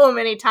so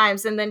many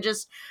times, and then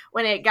just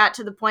when it got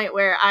to the point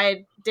where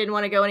I didn't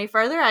want to go any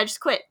further, I just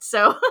quit,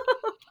 so...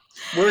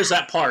 Where's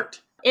that part?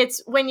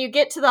 It's when you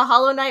get to the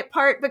Hollow Knight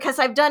part, because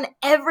I've done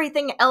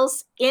everything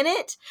else in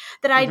it,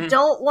 that I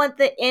don't want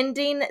the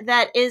ending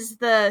that is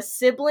the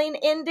sibling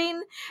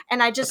ending,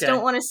 and I just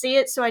don't want to see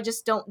it, so I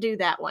just don't do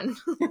that one.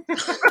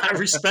 I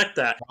respect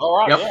that. All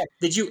right. Yep. Yeah.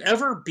 Did you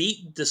ever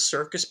beat the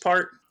circus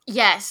part?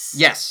 Yes.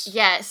 Yes.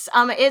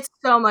 It's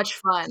so much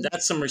fun.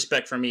 That's some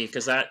respect for me,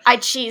 because that... I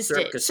cheesed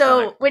it. circus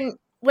So time.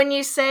 when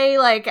you say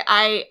like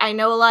I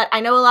know a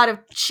lot of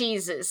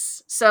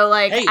cheeses. So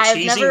like Hey, I've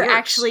cheesy never works.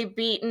 actually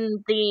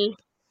beaten the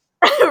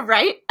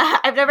right?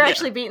 I've never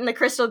actually beaten the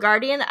Crystal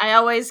Guardian. I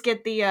always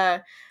get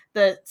the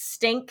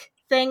stink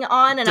thing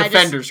on, and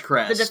Defender's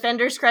Crest. the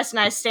Defender's Crest, and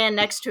I stand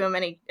next to him,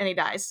 and he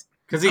dies.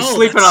 Because he's Oh,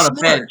 sleeping that's on a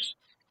smart. bench.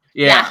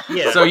 Yeah.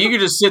 Yeah. So you can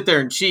just sit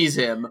there and cheese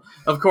him.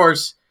 Of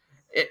course,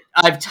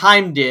 I've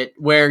timed it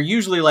where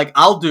usually like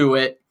I'll do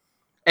it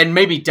and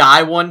maybe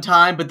die one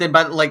time, but then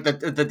by like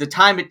the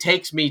time it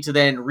takes me to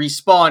then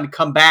respawn,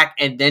 come back,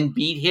 and then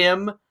beat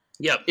him,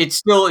 Yep. it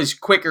still is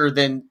quicker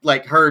than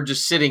like her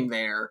just sitting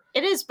there.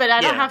 It is, but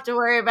I don't Yeah. have to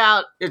worry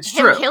about It's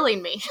him true.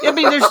 killing me. I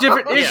mean, there's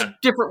Yeah.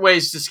 different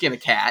ways to skin a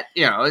cat.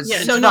 You know, it's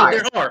Yeah, so no,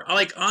 there are.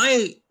 Like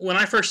when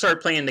I first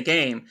started playing the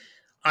game,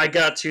 I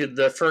got to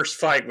the first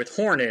fight with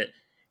Hornet,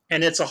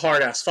 and it's a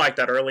hard ass fight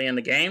that early in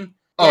the game.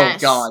 Oh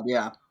Yes. God,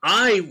 yeah.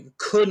 I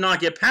could not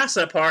get past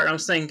that part. I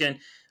was thinking,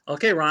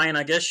 okay, Ryan,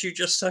 I guess you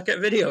just suck at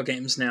video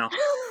games now.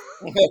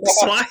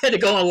 So I had to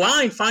go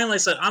online. Finally, I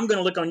said, I'm going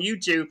to look on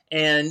YouTube,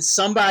 and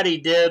somebody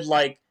did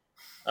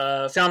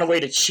found a way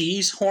to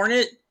cheese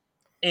Hornet,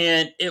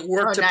 and it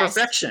worked to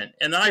perfection.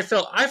 And then I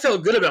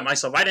felt good about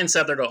myself. I didn't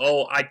sit there and go,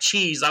 oh, I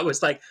cheesed. I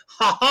was like,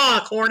 ha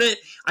ha, Cornet,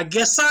 I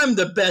guess I'm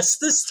the best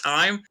this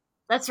time.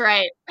 That's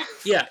right.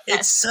 Yeah,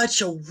 it's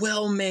such a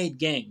well-made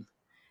game.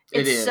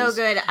 It's so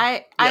good.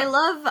 I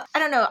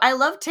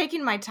love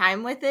taking my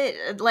time with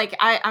it. Like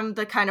I'm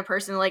the kind of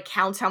person that like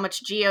counts how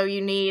much geo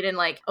you need and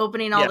like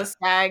opening all the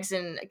snags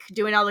and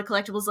doing all the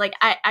collectibles. Like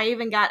I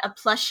even got a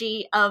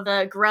plushie of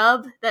a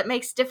grub that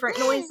makes different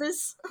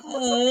noises.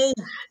 Oh,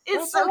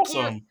 it's so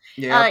awesome.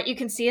 cute. Yeah. You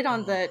can see it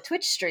on the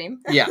Twitch stream.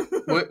 Yeah,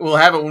 we'll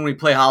have it when we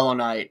play Hollow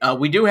Knight.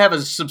 We do have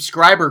a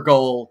subscriber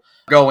goal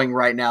going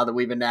right now that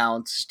we've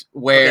announced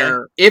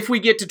where if we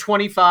get to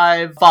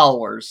 25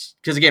 followers,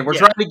 because again, we're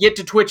trying to get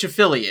to Twitch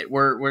affiliate.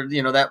 We're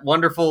that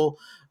wonderful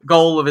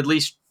goal of at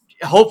least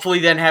hopefully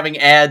then having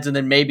ads and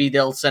then maybe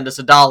they'll send us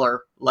 $1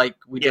 like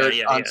we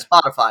did on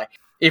Spotify.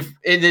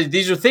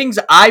 These are things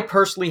I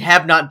personally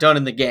have not done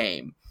in the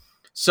game.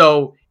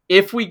 So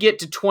if we get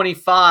to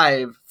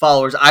 25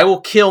 followers, I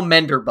will kill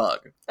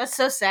Menderbug. That's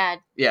so sad.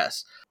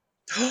 Yes.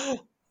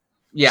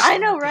 Yeah, I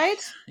know,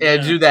 right?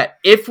 And do that.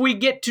 If we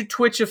get to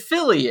Twitch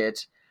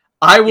affiliate,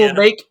 I will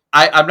make.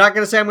 I'm not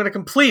going to say I'm going to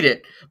complete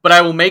it, but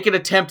I will make an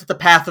attempt at the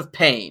Path of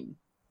Pain.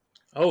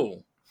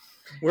 Oh,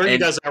 where are you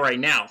guys at right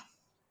now?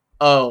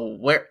 Oh,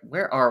 where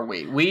are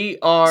we? We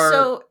are.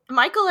 So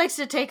Michael likes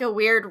to take a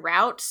weird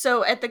route.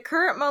 So at the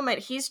current moment,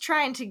 he's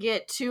trying to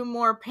get 2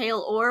 more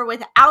Pale Ore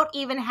without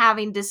even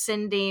having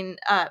Desolate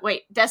Dive.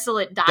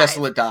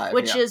 Desolate Dive,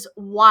 which is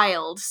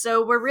wild.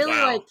 So we're really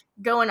like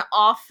going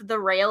off the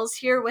rails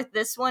here with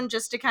this one,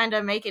 just to kind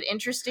of make it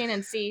interesting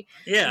and see.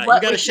 Yeah, you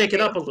got to shake it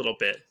up a little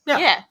bit.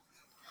 Yeah,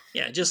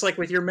 just like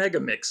with your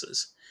mega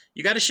mixes.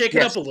 You got to shake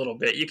it up a little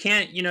bit. You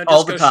can't,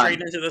 just go straight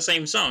into the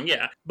same song.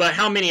 Yeah. But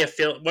how many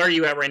where are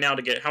you at right now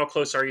how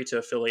close are you to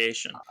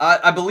affiliation?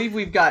 I believe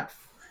we've got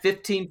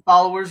 15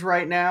 followers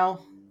right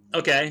now.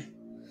 Okay.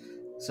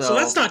 So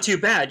that's not too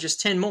bad.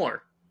 Just 10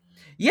 more.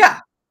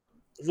 Yeah.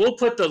 We'll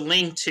put the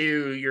link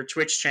to your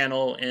Twitch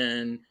channel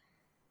in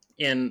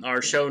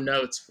our show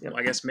notes.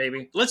 I guess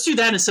maybe. Let's do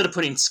that instead of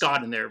putting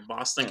Scott in there,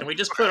 Boston. Can we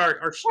just put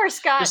our Poor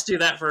Scott. Just do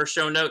that for our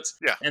show notes?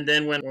 Yeah. And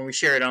then when we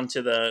share it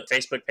onto the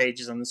Facebook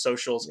pages and the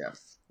socials,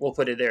 we'll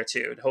put it there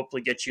too. To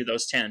hopefully get you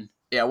those 10.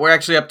 Yeah, we're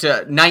actually up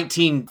to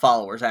 19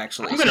 followers,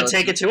 actually. I'm going to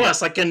take it to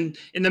us. Like in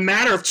the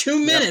matter of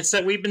 2 minutes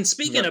that we've been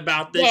speaking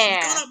about this,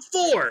 you've gone up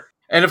 4.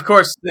 And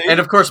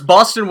of course,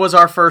 Boston was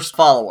our first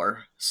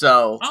follower.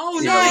 So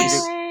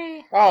nice.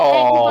 Thank you,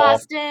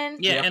 Boston.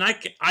 Yeah, and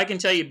I can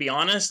tell you, be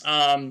honest,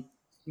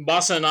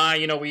 Boston and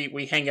I,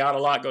 we hang out a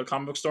lot, go to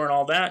comic book store and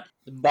all that.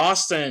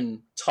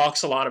 Boston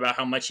talks a lot about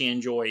how much he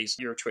enjoys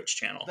your Twitch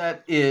channel.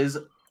 That is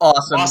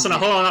awesome. Boston, I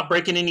hope I'm not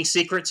breaking any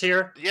secrets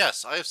here.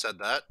 Yes, I have said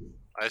that.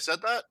 I have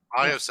said that.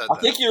 I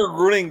think you're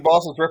ruining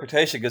Boston's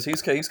reputation because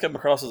he's come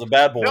across as a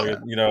bad boy.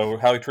 Yeah.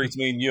 How he treats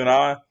me and you and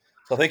I.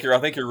 So I think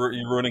you're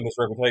ruining his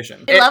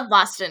reputation. We love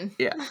Boston.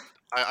 Yeah.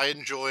 I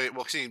enjoy.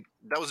 Well, see,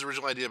 that was the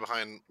original idea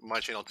behind my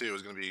channel too. It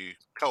was going to be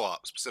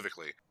co-op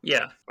specifically.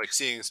 Yeah. Like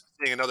seeing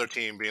another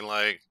team being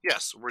like,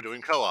 yes, we're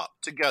doing co-op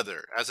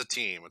together as a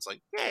team. It's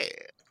like,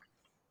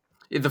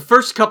 yeah. The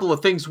first couple of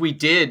things we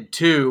did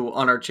too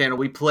on our channel,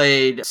 we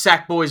played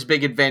Sackboy's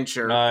Big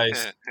Adventure.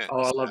 Nice.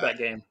 Oh, I love that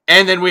game.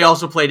 And then we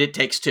also played It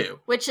Takes Two,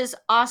 which is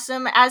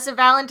awesome. As a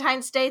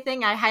Valentine's Day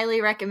thing, I highly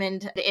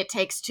recommend It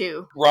Takes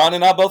Two. Ron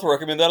and I both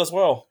recommend that as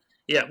well.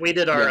 Yeah, we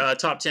did our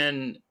top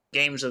 10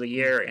 games of the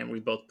year, and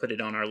we both put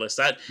it on our list.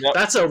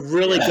 That's a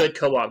really good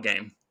co-op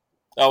game.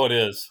 Oh, it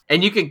is.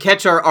 And you can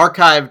catch our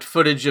archived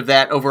footage of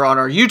that over on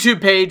our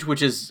YouTube page,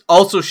 which is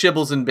also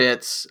Shibbles and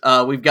Bits.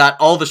 We've got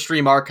all the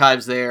stream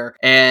archives there,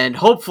 and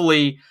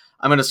hopefully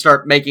I'm going to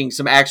start making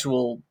some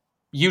actual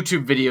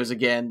YouTube videos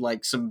again,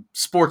 like some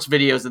sports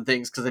videos and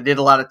things, because I did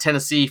a lot of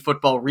Tennessee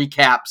football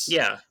recaps.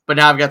 Yeah. But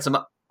now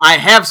I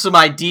have some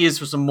ideas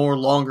for some more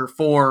longer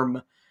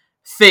form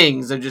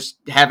things. I just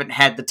haven't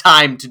had the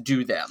time to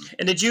do them.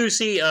 And did you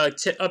see a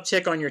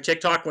uptick on your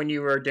TikTok when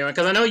you were doing?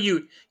 Because I know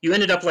you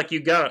ended up like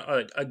you got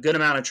a good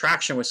amount of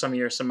traction with some of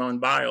your Simone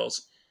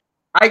Biles.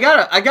 I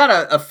got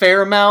a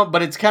fair amount,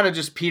 but it's kind of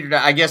just petered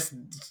out. I guess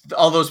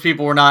all those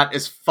people were not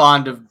as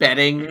fond of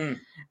betting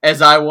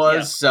as I was.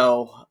 Yeah.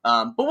 So,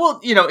 but well,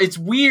 it's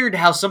weird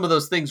how some of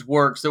those things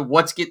work. So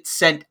what's get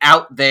sent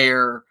out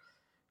there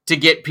to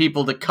get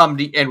people to come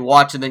to and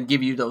watch and then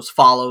give you those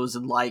follows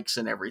and likes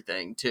and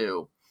everything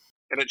too.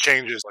 And it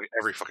changes like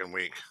every fucking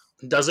week.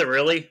 Does it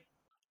really?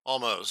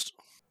 Almost.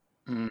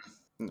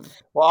 Mm-hmm.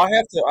 Well,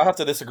 I have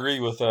to disagree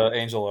with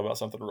Angela about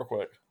something real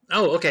quick.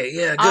 Oh, okay,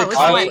 yeah, good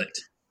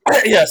conflict.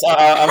 Yes,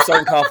 I'm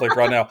starting conflict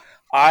right now.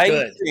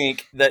 I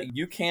think that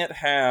you can't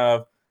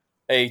have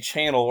a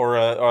channel or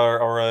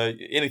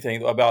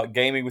anything about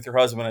gaming with your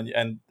husband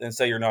and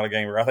say you're not a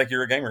gamer. I think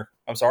you're a gamer.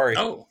 I'm sorry.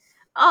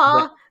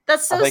 Oh,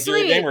 that's so sweet. I think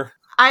sweet. You're a gamer.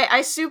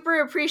 I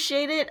super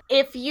appreciate it.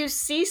 If you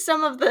see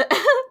some of the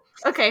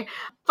okay,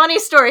 funny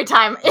story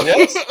time.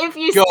 Yes. If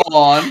you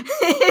on.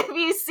 If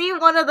you see see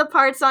one of the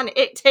parts on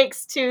It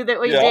Takes Two that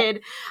we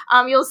did,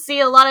 you'll see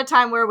a lot of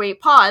time where we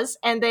pause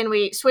and then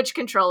we switch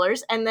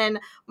controllers, and then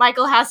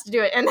Michael has to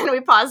do it, and then we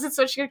pause and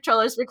switch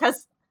controllers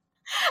because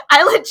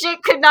I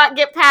legit could not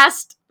get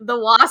past the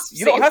wasps.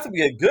 You don't have to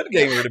be a good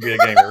gamer to be a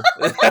gamer.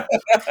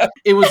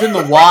 It was in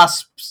the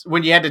wasps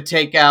when you had to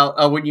take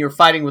out when you were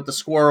fighting with the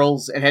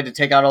squirrels and had to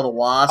take out all the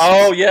wasps.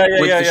 Oh yeah.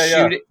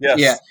 Yes.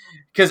 Yeah.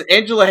 Because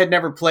Angela had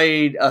never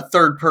played a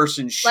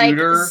third-person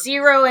shooter. Like,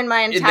 zero in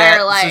my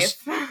entire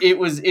life. It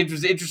was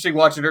interesting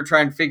watching her try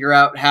and figure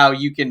out how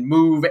you can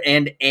move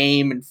and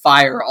aim and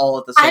fire all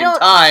at the same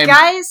time.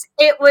 Guys,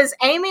 it was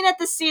aiming at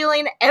the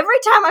ceiling. Every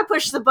time I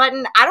push the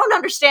button, I don't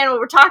understand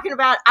what we're talking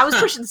about. I was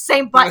pushing the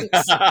same buttons.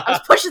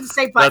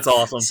 That's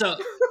awesome. So,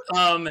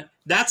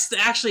 that's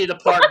actually the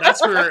part.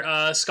 That's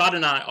where Scott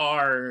and I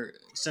are.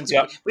 Since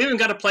we haven't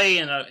got to play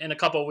in a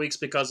couple of weeks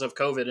because of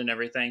COVID and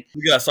everything.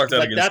 We gotta start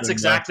that again. That's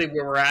exactly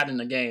where we're at in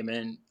the game,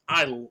 and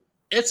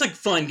it's a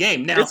fun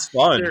game. Now it's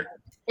fun.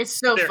 It's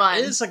so fun.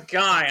 There is a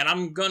guy, and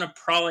I'm gonna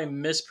probably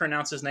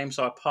mispronounce his name,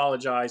 so I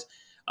apologize.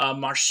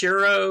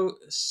 Masahiro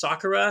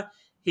Sakurai.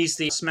 He's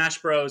the Smash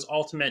Bros.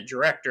 Ultimate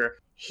director.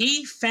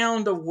 He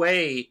found a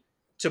way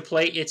to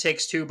play It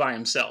Takes Two by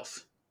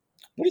himself.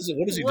 What does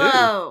he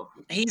do?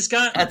 He's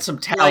got that's some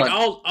talent.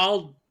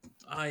 Like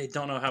I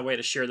don't know how way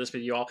to share this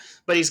with you all,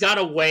 but he's got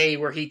a way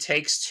where he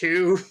takes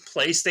two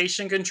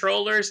PlayStation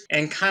controllers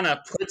and kind of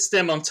puts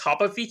them on top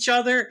of each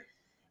other,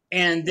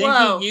 and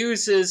then he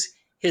uses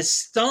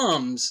his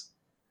thumbs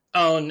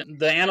on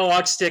the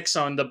analog sticks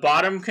on the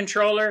bottom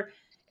controller,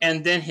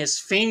 and then his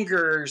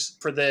fingers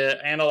for the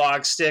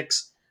analog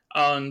sticks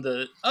on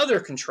the other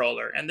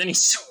controller, and then he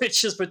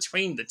switches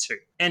between the two.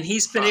 And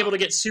he's been able to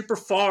get super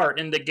far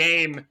in the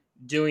game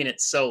doing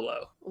it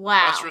solo.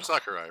 Wow. That's for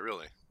Sakurai,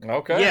 really.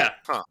 Okay. Yeah.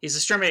 He's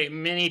streamed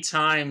many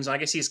times. I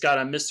guess he's got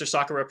a Mr.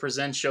 Sakurai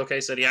Presents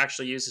showcase that he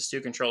actually uses two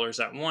controllers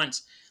at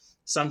once,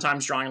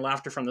 sometimes drawing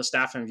laughter from the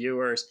staff and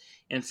viewers.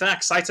 In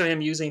fact, sights of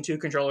him using two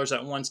controllers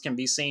at once can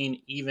be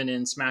seen even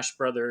in Smash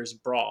Brothers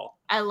Brawl.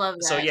 I love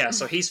that.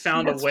 So he's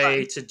found a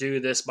way to do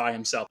this by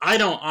himself. I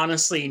don't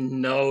honestly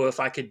know if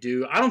I could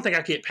I don't think I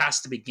could get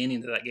past the beginning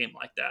of that game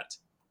like that.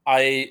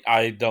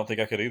 I don't think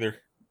I could either.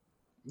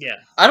 Yeah.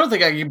 I don't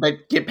think I can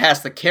get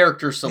past the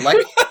character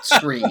select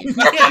screen. And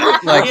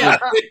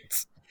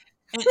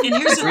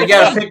here's the we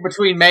got to pick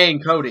between May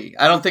and Cody.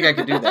 I don't think I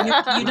could do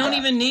that. You don't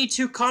even need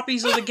two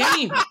copies of the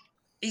game.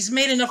 He's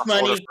made enough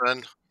money.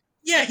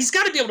 Yeah, he's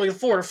got to be able to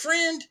afford a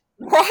friend.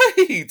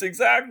 Right,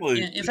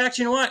 exactly. In fact,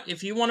 you know what?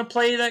 If you want to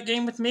play that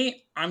game with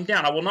me, I'm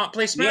down. I will not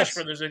play Smash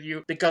Brothers with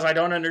you because I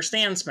don't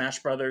understand Smash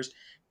Brothers,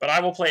 but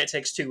I will play It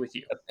Takes Two with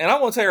you. And I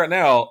want to tell you right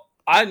now,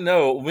 I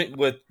know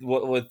with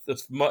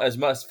as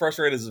much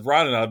frustrated as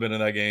Ryan and I have been in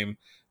that game,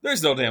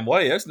 there's no damn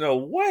way. There's no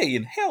way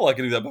in hell I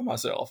can do that by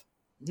myself.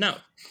 No.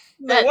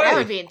 That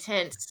would be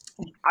intense.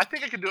 I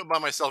think I could do it by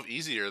myself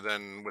easier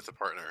than with a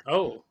partner.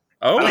 Oh.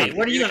 I mean,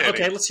 what are you going to...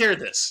 Okay, let's hear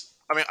this.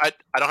 I mean, I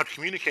don't have to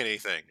communicate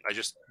anything. I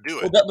just do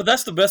it. Well, but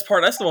that's the best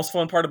part. That's the most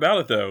fun part about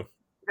it, though.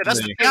 Yeah,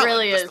 that's the challenge.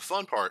 Really that's is the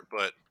fun part.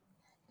 But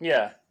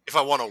yeah, if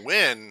I want to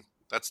win,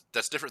 that's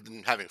different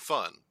than having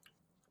fun.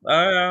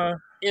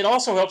 It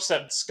also helps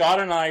that Scott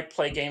and I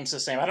play games the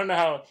same. I don't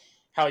know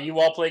how you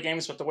all play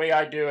games, but the way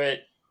I do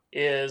it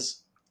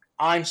is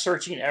I'm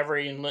searching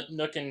every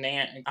nook and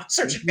nanny. I'm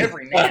searching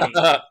every nanny,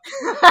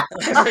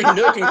 every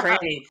nook and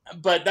cranny.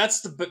 But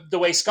that's the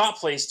way Scott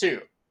plays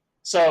too.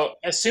 So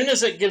as soon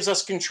as it gives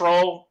us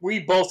control, we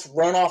both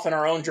run off in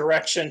our own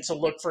direction to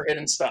look for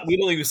hidden stuff. We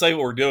don't even say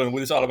what we're doing. We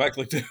just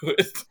automatically do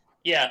it.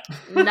 Yeah.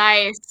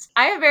 Nice.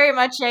 I am very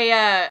much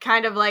a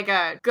kind of like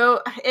a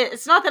go.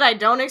 It's not that I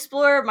don't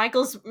explore.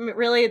 Michael's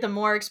really the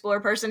more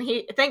explore person.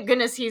 Thank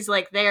goodness he's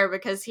like there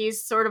because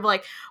he's sort of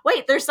like,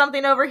 wait, there's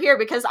something over here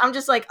because I'm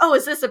just like, oh,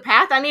 is this a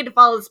path? I need to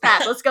follow this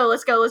path. Let's go.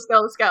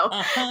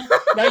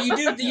 Now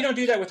you don't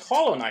do that with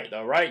Hollow Knight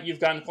though, right? You've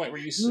gotten to the point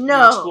where you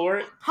explore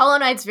it. Hollow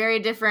Knight's very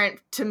different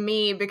to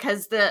me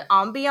because the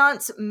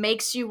ambiance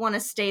makes you want to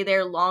stay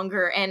there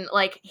longer and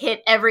like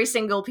hit every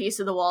single piece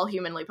of the wall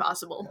humanly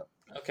possible.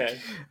 Okay.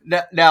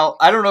 Now,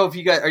 I don't know if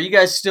are you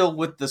guys still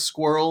with the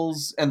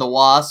squirrels and the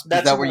wasps?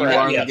 That's Is that where you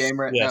are in the game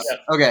right now?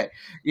 Okay.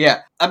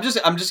 Yeah. I'm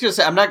just gonna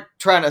say I'm not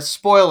trying to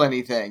spoil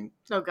anything.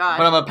 Oh God.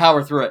 But I'm gonna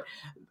power through it.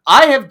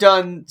 I have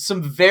done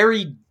some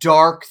very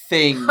dark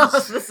things.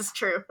 This is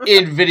true.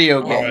 In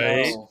video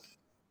games. Oh.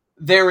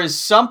 There is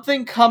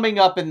something coming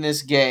up in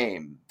this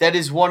game that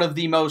is one of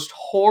the most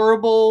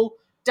horrible,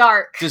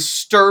 dark,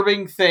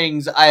 disturbing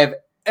things I have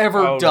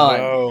ever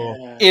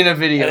done in a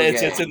video game.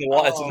 It's in the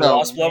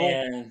wasp level.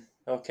 Man.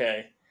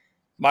 Okay.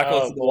 Michael,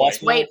 it's in the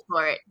wasp level. Wait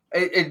for it.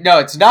 No,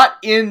 it's not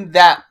in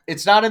that.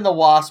 It's not in the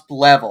Wasp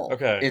level.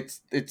 Okay.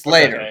 It's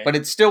later, but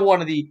it's still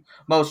one of the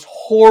most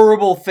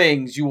horrible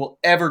things you will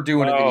ever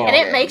do in a video And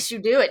game. it makes you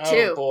do it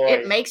too. boy.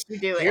 It makes you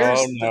do it.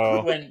 Here's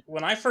no.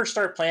 when I first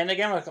started playing the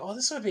game, I'm like, oh,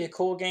 this would be a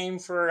cool game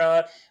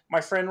for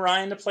my friend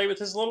Ryan to play with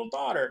his little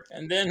daughter.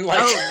 And then like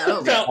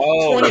about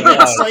 20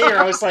 minutes later,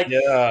 I was like,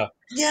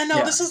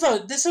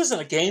 this isn't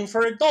a game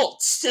for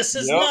adults. This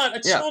is not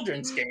a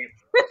children's game.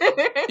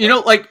 You know,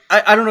 like,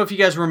 I don't know if you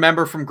guys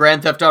remember from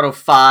Grand Theft Auto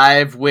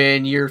 5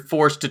 when you're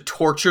forced to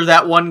torture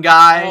that one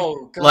guy,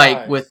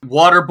 like with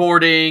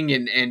waterboarding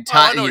and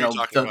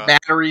the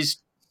batteries.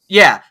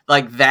 Yeah,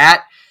 like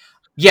that.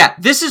 Yeah,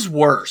 this is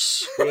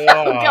worse.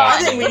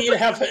 I think we need to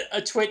have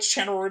a Twitch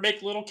channel where we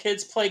make little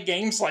kids play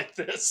games like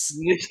this.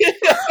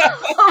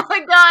 Oh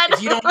my god!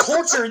 If you don't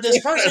torture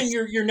this person,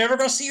 you're never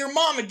going to see your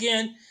mom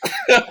again.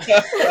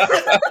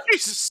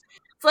 It's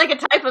like a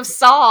type of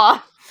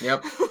Saw.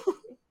 Yep.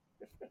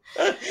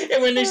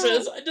 And when he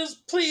says,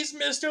 please,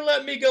 mister,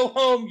 let me go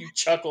home, you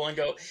chuckle and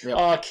go,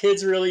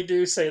 kids really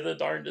do say the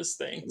darndest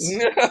things.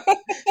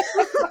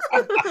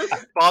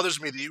 It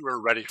bothers me that you were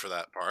ready for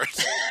that part.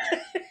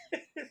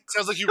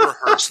 Sounds like you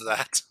rehearsed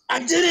that. I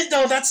didn't,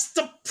 though. That's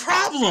the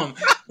problem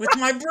with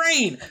my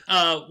brain.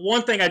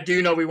 One thing I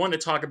do know we want to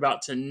talk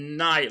about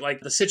tonight,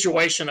 like the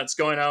situation that's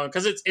going on,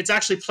 because it's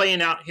actually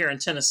playing out here in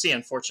Tennessee,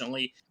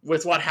 unfortunately,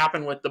 with what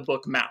happened with the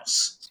book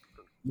Mouse.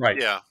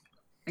 Right. Yeah.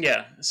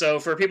 Yeah. So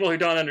for people who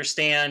don't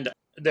understand,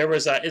 there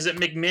was is it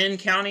McMinn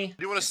County?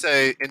 I do want to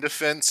say, in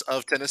defense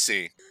of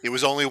Tennessee, it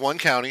was only one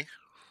county.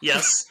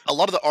 Yes. A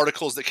lot of the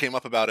articles that came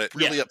up about it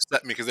really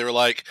upset me because they were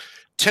like,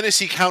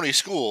 Tennessee county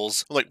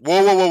schools. I'm like,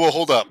 whoa,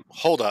 hold up.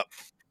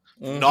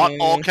 Mm-hmm. Not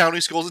all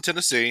county schools in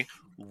Tennessee.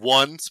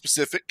 One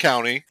specific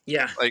county.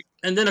 Yeah.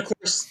 And then, of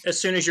course, as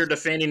soon as you're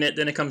defending it,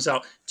 then it comes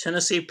out,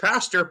 Tennessee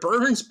pastor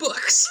burns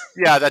books.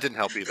 Yeah, that didn't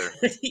help either.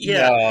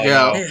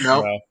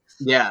 No.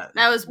 Yeah.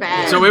 That was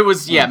bad. So it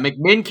was,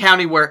 McMinn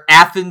County where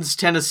Athens,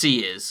 Tennessee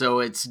is. So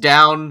it's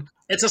down...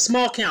 It's a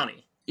small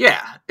county.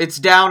 Yeah. It's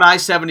down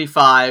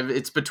I-75.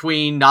 It's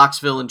between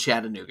Knoxville and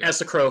Chattanooga. As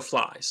the crow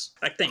flies,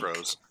 I think.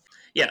 Crows.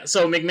 Yeah,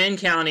 so McMinn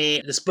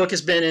County, this book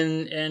has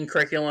been in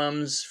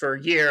curriculums for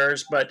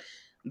years, but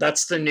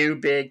that's the new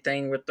big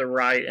thing with the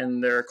right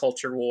and their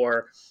culture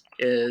war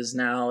is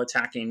now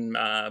attacking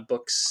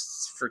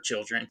books for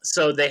children.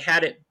 So they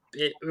had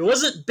it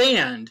wasn't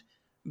banned,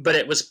 but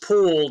it was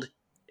pulled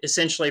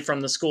essentially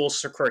from the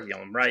school's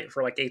curriculum, right?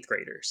 For like 8th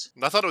graders.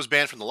 I thought it was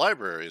banned from the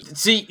libraries.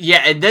 See,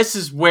 and this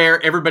is where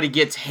everybody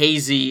gets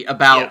hazy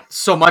about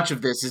so much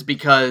of this is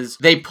because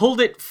they pulled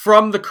it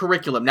from the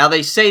curriculum. Now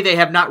they say they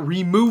have not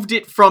removed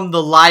it from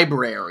the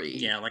library.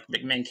 Yeah, like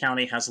McMinn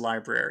County has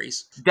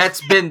libraries.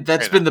 That's been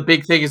the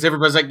big thing is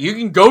everybody's like, you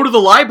can go to the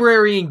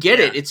library and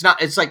get it. It's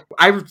like,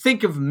 I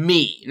think of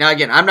me. Now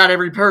again, I'm not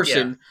every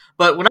person,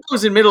 but when I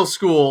was in middle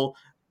school,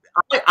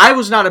 I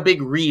was not a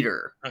big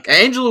reader.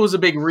 Okay. Angela was a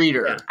big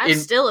reader. Yeah. I'm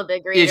still a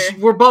big reader.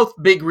 We're both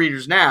big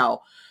readers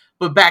now.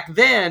 But back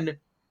then,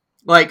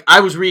 like,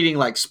 I was reading,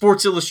 like,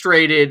 Sports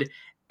Illustrated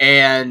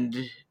and...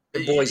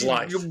 Boys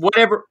Life.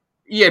 Whatever.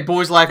 Yeah,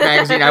 Boys Life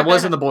magazine. I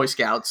was in the Boy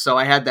Scouts, so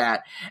I had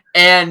that.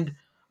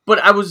 But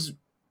I was...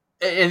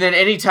 And then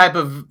any type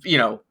of,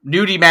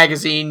 nudie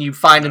magazine you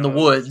find in the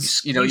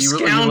woods, you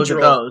look at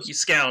those. You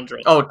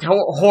scoundrel. Oh,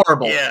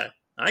 horrible. Yeah.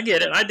 I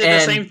get it. I did the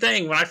same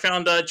thing when I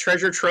found a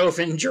treasure trove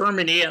in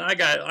Germany, and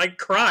I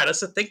cried. I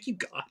said, "Thank you,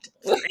 God,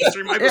 for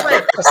answering my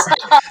prayers."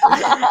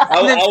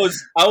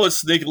 I was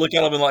sneaking look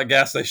at them in like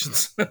gas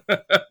stations.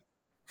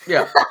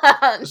 Yeah.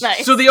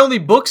 Nice. So the only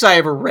books I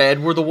ever read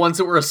were the ones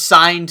that were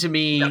assigned to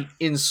me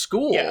in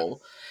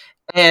school,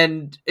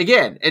 and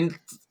again,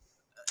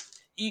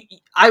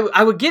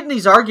 I would get in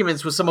these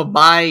arguments with some of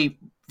my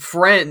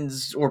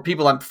friends or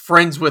people I'm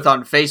friends with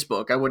on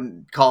Facebook. I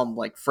wouldn't call them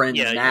like friends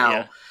now.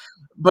 Yeah.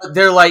 But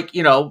they're like,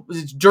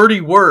 it's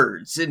dirty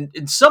words.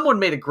 And someone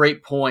made a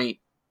great point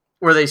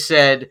where they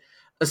said,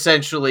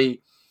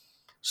 essentially,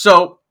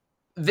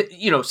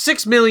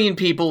 6 million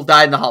people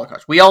died in the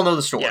Holocaust. We all know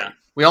the story. Yeah.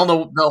 We all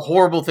know the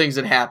horrible things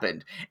that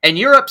happened. And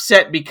you're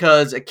upset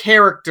because a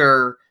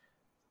character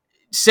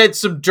said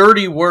some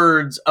dirty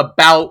words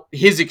about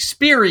his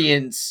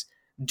experience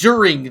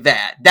during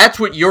that. That's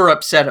what you're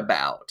upset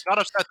about. Not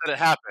upset that it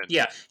happened.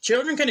 Yeah.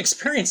 Children can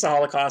experience the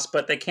Holocaust,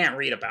 but they can't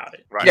read about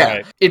it. Right. Yeah.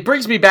 Right. It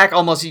brings me back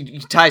almost, you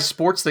tie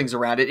sports things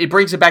around it. It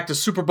brings it back to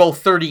Super Bowl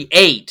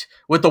 38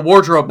 with the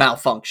wardrobe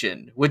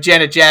malfunction with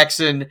Janet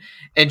Jackson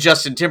and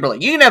Justin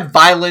Timberlake. You can have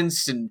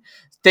violence and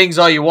things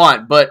all you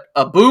want, but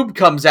a boob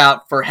comes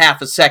out for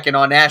half a second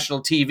on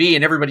national TV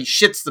and everybody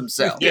shits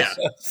themselves. Yeah.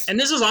 And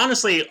this is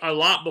honestly a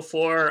lot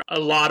before a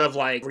lot of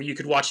like where you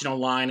could watch it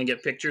online and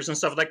get pictures and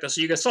stuff like that. So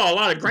you guys saw a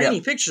lot of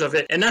grainy pictures of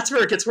it. And that's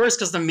where it gets worse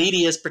because the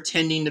media is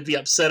pretending to be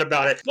upset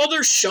about it. Well,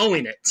 they're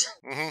showing it.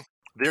 Mm-hmm.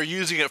 They're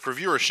using it for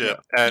viewership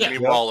and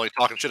meanwhile like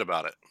talking shit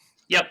about it.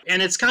 Yep,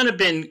 and it's kind of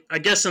been, I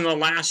guess, in the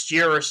last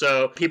year or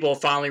so, people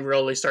finally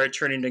really started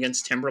turning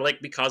against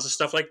Timberlake because of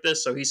stuff like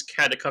this. So he's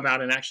had to come out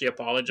and actually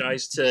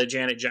apologize to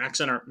Janet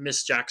Jackson, or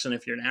Miss Jackson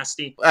if you're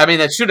nasty. I mean,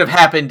 that should have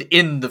happened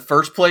in the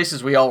first place,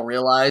 as we all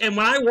realize. And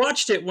when I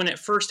watched it when it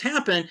first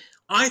happened,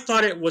 I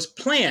thought it was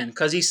planned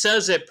because he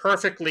says it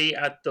perfectly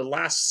at the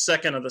last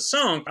second of the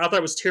song. I thought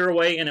it was Tear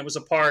Away and it was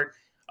a part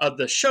of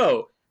the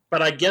show,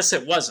 but I guess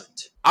it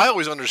wasn't. I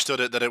always understood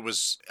it that it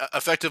was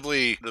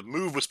effectively the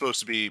move was supposed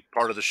to be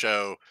part of the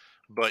show,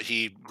 but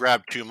he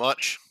grabbed too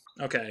much.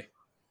 Okay.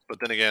 But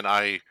then again,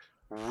 I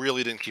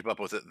really didn't keep up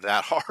with it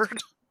that hard.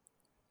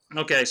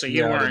 Okay, so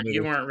you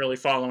weren't really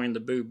following the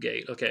boob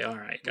gate. Okay, all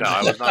right. No,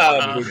 I was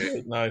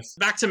not. Nice.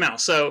 Back to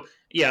Mouse. So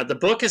yeah, the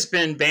book has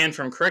been banned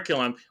from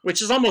curriculum,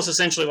 which is almost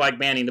essentially like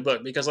banning the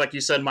book because, like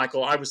you said,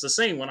 Michael, I was the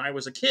same when I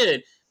was a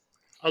kid.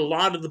 A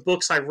lot of the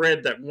books I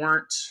read that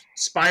weren't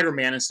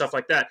Spider-Man and stuff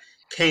like that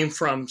came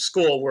from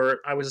school where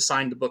I was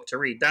assigned a book to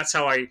read. That's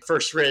how I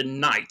first read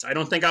Night. I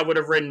don't think I would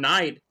have read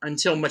Night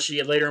until much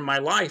later in my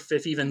life,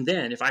 if even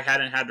then, if I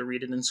hadn't had to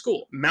read it in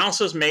school.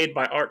 Mouse was made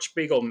by Art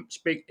Spiegelman.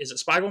 Is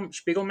it Spiegelman?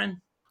 Spiegelman.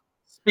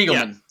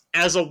 Yeah,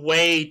 as a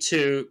way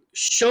to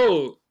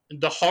show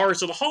the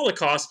horrors of the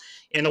Holocaust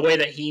in a way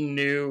that he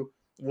knew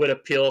would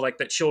appeal, like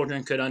that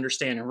children could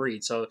understand and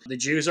read. So the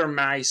Jews are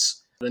mice.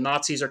 The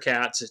Nazis are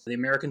cats, the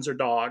Americans are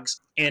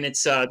dogs, and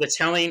it's the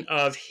telling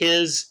of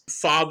his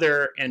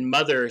father and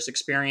mother's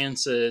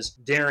experiences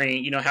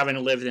during, having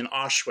lived in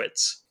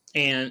Auschwitz.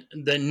 And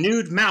the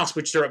nude mouse,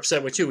 which they're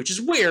upset with too, which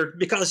is weird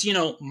because,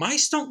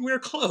 mice don't wear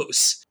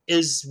clothes,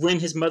 is when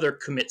his mother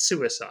commits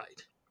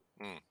suicide.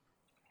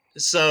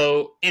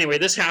 So anyway,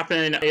 this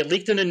happened. It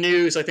leaked in the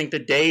news, I think, the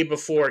day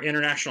before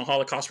International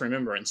Holocaust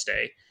Remembrance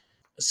Day.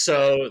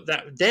 So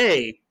that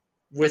day,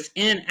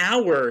 within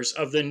hours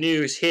of the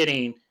news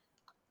hitting,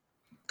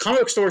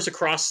 comic book stores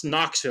across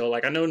Knoxville,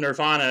 like I know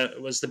Nirvana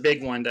was the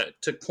big one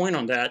that took point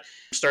on that,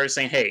 started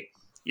saying, hey,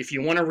 if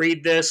you want to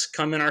read this,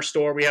 come in our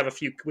store. We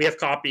have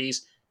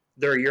copies.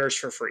 They're yours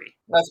for free.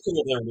 That's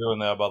cool they're doing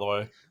that, by the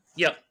way.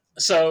 Yep.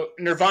 So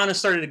Nirvana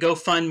started to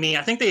GoFundMe.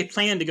 I think they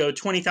planned to go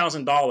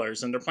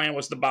 $20,000, and their plan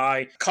was to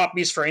buy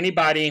copies for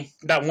anybody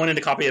that wanted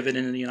a copy of it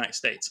in the United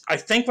States. I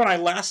think when I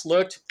last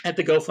looked at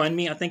the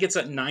GoFundMe, I think it's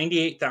at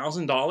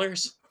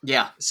 $98,000.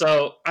 Yeah.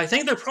 So I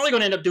think they're probably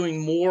going to end up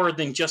doing more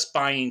than just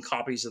buying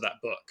copies of that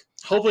book.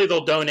 Hopefully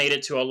they'll donate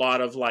it to a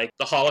lot of like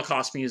the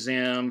Holocaust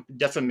Museum,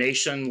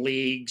 defamation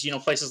leagues,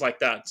 places like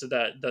that, so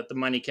that the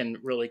money can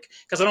really,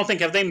 because I don't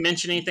think, have they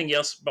mentioned anything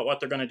else about what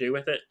they're going to do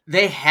with it?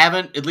 They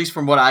haven't, at least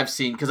from what I've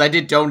seen, because I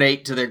did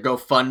donate to their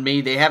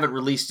GoFundMe. They haven't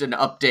released an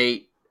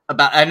update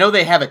about, I know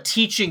they have a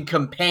teaching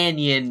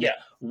companion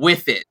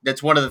with it.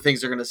 That's one of the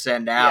things they're going to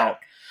send out.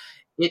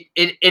 Yeah.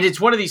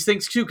 It's one of these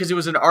things too, because it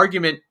was an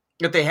argument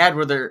that they had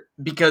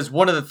because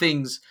one of the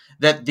things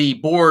that the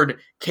board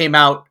came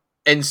out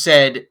and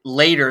said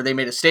later, they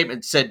made a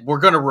statement, said, we're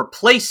going to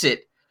replace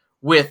it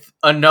with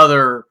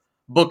another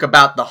book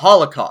about the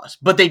Holocaust.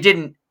 But they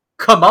didn't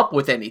come up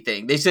with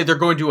anything. They said they're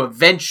going to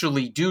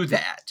eventually do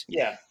that.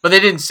 Yeah. But they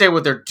didn't say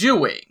what they're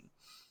doing.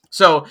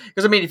 So,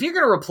 because if you're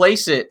going to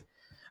replace it,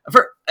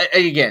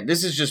 again,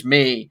 this is just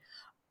me,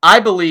 I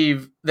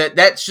believe that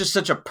that's just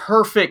such a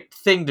perfect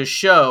thing to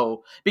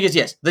show. Because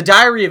yes, The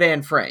Diary of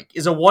Anne Frank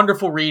is a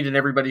wonderful read and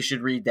everybody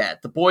should read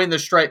that. The Boy in the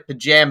Striped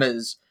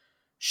Pajamas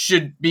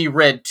should be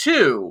read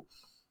too.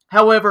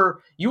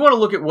 However, you want to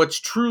look at what's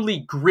truly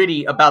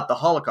gritty about the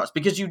Holocaust,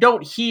 because you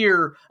don't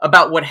hear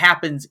about what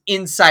happens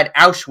inside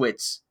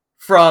Auschwitz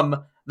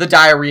from The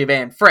Diary of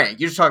Anne Frank.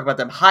 You just talk about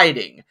them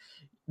hiding.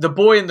 The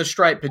Boy in the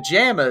Striped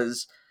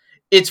Pajamas,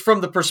 it's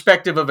from the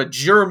perspective of a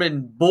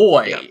German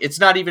boy. Yeah. It's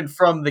not even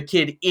from the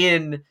kid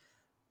in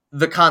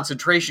the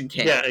concentration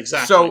camp. Yeah,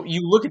 exactly. So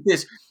you look at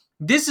this.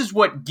 This is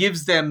what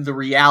gives them the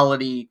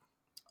reality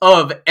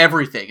of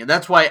everything. And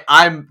that's why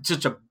I'm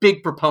such a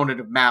big proponent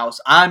of Mouse.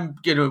 I'm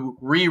going to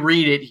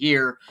reread it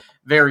here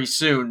very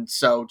soon.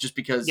 So just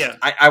because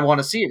I want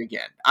to see it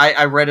again.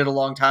 I read it a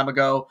long time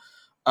ago.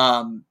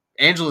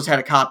 Angela's had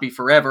a copy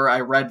forever. I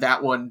read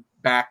that one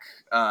back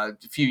a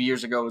few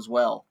years ago as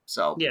well.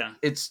 So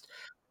it's,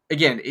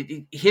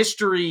 again,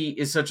 history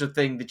is such a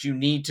thing that you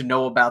need to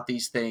know about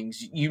these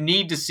things. You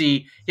need to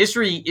see,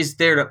 history is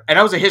there to, and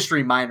I was a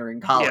history minor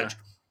in college. Yeah.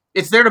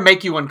 It's there to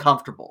make you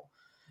uncomfortable.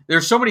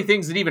 There's so many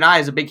things that even I,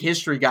 as a big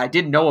history guy,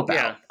 didn't know about.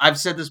 Yeah. I've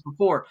said this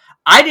before.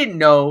 I didn't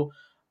know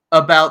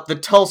about the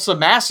Tulsa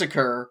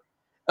Massacre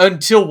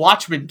until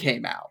Watchmen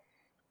came out.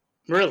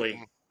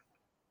 Really?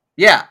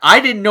 Yeah, I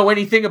didn't know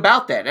anything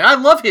about that. And I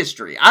love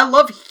history. I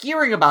love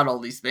hearing about all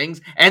these things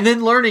and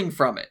then learning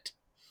from it.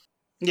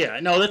 Yeah,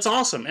 no, that's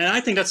awesome. And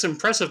I think that's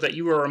impressive that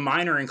you were a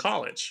minor in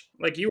college.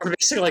 Like, you were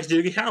basically like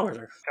Doogie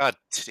Howard. God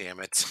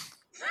damn it.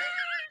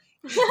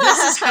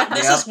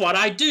 This is what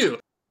I do.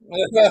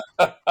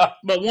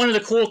 But one of the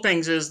cool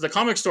things is the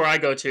comic store I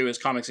go to is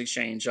Comics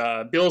Exchange.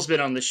 Bill's been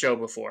on the show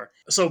before.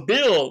 So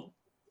Bill,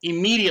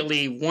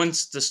 immediately,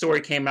 once the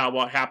story came out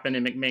what happened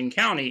in McMinn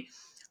County,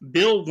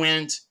 Bill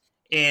went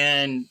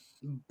and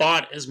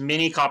bought as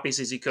many copies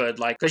as he could,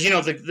 like, because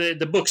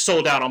the book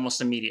sold out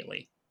almost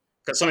immediately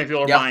because so many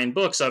people are buying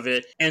books of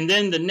it. And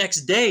then the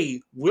next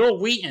day, Will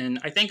Wheaton,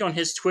 I think on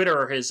his Twitter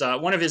or his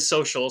one of his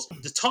socials,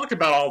 to talk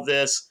about all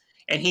this,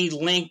 and he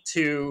linked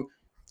to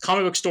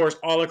comic book stores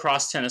all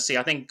across Tennessee.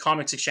 I think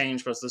Comics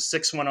Exchange was the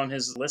 6th one on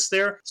his list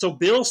there. So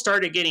Bill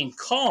started getting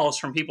calls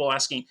from people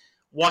asking,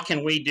 what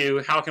can we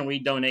do? How can we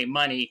donate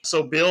money?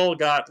 So Bill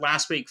got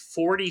last week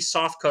 40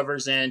 soft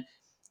covers in.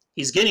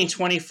 He's getting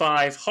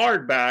 25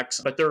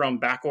 hardbacks, but they're on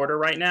back order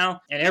right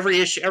now. And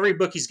every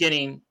book he's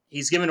getting,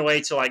 he's giving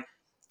away to like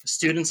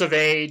students of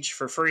age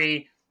for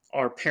free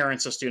or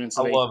parents of students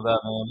of age. I love that,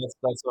 man.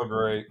 That's so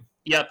great.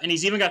 Yep, and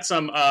he's even got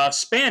some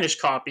Spanish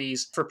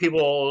copies for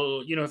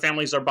people,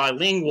 families are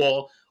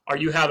bilingual, or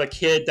you have a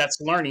kid that's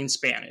learning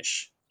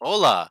Spanish.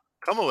 Hola,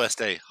 ¿cómo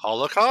este?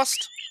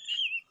 Holocaust?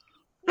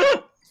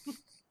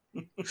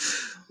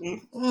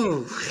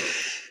 Ooh.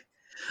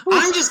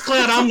 I'm just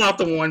glad I'm not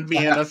the one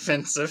being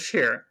offensive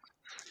here.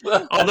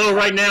 Although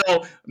right now,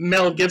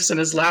 Mel Gibson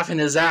is laughing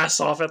his ass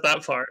off at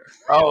that part.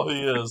 Oh,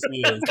 he is.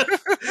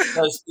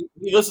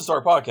 He listens to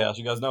our podcast.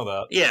 You guys know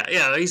that.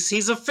 Yeah.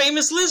 He's a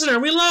famous listener.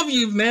 We love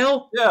you,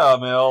 Mel. Yeah,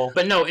 Mel.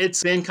 But no,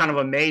 it's been kind of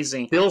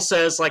amazing. Bill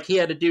says, like, he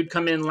had a dude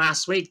come in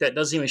last week that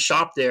doesn't even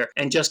shop there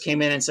and just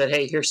came in and said,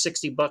 hey, here's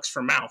 $60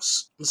 for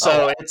Mouse.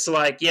 So It's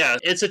like, yeah,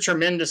 it's a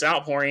tremendous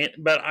outpouring.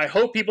 But I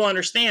hope people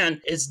understand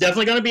it's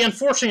definitely going to be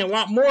unfortunately a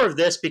lot more of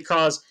this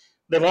because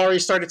they've already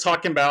started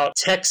talking about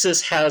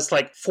Texas has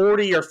like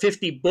 40 or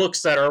 50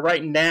 books that are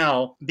right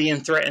now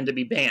being threatened to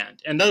be banned.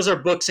 And those are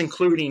books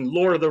including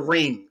Lord of the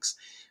Rings,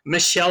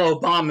 Michelle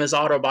Obama's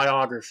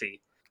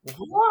autobiography.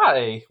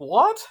 Why?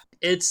 What?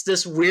 It's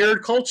this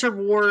weird culture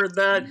war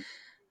that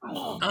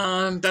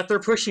they're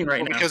pushing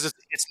right now. Because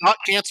it's not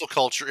cancel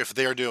culture if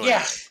they're doing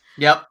it.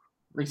 Yep.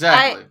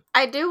 Exactly.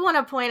 I do want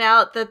to point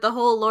out that the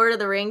whole Lord of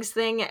the Rings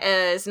thing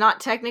is not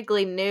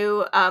technically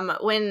new.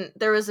 When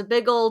there was a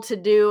big old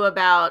to-do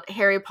about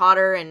Harry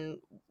Potter and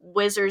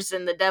wizards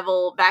and the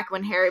devil back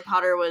when Harry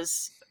Potter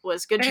was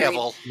good to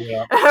read.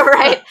 Yeah.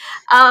 Right?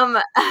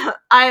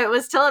 I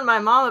was telling my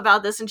mom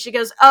about this and she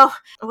goes, oh,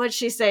 what'd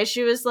she say?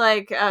 She was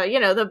like,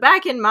 the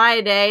back in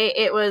my day,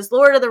 it was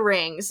Lord of the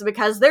Rings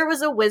because there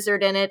was a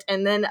wizard in it.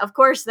 And then, of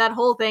course, that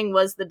whole thing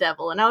was the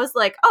devil. And I was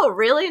like, oh,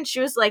 really? And she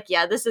was like,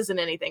 yeah, this isn't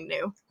anything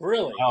new.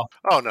 Really?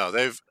 Oh, no.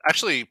 They've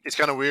actually, it's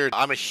kind of weird.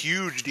 I'm a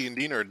huge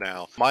D&D nerd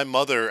now. My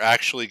mother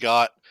actually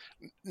got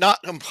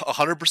not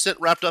 100%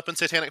 wrapped up in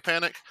Satanic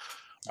Panic,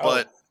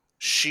 but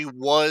she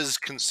was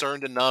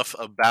concerned enough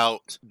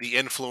about the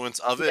influence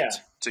of it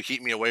to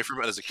keep me away from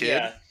it as a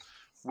kid,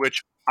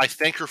 which I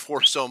thank her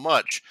for so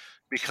much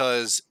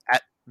because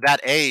at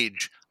that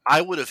age,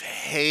 I would have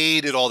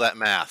hated all that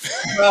math.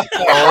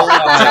 Oh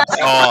my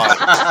god.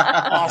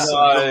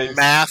 Awesome. The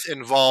math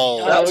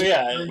involved would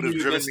have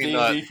driven me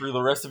nuts. For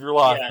the rest of your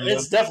life. Yeah,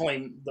 it's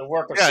definitely the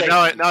work of Satan.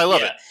 Now I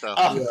love it. So.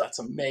 That's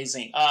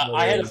amazing.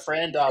 I had a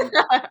friend... a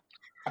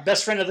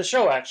best friend of the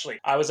show, actually.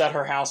 I was at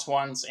her house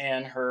once,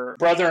 and her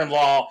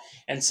brother-in-law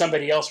and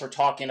somebody else were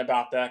talking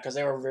about that because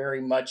they were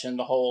very much in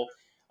the whole,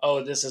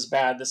 oh, this is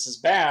bad.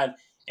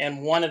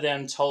 And one of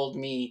them told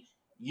me,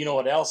 you know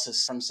what else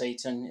is from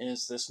Satan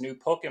is this new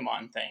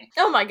Pokemon thing.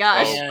 Oh, my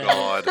gosh. Oh,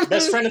 God.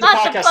 Best friend of the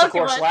podcast, of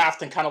course,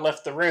 laughed and kind of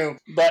left the room.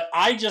 But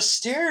I just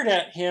stared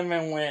at him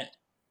and went,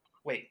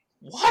 wait,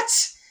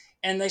 what?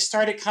 And they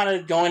started kind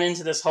of going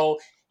into this whole...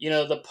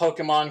 the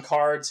Pokemon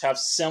cards have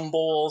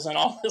symbols and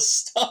all this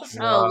stuff.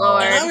 Oh,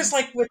 Lord. And I was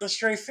like with a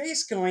straight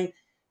face going,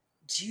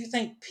 do you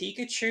think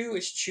Pikachu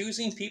is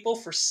choosing people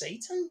for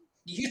Satan?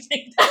 Do you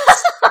think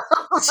that's...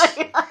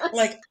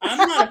 Like, I'm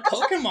not a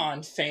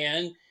Pokemon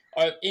fan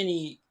of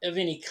any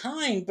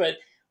kind, but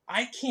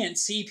I can't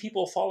see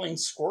people following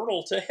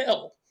Squirtle to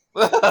hell.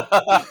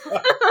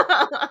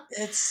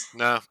 It's...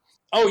 No.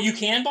 Oh, you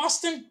can,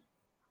 Boston?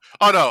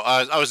 Oh no,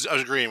 I was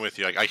agreeing with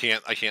you. I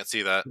can't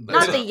see that.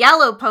 Not the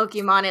yellow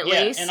Pokemon, at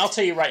least. And I'll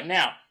tell you right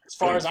now, as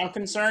far as I'm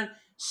concerned,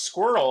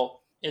 Squirtle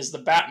is the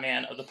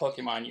Batman of the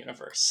Pokemon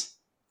universe.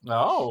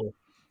 No.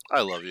 I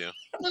love you.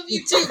 I love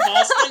you too,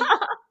 Boston.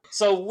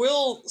 So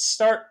we'll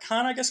start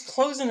kind of, I guess,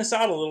 closing this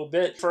out a little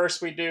bit.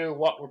 First, we do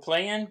what we're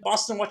playing.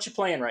 Boston, what you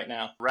playing right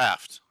now?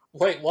 Raft.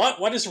 Wait, what?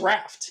 What is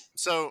Raft?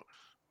 So,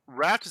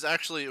 Raft is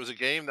actually, it was a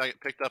game that I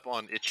picked up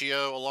on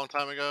Itch.io a long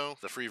time ago.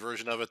 The free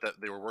version of it that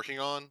they were working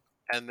on.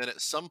 And then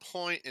at some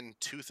point in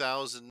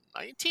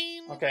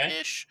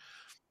 2019-ish,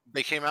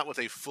 they came out with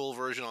a full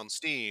version on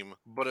Steam,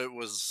 but it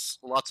was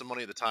lots of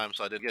money at the time,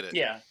 so I didn't get it.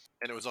 Yeah.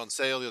 And it was on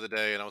sale the other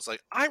day, and I was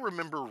like, I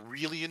remember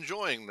really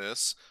enjoying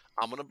this.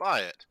 I'm going to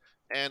buy it.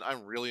 And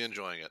I'm really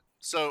enjoying it.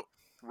 So,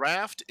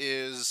 Raft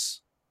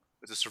it's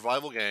a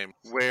survival game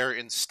where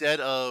instead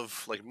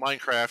of like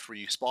Minecraft, where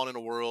you spawn in a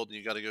world and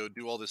you got to go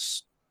do all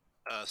this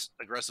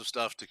aggressive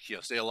stuff to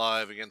stay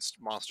alive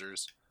against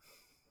monsters,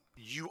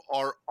 you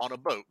are on a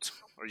boat,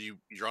 or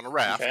you're on a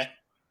raft,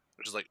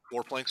 which is like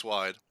 4 planks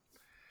wide,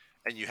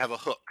 and you have a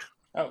hook.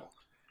 Oh.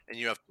 And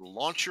you have to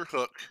launch your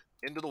hook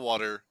into the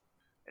water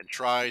and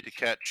try to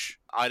catch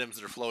items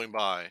that are flowing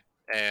by.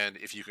 And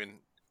if you can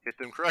hit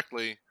them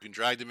correctly, you can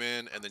drag them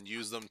in and then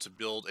use them to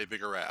build a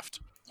bigger raft.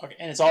 Okay,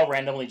 and it's all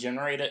randomly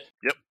generated.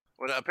 Yep.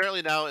 Well,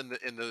 apparently now in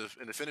the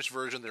finished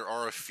version, there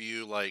are a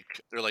few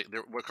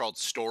they're what called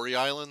story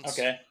islands.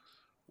 Okay.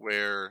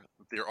 Where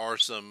there are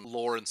some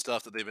lore and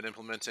stuff that they've been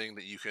implementing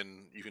that you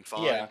can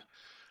find. Yeah.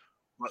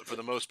 But for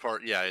the most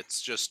part, yeah,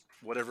 it's just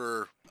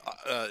whatever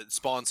it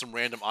spawns some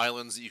random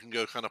islands that you can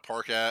go kind of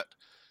park at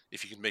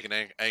if you can make an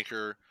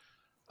anchor.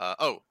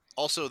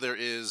 Also there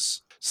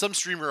is some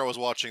streamer I was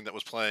watching that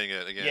was playing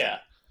it again. Yeah.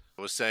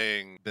 Was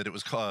saying that it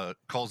was called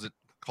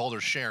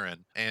her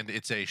Sharon, and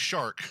it's a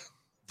shark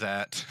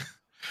that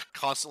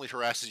constantly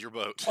harasses your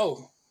boat.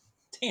 Oh,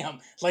 damn!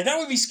 Like that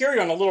would be scary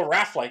on a little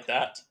raft like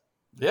that.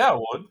 Yeah, I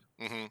would.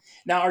 Mm-hmm.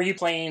 Now, are you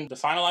playing the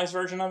finalized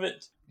version of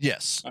it?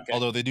 Yes. Okay.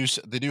 Although they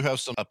do have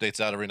some updates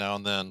out every now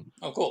and then.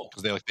 Oh, cool.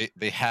 Because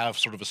they have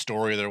sort of a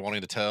story they're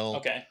wanting to tell.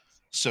 Okay.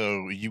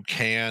 So you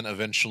can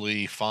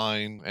eventually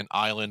find an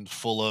island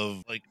full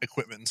of like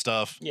equipment and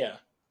stuff. Yeah.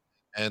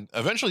 And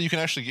eventually you can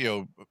actually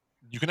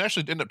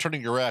end up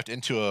turning your raft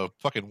into a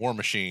fucking war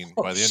machine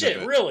by the end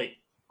of it. Really?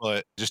 But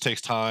it just takes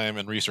time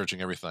and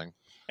researching everything.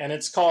 And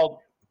it's called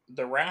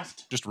the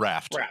Raft? Just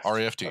Raft.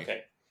 R-A-F-T.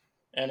 Okay.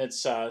 And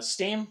it's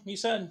Steam, you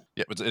said?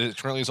 Yeah, but it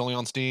currently is only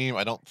on Steam.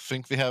 I don't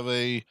think they have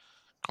a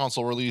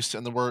console release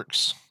in the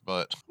works,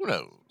 but who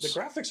knows? The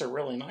graphics are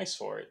really nice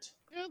for it.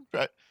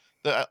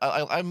 Yeah,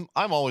 I'm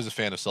always a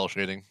fan of cel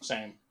shading.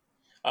 Same.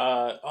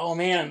 Oh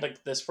man,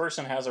 like this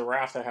person has a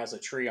raft that has a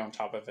tree on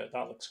top of it.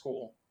 That looks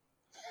cool.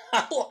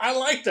 I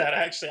like that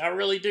actually. I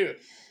really do.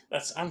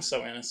 I'm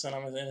so innocent.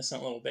 I'm an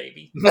innocent little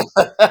baby.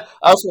 I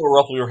just want to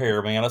ruffle your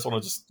hair, man. I just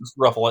want to just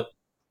ruffle it.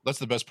 That's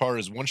the best part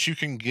is once you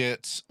can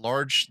get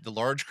the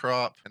large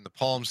crop and the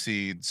palm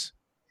seeds,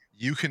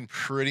 you can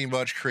pretty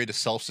much create a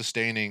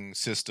self-sustaining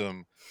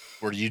system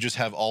where you just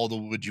have all the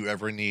wood you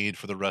ever need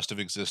for the rest of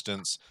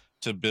existence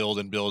to build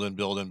and build and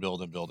build and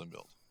build and build and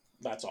build.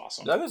 That's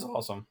awesome. That is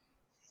awesome.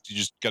 You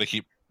just got to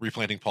keep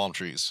replanting palm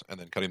trees and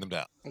then cutting them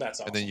down. That's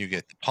awesome. And then you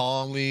get the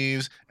palm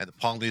leaves, and the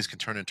palm leaves can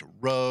turn into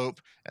rope,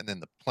 and then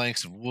the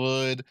planks of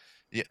wood.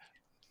 Yeah,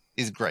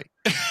 it's great.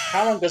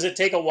 How long does it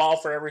take a while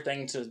for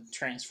everything to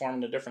transform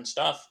into different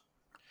stuff?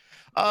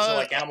 Is it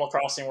like Animal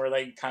Crossing where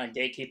they kind of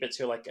gatekeep it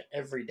to like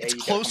every day? It's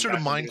closer to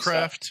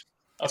Minecraft.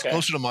 Okay. It's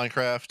closer to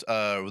Minecraft.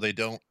 Where they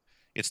don't.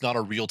 It's not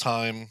a real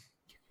time.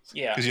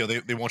 Yeah.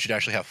 Because they want you to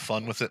actually have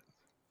fun with it.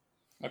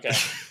 Okay.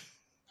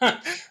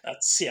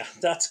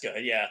 That's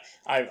good. Yeah,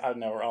 I'll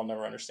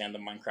never understand the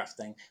Minecraft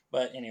thing.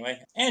 But anyway,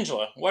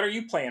 Angela, what are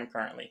you playing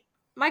currently?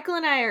 Michael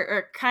and I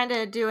are kind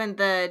of doing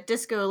the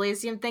Disco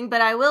Elysium thing, but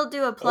I will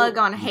do a plug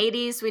on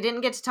Hades. We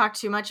didn't get to talk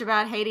too much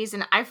about Hades,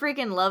 and I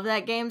freaking love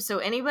that game. So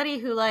anybody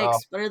who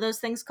likes, what are those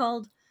things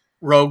called?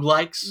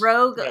 Roguelikes.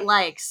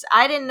 Roguelikes.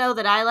 I didn't know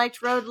that I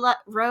liked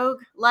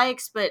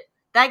roguelikes, but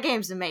that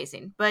game's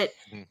amazing. But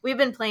we've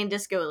been playing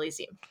Disco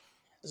Elysium.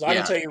 So I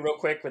can tell you real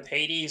quick with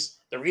Hades,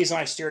 the reason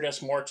I steered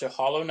us more to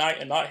Hollow Knight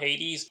and not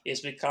Hades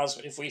is because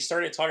if we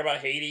started talking about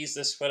Hades,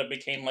 this would have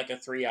became like a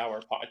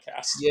 3-hour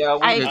podcast. Yeah,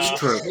 it's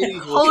true.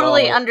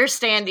 Totally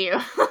understand you.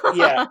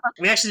 Yeah,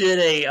 we actually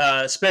did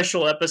a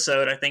special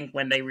episode, I think,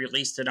 when they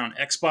released it on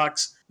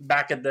Xbox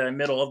back at the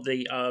middle of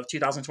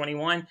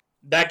 2021.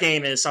 That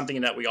game is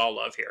something that we all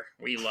love here.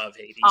 We love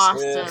Hades.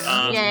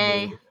 Awesome.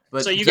 Yay.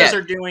 But so you guys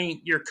are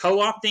you're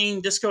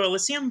co-opting Disco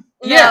Elysium?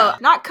 No,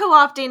 not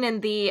co-opting in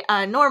the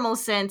normal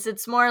sense.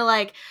 It's more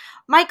like,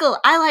 Michael,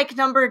 I like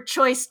number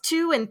choice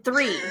 2 and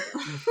 3.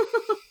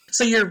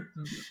 So you're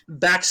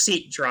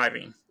backseat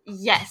driving.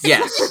 Yes.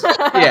 Yeah.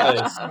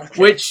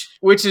 Okay.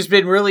 Which has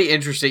been really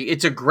interesting.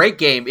 It's a great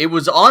game. It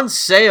was on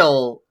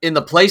sale in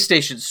the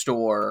PlayStation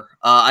Store.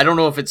 I don't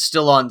know if it's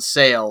still on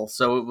sale,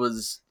 so it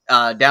was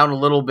down a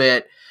little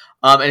bit.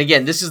 And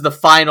again, this is the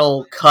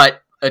final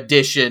cut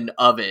edition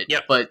of it.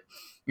 Yep. But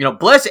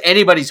bless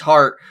anybody's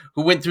heart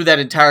who went through that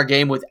entire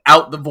game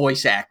without the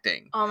voice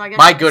acting. Oh my goodness.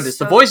 My goodness,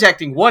 the voice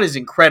acting is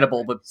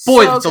incredible, but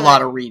boy, that's a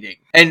lot of reading.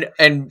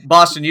 And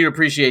Boston, you'd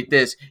appreciate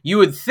this. You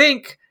would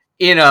think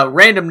in a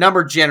random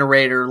number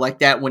generator like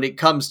that, when it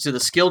comes to the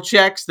skill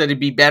checks, that it'd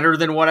be better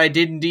than what I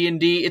did in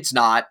D&D. It's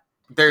not.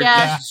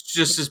 It's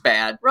just as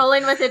bad.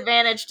 Rolling with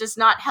advantage does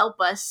not help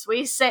us.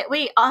 We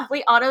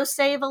auto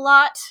save a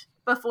lot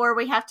before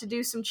we have to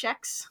do some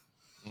checks.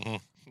 Mm-hmm.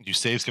 You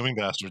save skimming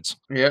bastards.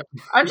 Yep.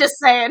 I'm just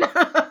saying.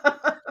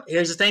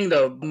 Here's the thing,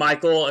 though,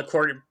 Michael.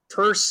 According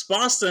to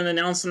Boston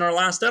announced in our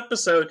last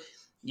episode,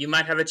 you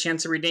might have a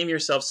chance to redeem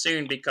yourself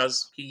soon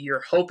because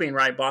you're hoping,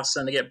 right,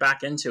 Boston, to get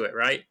back into it,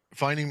 right?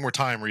 Finding more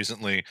time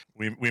recently,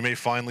 we may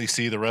finally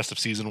see the rest of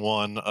season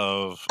 1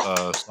 of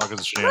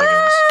Sagas of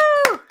Shenanigans.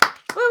 Woo!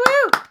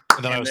 Woo-woo!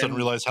 And then I suddenly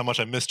realized how much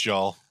I missed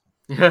y'all.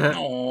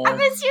 I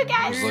miss you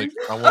guys.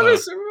 I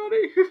miss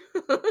everybody.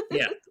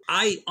 Yeah.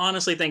 I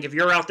honestly think if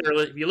you're out there,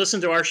 if you listen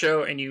to our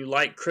show and you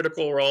like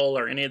Critical Role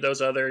or any of those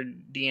other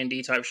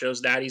D&D type shows,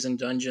 Daddies and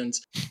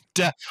Dungeons.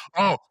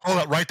 Hold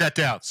on, write that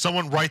down.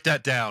 Someone write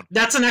that down.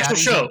 That's an actual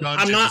show.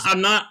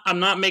 I'm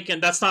not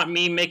making. That's not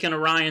me making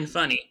Orion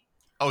funny.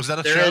 Oh, is that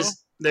a show?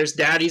 There's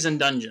Daddies and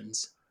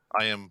Dungeons.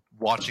 I am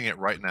watching it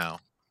right now.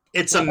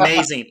 It's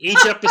amazing.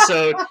 Each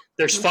episode,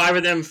 there's 5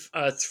 of them,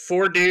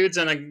 4 dudes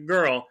and a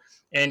girl,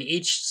 and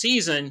each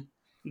season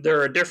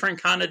they're a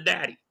different kind of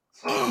daddy.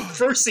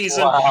 First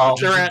season,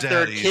 they're at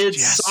their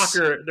kids'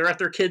 soccer. They're at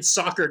their kids'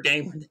 soccer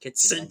game when they get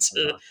sent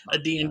to a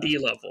D&D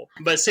level.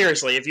 But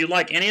seriously, if you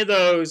like any of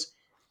those,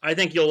 I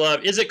think you'll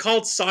love. Is it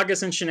called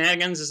Sagas and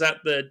Shenanigans? Is that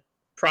the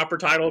proper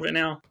title of it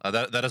now?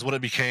 That is what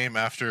it became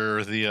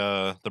after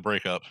the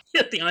breakup.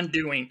 The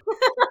Undoing.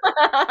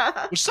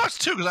 Which sucks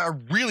too, because I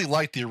really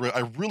liked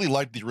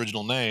the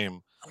original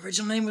name.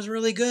 Original name was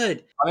really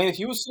good. I mean, if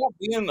you was still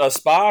being a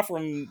spy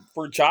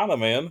for China,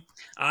 man.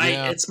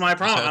 It's my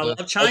problem. I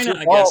love China,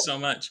 I guess, so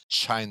much.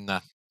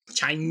 China.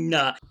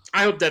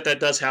 I hope that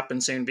does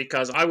happen soon,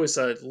 because I was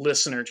a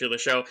listener to the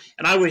show,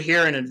 and I would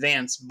hear in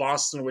advance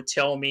Boston would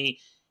tell me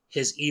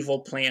his evil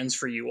plans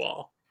for you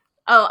all.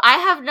 Oh, I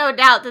have no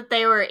doubt that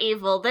they were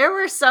evil. There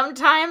were some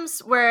times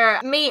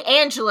where me,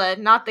 Angela,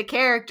 not the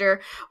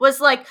character, was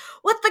like,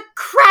 what the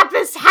crap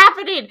is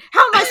happening? How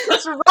am I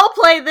supposed to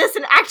roleplay this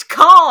and act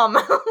calm?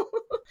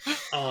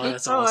 Oh,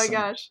 that's awesome. Oh my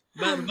gosh.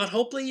 But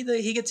hopefully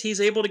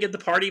he's able to get the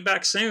party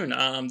back soon.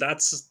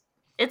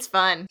 It's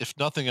fun. If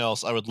nothing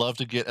else, I would love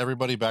to get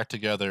everybody back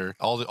together,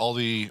 all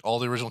the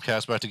original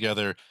cast back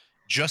together,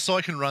 just so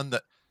I can run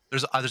that.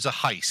 There's a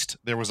heist.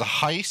 There was a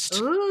heist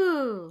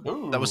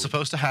that was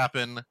supposed to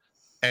happen.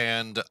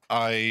 And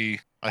I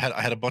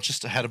had a bunch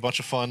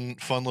of fun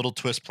little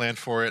twists planned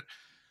for it,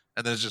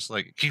 and then it's just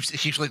like it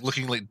keeps like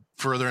looking like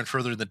further and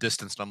further in the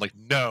distance, and I'm like,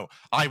 no,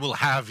 I will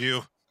have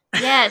you.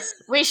 Yes,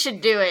 we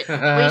should do it.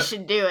 We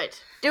should do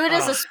it. Do it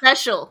as a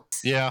special.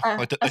 Yeah,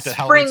 like the spring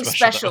Halloween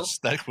special.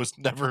 That was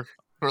never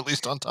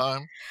released on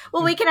time.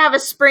 Well, we can have a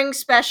spring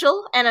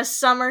special and a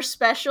summer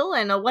special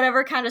and a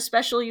whatever kind of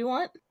special you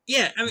want.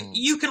 Yeah, I mean,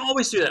 you can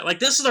always do that. Like,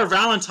 this is our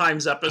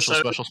Valentine's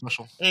episode.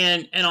 Special.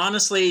 And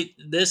honestly,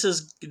 this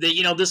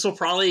will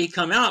probably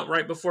come out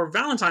right before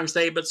Valentine's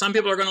Day, but some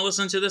people are going to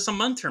listen to this a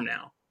month from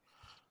now.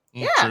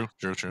 Yeah.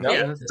 True.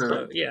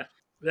 Yeah,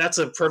 that's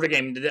a perfect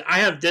game. I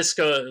have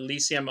Disco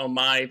Elysium on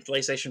my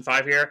PlayStation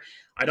 5 here.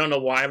 I don't know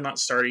why I've not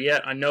started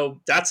yet. I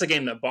know that's a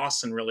game that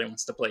Boston really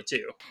wants to play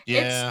too.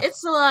 Yeah,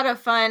 it's a lot of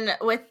fun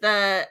with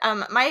the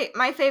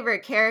my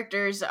favorite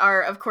characters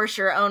are, of course,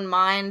 your own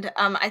mind.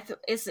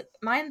 Is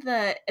mine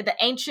the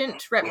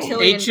ancient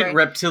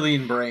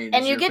reptilian brain,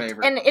 and you get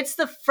favorite. And it's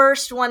the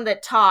first one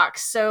that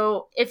talks.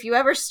 So if you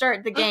ever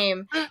start the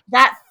game,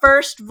 that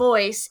first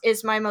voice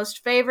is my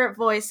most favorite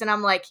voice, and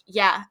I'm like,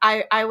 yeah,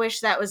 I wish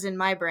that was in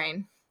my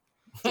brain.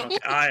 Okay,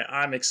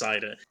 I'm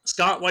excited.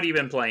 Scott, what have you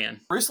been playing?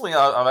 Recently,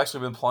 I've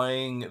actually been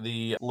playing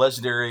the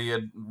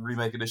Legendary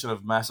Remake Edition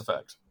of Mass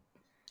Effect.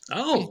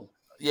 Oh.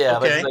 Yeah,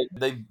 okay.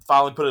 they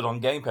finally put it on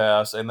Game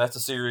Pass, and that's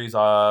a series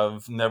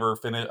I've never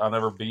finished. I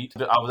never beat.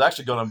 I was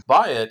actually going to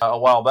buy it a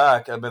while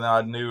back, and then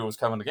I knew it was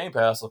coming to Game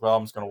Pass. Like, well,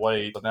 I'm just going to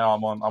wait. But now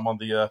I'm on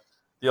the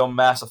old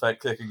Mass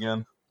Effect kick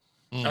again.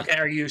 Okay,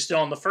 are you still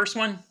on the first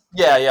one?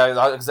 Yeah.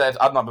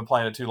 I've not been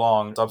playing it too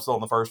long, so I'm still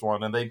on the first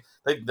one, and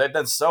they've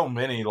done so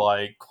many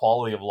like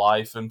quality of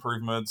life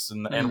improvements,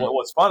 and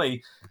what's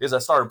funny is I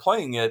started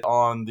playing it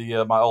on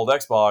the my old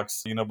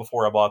Xbox,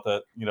 before I bought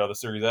that, the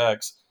Series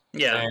X.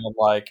 Yeah, and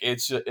like and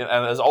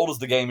as old as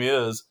the game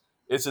is,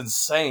 it's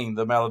insane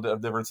the amount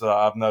of difference that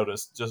I've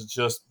noticed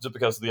just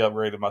because of the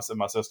upgrade in my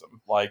system,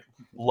 like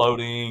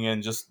loading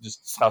and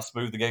just how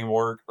smooth the game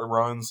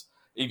runs.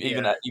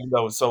 Even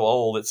though it's so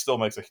old, it still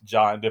makes a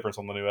giant difference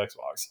on the new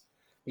Xbox.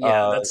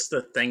 Yeah, that's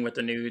the thing with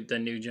the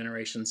new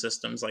generation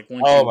systems. Like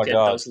once you get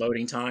those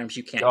loading times,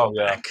 you can't go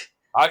back.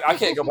 I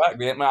can't go back,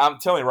 man. I'm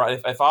telling you, right?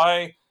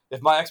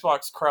 If my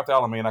Xbox crapped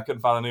out on me and I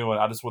couldn't find a new one,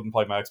 I just wouldn't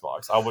play my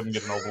Xbox. I wouldn't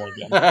get an old one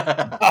again.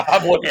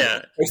 I wouldn't.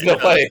 Yeah, there's no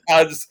way.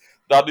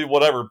 I'll do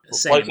whatever.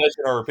 Same.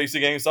 PlayStation or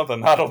PC game,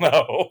 something. I don't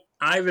know.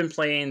 I've been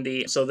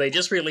playing so they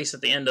just released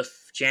at the end of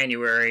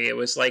January. It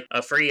was like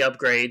a free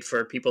upgrade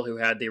for people who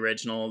had the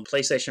original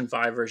PlayStation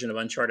 5 version of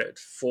Uncharted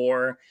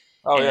 4.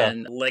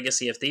 And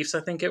Legacy of Thieves,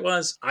 I think it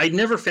was. I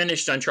never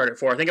finished Uncharted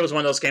 4. I think it was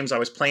one of those games I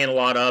was playing a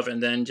lot of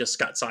and then just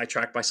got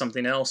sidetracked by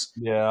something else.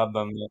 Yeah, I've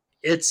done that.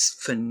 It's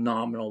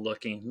phenomenal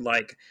looking.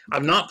 Like,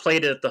 I've not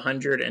played it at the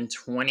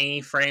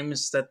 120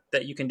 frames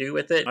that you can do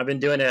with it. I've been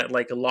doing it at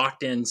like a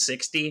locked in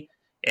 60,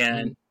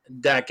 and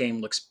that game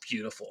looks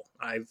beautiful.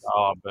 I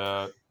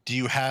bet. Do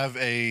you have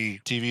a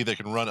TV that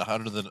can run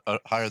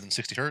higher than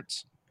 60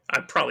 hertz? I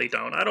probably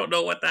don't. I don't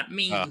know what that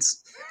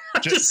means. I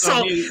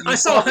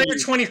saw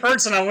 120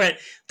 hertz and I went,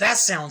 that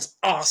sounds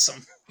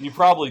awesome. You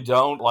probably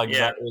don't.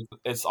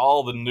 It's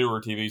all the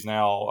newer TVs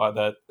now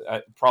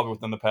that probably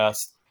within the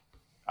past,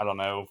 I don't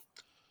know,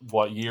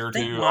 what, year or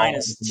two? Mine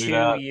is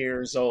 2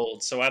 years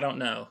old, so I don't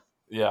know.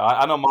 Yeah,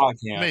 I know mine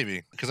can't.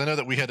 Maybe, because I know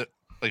that we had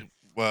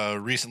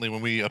recently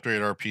when we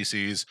upgraded our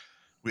PCs,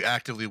 we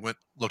actively went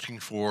looking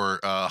for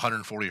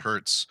 140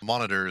 hertz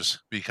monitors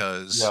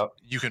because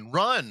you can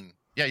run.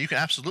 Yeah, you can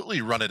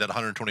absolutely run it at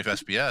 120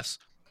 FPS,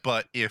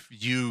 but if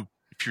your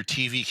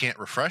TV can't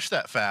refresh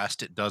that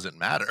fast, it doesn't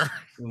matter.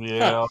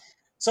 Yeah.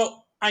 So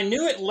I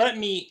knew it let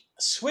me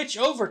switch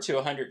over to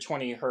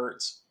 120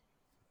 hertz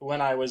when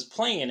I was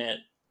playing it,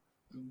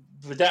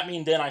 Would that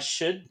mean then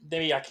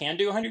maybe I can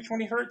do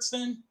 120 hertz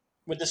then?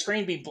 Would the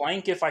screen be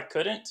blank if I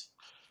couldn't?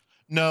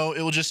 No,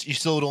 it will you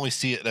still would only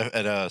see it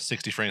at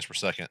 60 frames per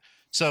second.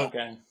 So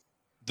okay.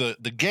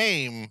 the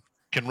game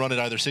can run at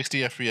either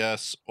 60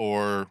 FPS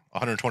or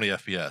 120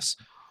 FPS.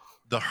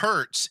 The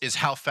hertz is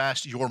how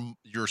fast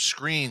your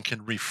screen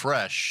can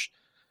refresh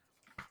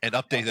and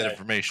update that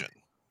information.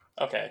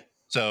 Okay.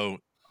 So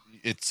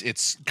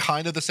it's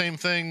kind of the same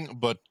thing,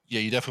 but yeah,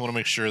 you definitely want to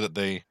make sure that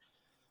they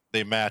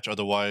match.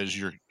 Otherwise,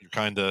 you're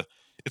kind of.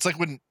 It's like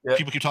when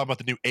people keep talking about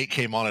the new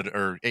 8K monitor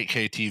or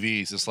 8K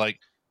TVs. It's like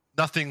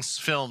nothing's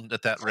filmed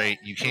at that rate.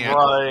 You can't.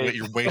 Right.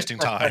 You're wasting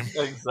time.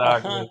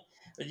 Exactly.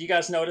 Did you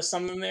guys notice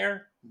something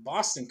there?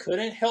 Boston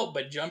couldn't help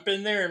but jump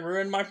in there and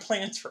ruin my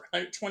plans for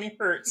 120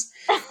 hertz.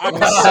 I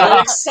was so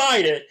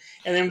excited,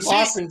 and then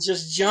Boston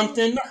just jumped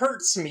in to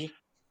hurts me.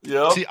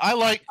 Yeah. See, I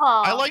like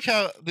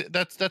how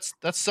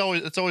that's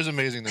always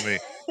amazing to me.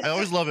 I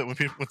always love it when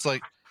people. It's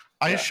like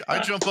I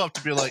jump up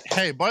to be like,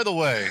 hey, by the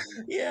way,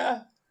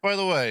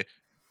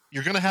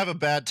 you're gonna have a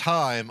bad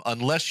time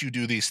unless you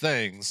do these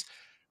things,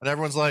 and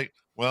everyone's like,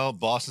 well,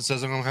 Boston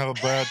says I'm gonna have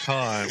a bad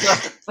time.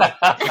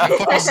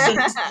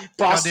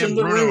 Boston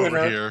the Bruno ruiner.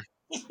 over here.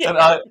 And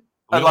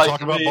We don't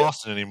talk about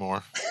Boston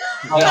anymore.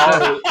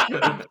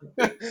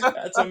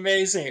 That's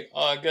amazing.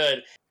 Oh,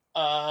 good.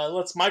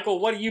 Michael,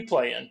 what are you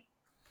playing?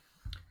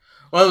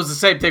 Well, it was the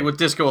same thing with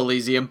Disco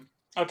Elysium.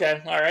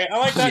 Okay, all right. I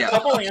like that.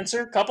 Couple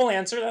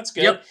answer. That's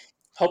good. Yep.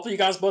 Hopefully you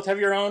guys both have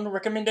your own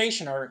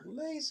recommendation or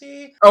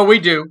lazy. Oh, we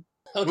do.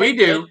 Okay, we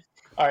do. Good.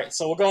 All right,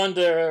 so we'll go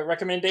into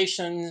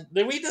recommendation.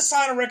 Did we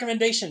decide on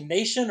recommendation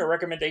nation or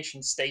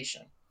recommendation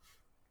station?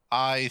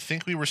 I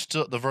think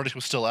the verdict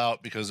was still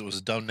out because it was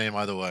a dumb name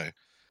either way.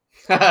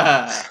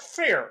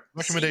 Fair.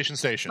 Recommendation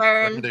station.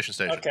 Burn. Recommendation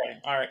station. Okay,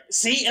 all right.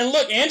 See, and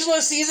look,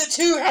 Angela sees it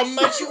too, how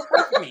much you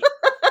hurt me.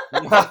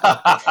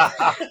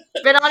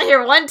 Been on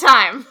here one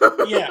time.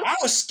 Yeah, I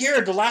was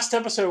scared the last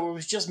episode where it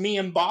was just me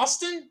and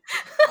Boston.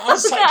 I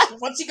was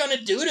like, what's he going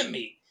to do to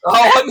me?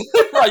 Oh,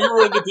 right, you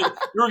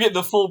were getting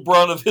the full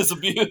brunt of his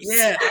abuse.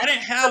 Yeah, I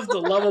didn't have the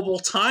lovable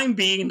time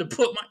being to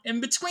put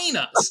in between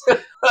us.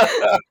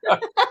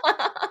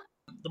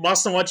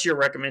 Boston, what's your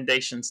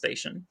recommendation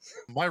station?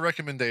 My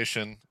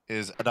recommendation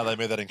is, now that I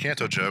made that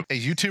Encanto joke, a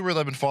YouTuber that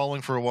I've been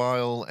following for a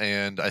while,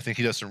 and I think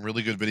he does some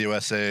really good video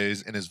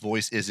essays, and his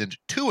voice isn't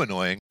too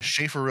annoying.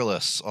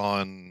 Schaeferillis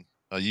on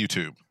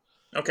YouTube.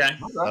 Okay.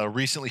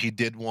 Recently, he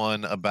did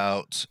one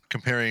about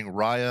comparing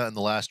Raya and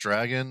the Last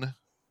Dragon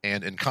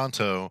and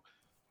Encanto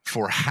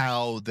for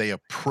how they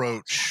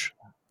approach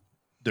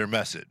their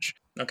message.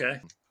 Okay.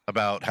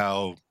 About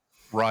how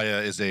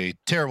Raya is a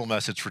terrible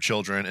message for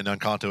children and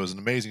Encanto is an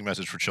amazing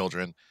message for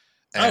children,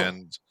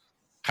 and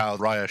how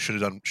Raya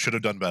should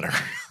have done better.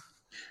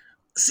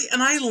 See,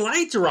 and I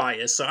liked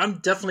Raya, so I'm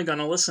definitely going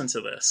to listen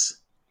to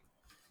this.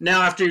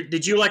 Now,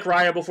 did you like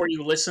Raya before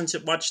you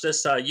watch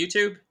this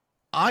YouTube?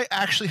 I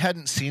actually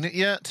hadn't seen it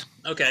yet.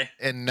 Okay.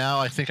 And now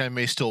I think I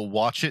may still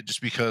watch it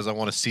just because I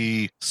want to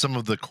see some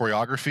of the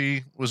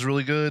choreography was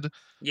really good.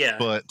 Yeah.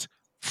 But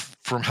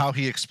from how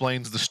he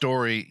explains the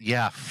story,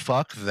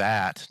 fuck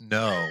that.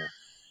 No.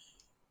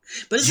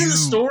 But isn't the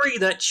story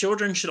that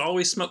children should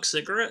always smoke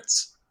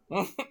cigarettes?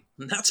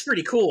 That's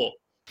pretty cool.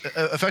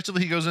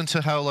 Effectively, he goes into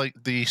how like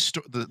the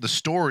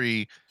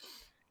story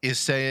is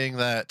saying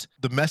that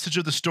the message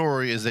of the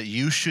story is that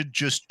you should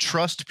just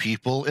trust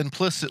people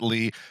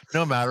implicitly,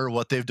 no matter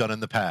what they've done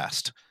in the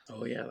past.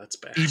 Oh yeah, that's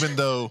bad. Even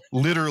though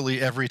literally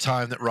every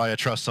time that Raya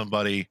trusts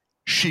somebody,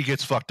 she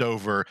gets fucked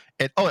over.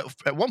 And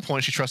at one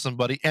point she trusts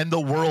somebody and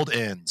the world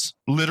ends.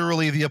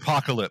 Literally the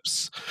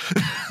apocalypse.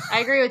 I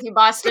agree with you,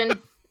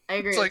 Boston. I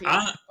agree with you.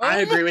 I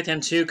agree with him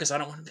too, because I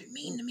don't want to be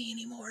mean to me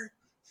anymore.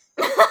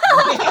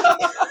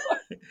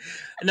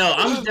 No,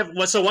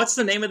 so what's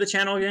the name of the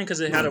channel again?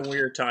 Because it had a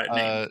weird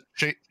name.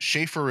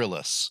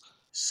 Schaeferillis.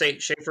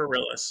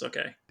 Schaeferillis,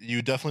 okay.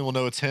 You definitely will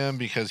know it's him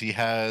because he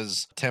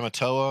has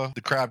Tamatoa,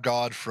 the crab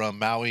god from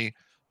Maui,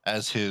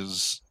 as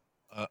his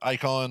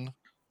icon.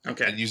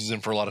 Okay. And uses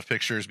him for a lot of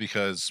pictures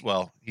because,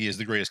 well, he is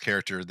the greatest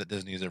character that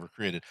Disney has ever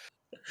created.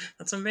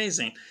 That's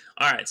amazing.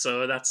 All right,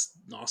 so that's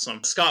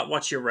awesome. Scott,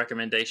 what's your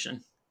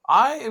recommendation?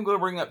 I am going to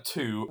bring up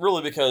two,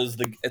 really, because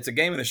it's a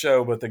game in the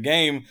show, but the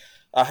game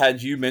I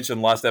had you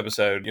mentioned last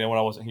episode, when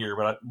I wasn't here,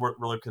 but I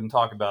really couldn't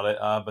talk about it.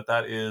 But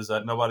that is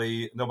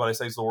Nobody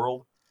Saves the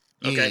World.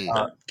 Okay,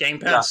 Game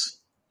Pass. Yeah.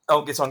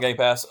 Oh, it's on Game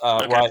Pass,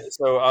 okay. Right?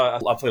 So I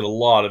played a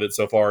lot of it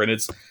so far, and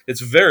it's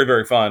very,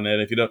 very fun.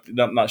 And if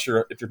I'm not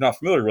sure if you're not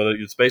familiar with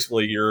it, it's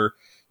basically you're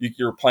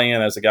playing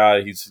as a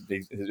guy. His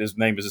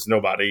name is just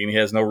Nobody, and he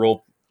has no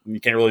real. You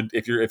can't really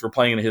if you're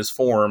playing in his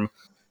form,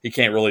 he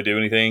can't really do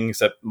anything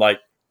except like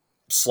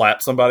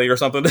slap somebody or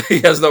something.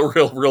 He has no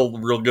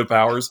real good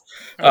powers.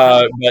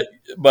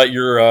 But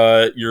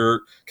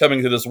you're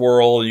coming to this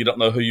world, you don't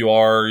know who you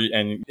are,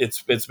 and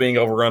it's being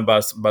overrun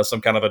by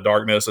some kind of a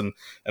darkness, and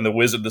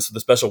the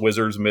special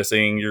wizard's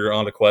missing. You're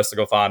on a quest to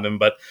go find him,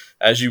 but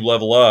as you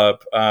level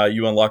up,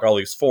 you unlock all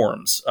these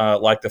forms.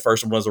 Like the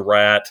first one was a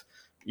rat,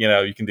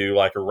 You can do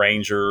like a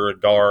ranger, a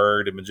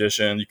guard, a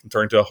magician. You can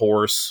turn into a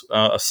horse,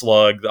 a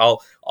slug.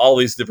 All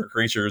these different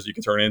creatures you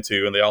can turn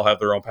into, and they all have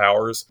their own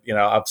powers.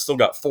 I've still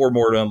got 4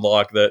 more to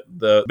unlock. That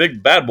the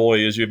big bad boy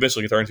is you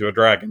eventually can turn into a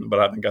dragon, but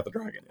I haven't got the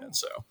dragon yet.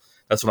 So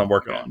that's what I'm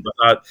working on.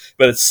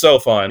 But it's so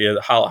fun. Yeah,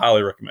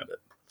 highly recommend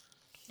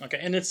it. Okay,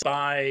 and it's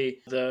by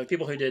the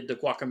people who did the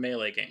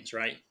Guacamelee games,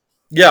 right?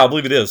 Yeah, I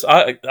believe it is.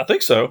 I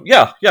think so.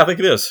 Yeah, I think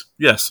it is.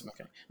 Yes.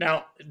 Okay.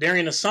 Now,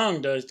 during the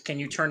song, can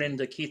you turn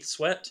into Keith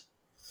Sweat?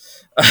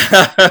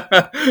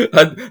 I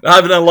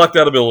haven't unlocked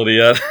that ability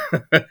yet.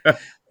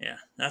 Yeah,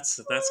 that's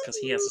because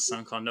he has a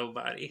song called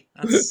Nobody.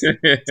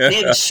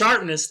 The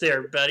sharpness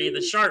there, buddy.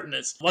 The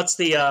sharpness. What's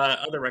the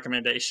other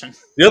recommendation?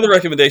 The other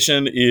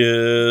recommendation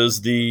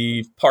is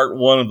the part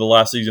 1 of the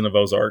last season of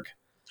Ozark.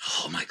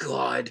 Oh my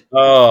god.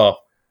 Oh,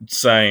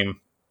 same.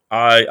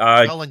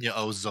 I'm telling you,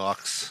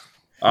 Ozarks.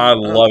 I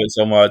love it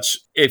so much.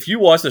 If you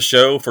watch the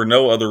show for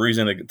no other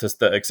reason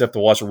except to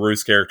watch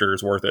Ruth's character,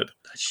 it's worth it.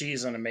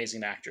 She's an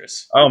amazing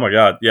actress. Oh my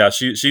god, yeah,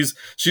 she's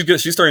good.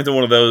 She's turning into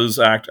one of those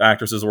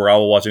actresses where I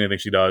will watch anything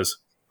she does.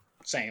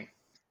 Same.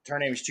 Her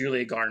name is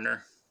Julia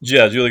Gardner.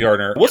 Yeah, Julia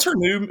Gardner. What's her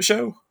new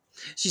show?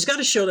 She's got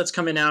a show that's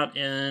coming out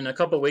in a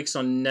couple of weeks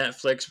on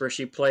Netflix where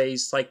she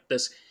plays like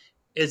this.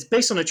 It's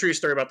based on a true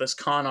story about this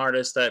con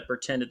artist that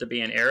pretended to be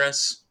an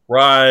heiress.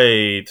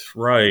 Right.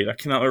 I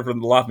cannot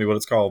remember the life of me what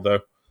it's called though.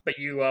 But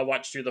you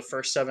watched through the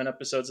first 7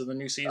 episodes of the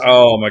new season.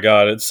 Oh my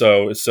god, it's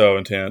so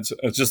intense.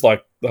 It's just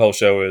like the whole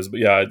show is.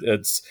 But yeah,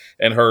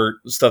 and her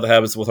stuff that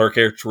happens with her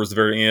character towards the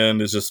very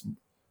end is just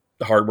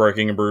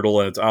heartbreaking and brutal.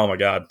 And it's oh my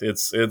god,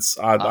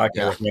 I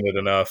can't recommend it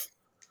enough.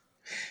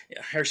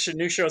 Yeah, her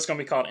new show is going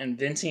to be called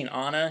Inventing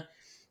Anna,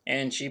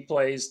 and she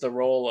plays the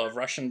role of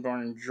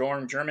Russian-born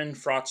German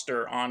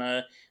fraudster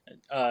Anna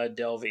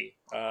Delvey.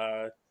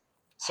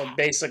 So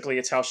basically,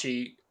 it's how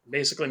she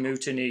basically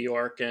moved to New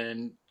York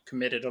and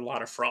committed a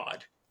lot of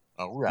fraud.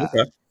 All right.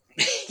 Okay.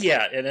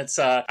 Yeah, and it's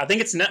I think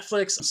it's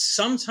Netflix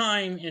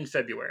sometime in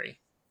February.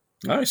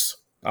 Nice.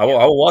 I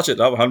will watch it.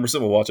 I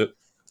 100% will watch it.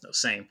 No,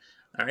 same.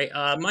 All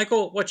right,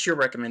 Michael, what's your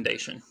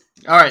recommendation?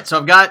 All right, so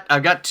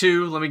I've got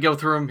 2. Let me go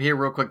through them here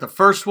real quick. The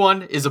first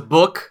one is a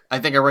book. I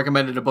think I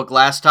recommended a book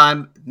last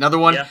time. Another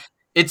one,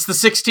 It's the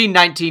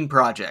 1619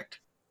 Project.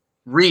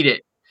 Read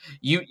it.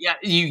 You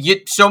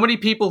get so many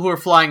people who are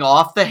flying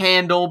off the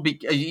handle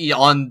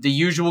on the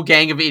usual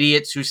gang of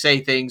idiots who say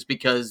things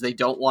because they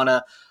don't want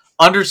to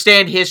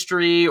understand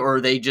history or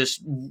they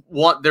just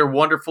want their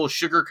wonderful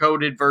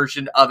sugar-coated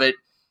version of it.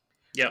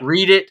 Yeah.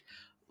 Read it,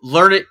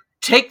 learn it,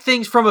 take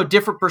things from a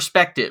different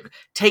perspective.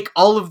 Take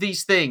all of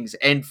these things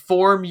and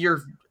form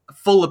your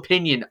full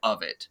opinion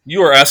of it.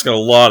 You are asking a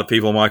lot of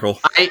people, Michael.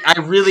 I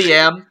really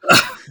am,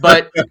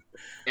 but...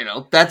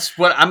 that's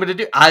what I'm going to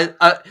do.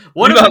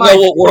 You don't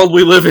know what world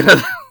we live in.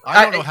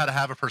 I don't know how to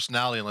have a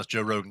personality unless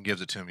Joe Rogan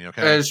gives it to me,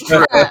 okay? That's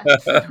true.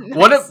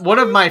 One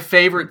of my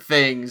favorite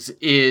things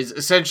is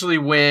essentially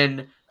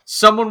when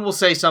someone will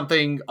say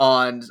something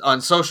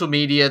on social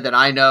media that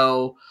I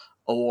know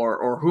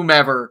or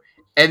whomever,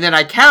 and then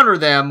I counter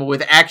them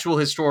with actual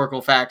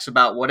historical facts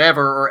about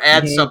whatever or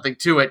add something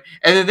to it.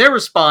 And then their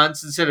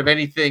response, instead of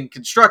anything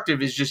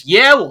constructive, is just,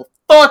 yeah, well,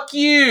 fuck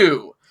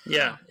you.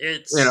 Yeah,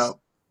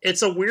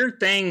 it's a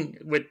weird thing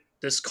with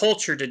this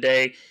culture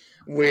today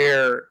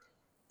where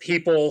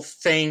people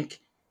think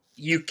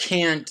you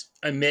can't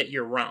admit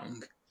you're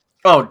wrong.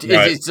 Oh,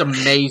 it's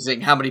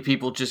amazing how many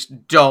people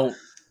just don't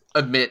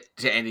admit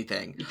to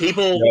anything.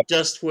 People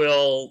just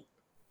will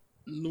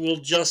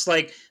just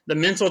like the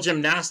mental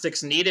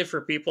gymnastics needed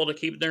for people to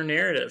keep their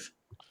narrative.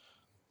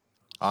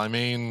 I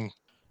mean,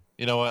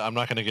 you know what? I'm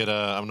not gonna get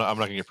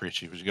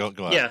preachy. Go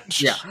on. Yeah.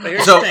 But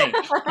here's the thing.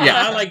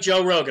 I like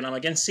Joe Rogan. I'm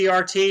against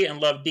CRT and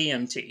love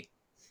DMT.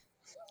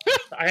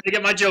 I had to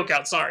get my joke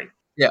out. Sorry.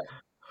 Yeah.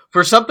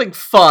 For something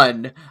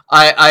fun,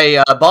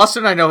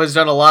 Boston I know has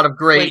done a lot of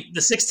great. Wait, the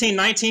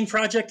 1619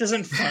 Project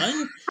isn't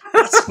fun?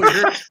 That's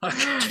weird.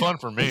 It's fun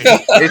for me.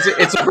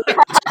 It's a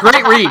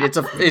great read.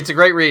 It's a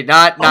great read.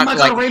 Not God,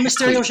 like Rey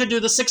Mysterio should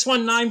do the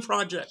 619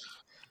 Project.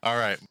 All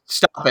right.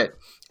 Stop it.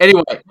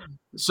 Anyway,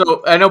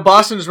 so I know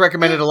Boston has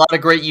recommended a lot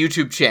of great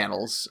YouTube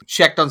channels.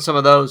 Checked on some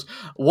of those.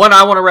 One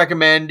I want to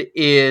recommend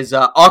is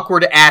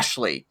Awkward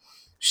Ashley.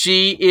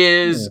 She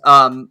is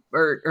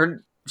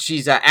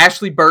she's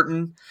Ashley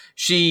Burton.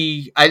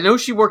 I know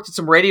she worked at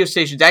some radio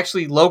stations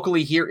actually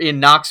locally here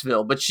in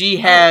Knoxville, but she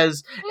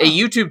has a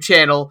YouTube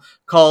channel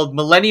called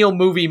Millennial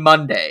Movie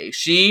Monday.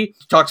 She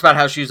talks about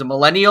how she's a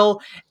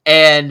millennial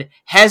and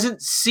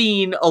hasn't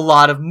seen a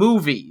lot of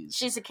movies.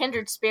 She's a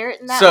kindred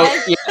spirit in that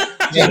way.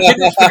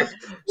 Yeah.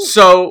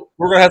 So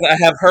we're going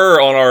to have her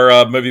on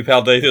our movie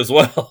pal date as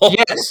well.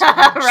 Yes.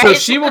 Right? So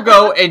she will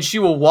go and she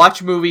will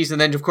watch movies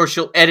and then of course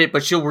she'll edit,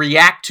 but she'll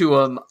react to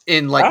them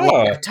in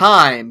live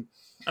time.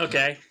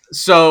 Okay.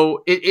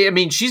 So,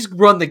 she's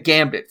run the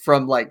gambit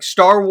from,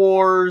 Star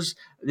Wars,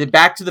 then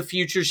Back to the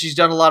Future. She's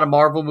done a lot of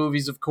Marvel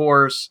movies, of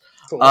course.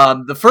 Cool.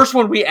 The first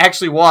one we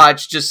actually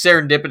watched, just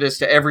serendipitous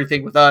to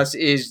everything with us,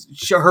 is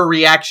her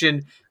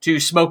reaction to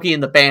Smokey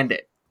and the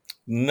Bandit.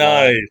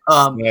 Nice.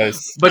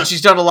 Nice. But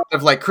she's done a lot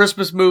of like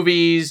Christmas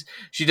movies.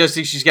 She does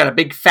think she's got a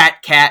big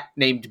fat cat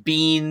named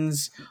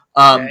Beans.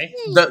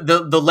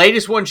 The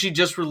latest one she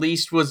just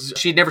released was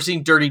she'd never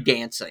seen Dirty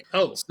Dancing.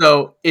 Oh.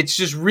 So it's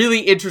just really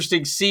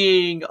interesting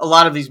seeing a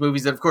lot of these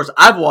movies that, of course,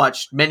 I've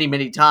watched many,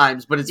 many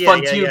times, but it's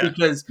fun too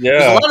because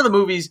there's a lot of the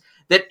movies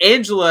that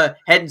Angela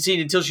hadn't seen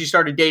until she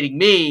started dating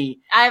me.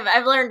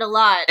 I've learned a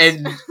lot.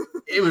 And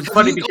it was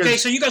funny because... Okay,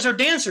 so you guys are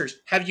dancers.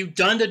 Have you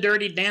done the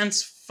Dirty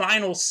Dance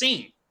final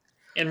scene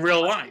in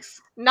real life?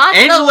 Not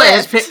Angela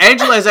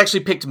has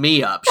actually picked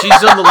me up.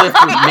 She's on the lift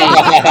with me.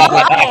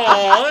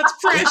 Oh, that's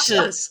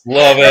precious.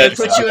 Love it.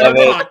 Put you in a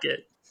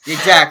pocket.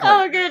 Exactly.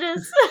 Oh,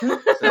 goodness.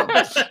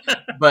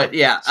 But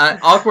yeah,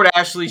 Awkward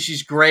Ashley,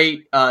 she's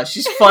great.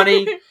 She's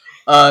funny.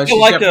 I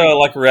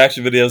like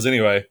reaction videos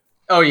anyway.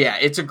 Oh yeah,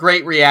 it's a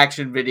great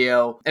reaction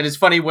video. And it's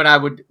funny when I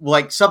would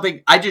like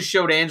something I just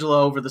showed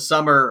Angela over the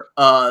summer,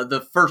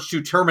 the first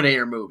 2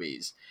 Terminator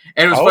movies.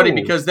 And it was funny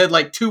because then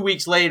like 2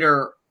 weeks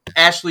later,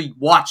 Ashley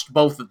watched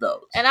both of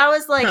those. And I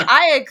was like,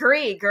 I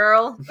agree,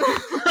 girl.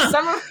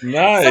 some of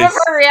Nice. Some of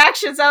her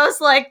reactions, I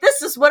was like,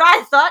 this is what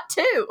I thought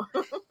too.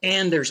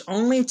 And there's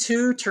only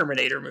 2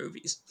 Terminator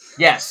movies.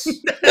 Yes.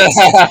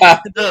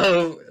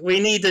 So we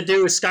need to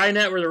do a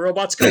Skynet where the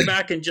robots come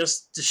back and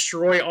just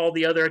destroy all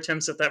the other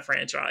attempts at that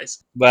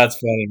franchise. That's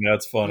funny.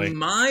 That's funny.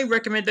 My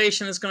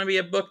recommendation is going to be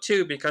a book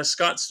too, because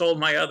Scott stole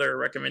my other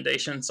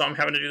recommendation, so I'm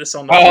having to do this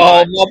on the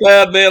Oh, my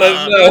bad, man.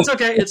 It's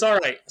okay. It's all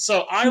right.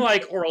 So I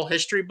like oral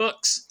history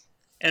books,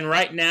 and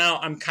right now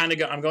I'm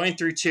going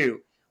through 2.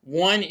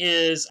 One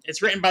is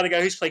it's written by the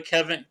guy who's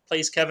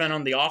plays Kevin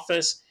on The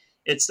Office.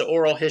 It's the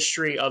oral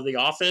history of The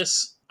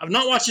Office. I've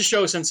not watched the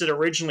show since it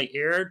originally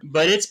aired,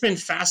 but it's been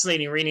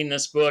fascinating reading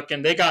this book.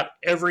 And they got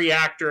every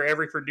actor,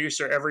 every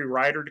producer, every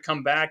writer to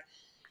come back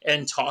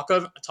and talk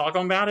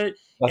about it.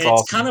 That's and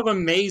awesome. It's kind of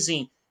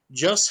amazing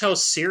just how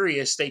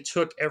serious they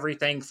took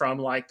everything from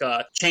like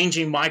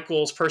changing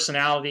Michael's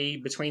personality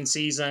between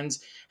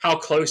seasons, how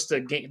close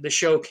the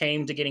show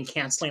came to getting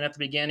canceling at the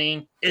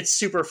beginning. It's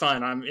super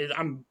fun.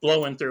 I'm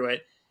blowing through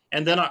it.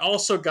 And then I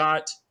also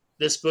got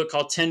this book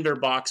called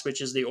Tinderbox,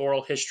 which is the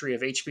oral history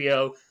of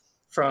HBO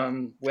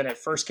from when it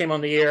first came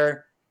on the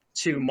air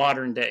to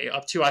modern day,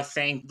 up to, I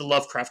think, the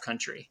Lovecraft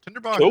Country.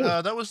 Tinderbox,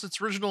 that was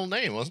its original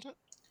name, wasn't it?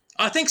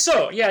 I think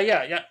so.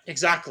 Yeah,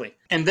 exactly.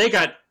 And they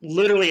got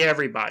literally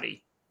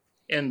everybody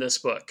in this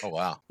book. Oh,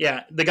 wow.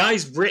 Yeah, the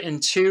guy's written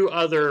 2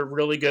 other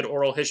really good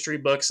oral history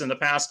books in the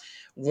past.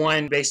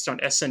 One based on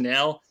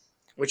SNL,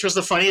 which was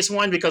the funniest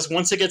one because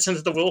once it gets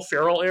into the Will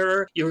Ferrell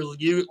era,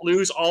 you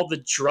lose all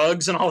the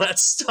drugs and all that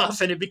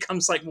stuff, and it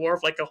becomes like more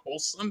of like a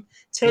wholesome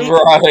take.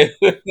 Right.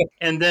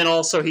 And then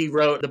also he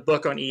wrote the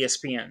book on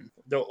ESPN,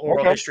 the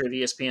oral history of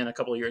ESPN a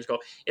couple of years ago.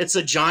 It's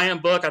a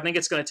giant book. I think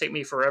it's going to take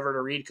me forever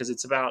to read because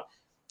it's about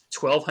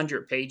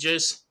 1,200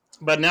 pages.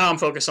 But now I'm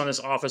focused on this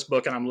Office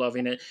book, and I'm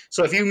loving it.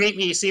 So if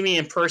you see me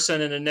in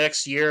person in the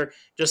next year,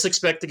 just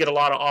expect to get a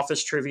lot of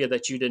Office trivia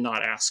that you did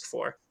not ask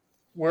for.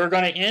 We're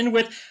going to end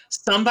with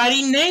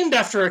somebody named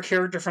after a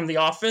character from The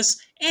Office,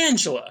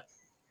 Angela.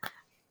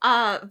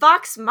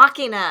 Vox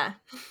Machina.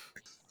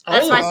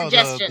 That's my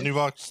suggestion.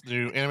 The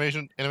new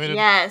animated.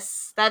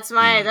 Yes, that's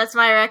my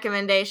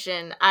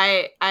recommendation.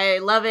 I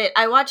love it.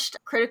 I watched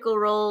Critical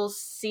Role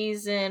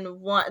season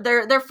 1,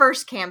 their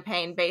first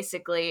campaign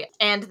basically,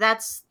 and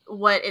that's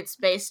what it's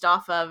based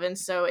off of, and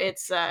so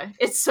it's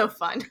so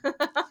fun.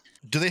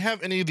 Do they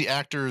have any of the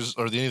actors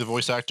or any of the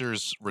voice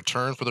actors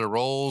return for their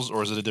roles,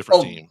 or is it a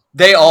different team?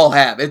 They all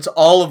have. It's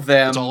all of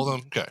them. It's all of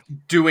them. Okay.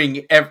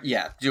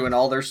 Doing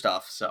all their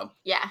stuff. So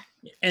yeah.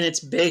 And it's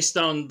based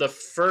on the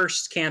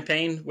first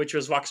campaign, which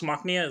was Vox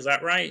Machina. Is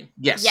that right?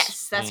 Yes.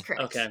 Yes, that's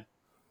correct. Okay.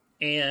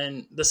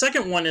 And the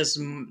second one is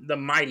the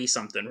Mighty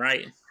something,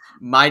 right?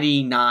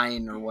 Mighty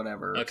 9 or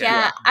whatever. Okay.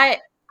 Yeah,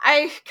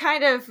 I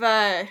kind of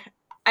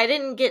I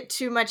didn't get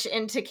too much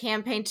into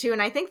campaign 2,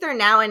 and I think they're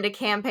now into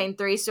campaign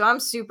 3, so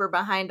I'm super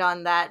behind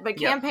on that. But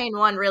campaign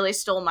 1 really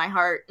stole my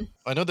heart.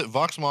 I know that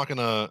Vox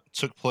Machina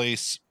took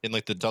place in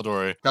like the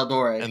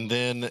Daldore, and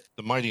then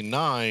the Mighty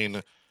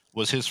 9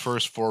 was his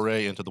first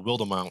foray into the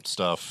Wildemount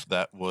stuff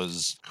that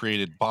was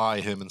created by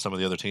him and some of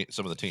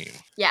the team.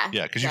 Yeah.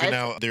 Yeah, because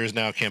there's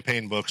now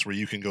campaign books where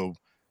you can go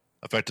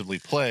effectively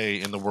play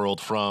in the world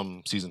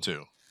from season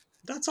 2.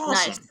 That's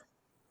awesome. Nice.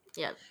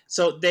 Yep.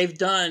 So they've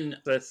done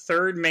the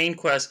 3rd main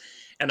quest,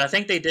 and I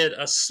think they did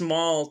a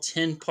small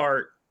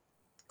 10-part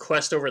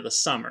quest over the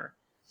summer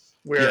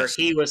where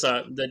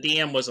the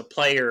DM was a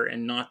player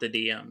and not the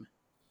DM.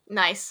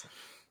 Nice.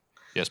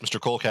 Yes,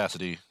 Mr. Cole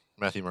Cassidy,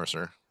 Matthew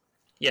Mercer.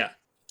 Yeah.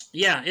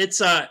 Yeah,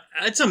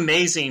 it's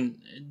amazing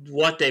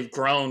what they've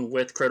grown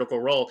with Critical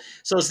Role.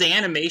 So is the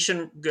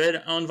animation good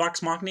on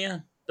Vox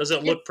Machina? Does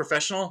it look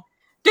professional?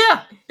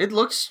 Yeah, it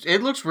looks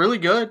really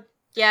good.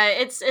 Yeah,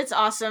 it's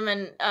awesome,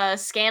 and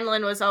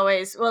Scanlan was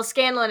always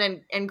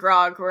Scanlan and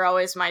Grog were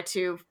always my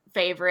 2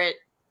 favorite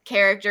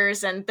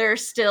characters, and they're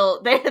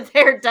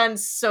done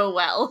so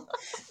well.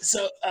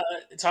 So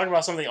talking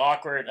about something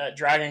awkward, at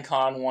Dragon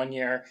Con one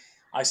year,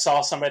 I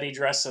saw somebody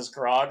dressed as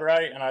Grog,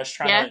 right? And I was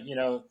trying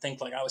to, think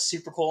like I was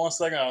super cool and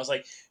stuff. And I was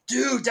like,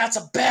 dude, that's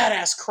a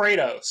badass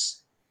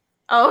Kratos.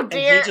 Oh,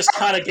 dear. And he just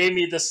kind of gave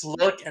me this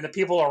look, and the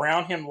people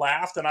around him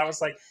laughed, and I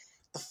was like,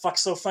 the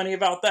fuck's so funny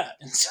about that?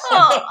 And so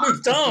I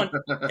moved on.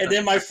 And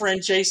then my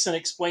friend Jason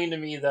explained to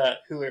me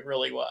who it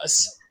really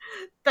was.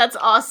 That's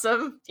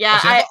awesome. Yeah.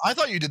 I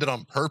thought you did it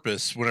on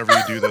purpose whenever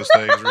you do those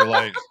things. You're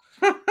like...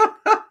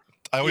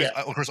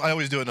 Of course, I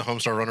always do it in the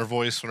Homestar Runner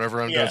voice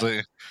whenever I'm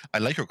like, I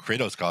like your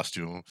Kratos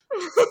costume.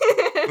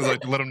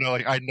 Like, let them know,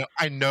 like,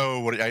 I know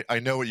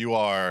what you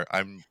are.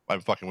 I'm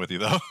fucking with you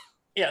though.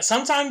 Yeah,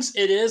 sometimes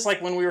it is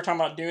like when we were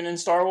talking about Dune in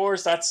Star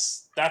Wars.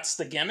 That's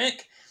the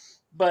gimmick.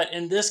 But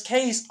in this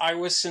case, I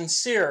was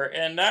sincere,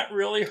 and that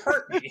really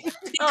hurt me.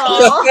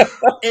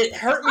 It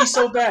hurt me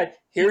so bad.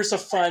 Here's a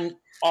fun,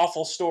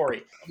 awful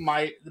story.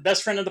 The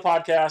best friend of the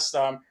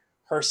podcast,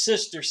 her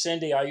sister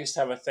Cindy, I used to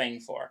have a thing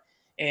for.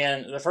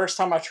 And the first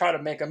time I tried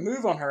to make a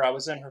move on her, I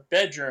was in her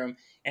bedroom,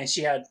 and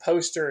she had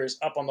posters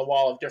up on the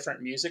wall of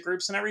different music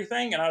groups and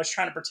everything. And I was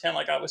trying to pretend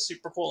like I was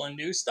super cool and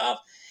knew stuff.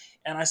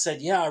 And I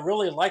said, yeah, I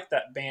really like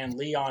that band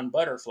Leon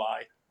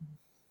Butterfly.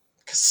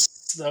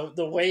 Because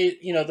the way,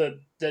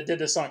 that did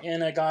the song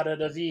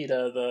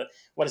In-A-Gadda-Da-Vida,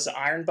 what is it,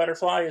 Iron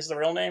Butterfly is the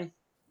real name?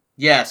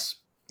 Yes.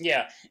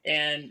 Yeah.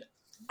 And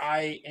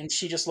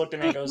she just looked at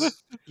me and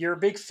goes, you're a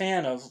big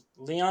fan of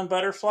Leon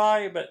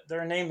Butterfly, but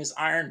their name is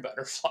Iron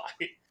Butterfly.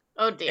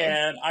 Oh, dear.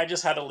 And I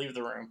just had to leave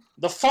the room.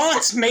 The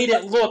fonts made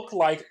it look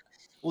like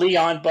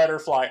Leon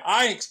Butterfly.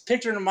 I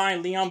pictured in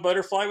mind Leon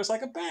Butterfly was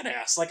like a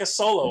badass, like a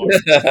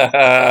soloist.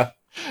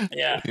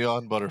 Yeah.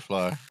 Leon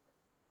Butterfly.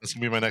 That's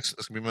gonna be my next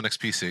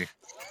PC.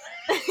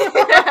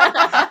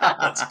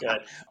 That's good.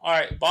 All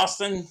right,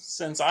 Boston,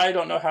 since I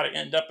don't know how to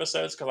end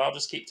episodes because I'll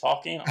just keep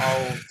talking,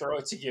 I'll throw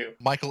it to you.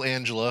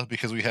 Michaelangela,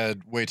 because we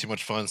had way too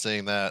much fun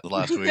saying that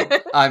last week.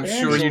 I'm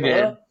sure you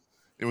did.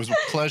 It was a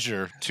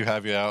pleasure to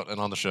have you out and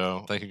on the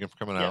show. Thank you again for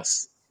coming out.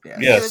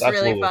 Yes, it was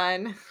really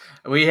fun.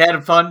 We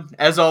had fun,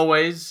 as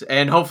always,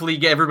 and hopefully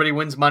everybody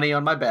wins money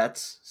on my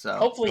bets. So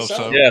hopefully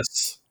so.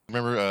 Yes.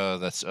 Remember,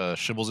 that's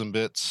Shibbles and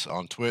Bits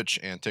on Twitch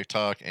and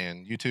TikTok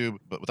and YouTube.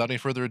 But without any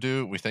further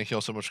ado, we thank you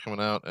all so much for coming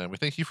out, and we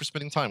thank you for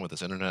spending time with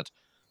us, Internet.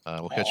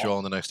 We'll catch you all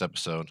in the next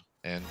episode,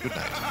 and good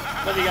night.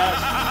 Love you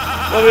guys.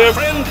 Well, dear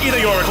friend, either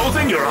you're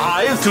closing your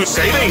eyes to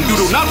savings you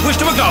do not wish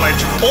to acknowledge,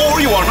 or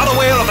you are not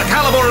aware of the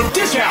caliber of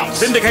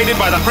discounts indicated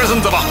by the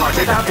presence of a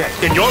hearted object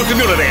in your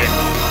community.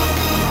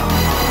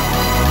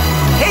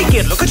 Hey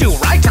kid, look at you,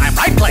 right time,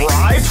 right place.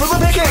 Right for the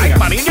picking. Right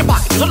money in your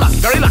pocket, you're lucky,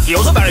 very lucky.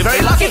 You're so very,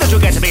 very lucky that you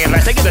get to be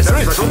investing in this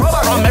very special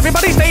product from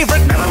everybody's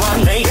favorite number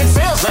one rated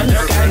salesman,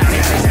 Durkin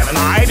 967.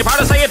 I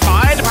depart to say it,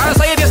 I depart to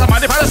say it, yes, I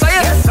might depart to say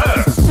it. Yes, sir.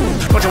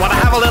 But you want to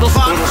have a little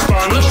fun?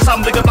 Little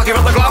something good lucky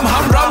from the glum,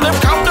 humdrum, live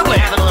comfortably.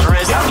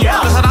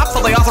 Yeah. Listen up, for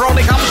the offer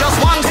only comes just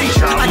one.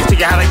 I used to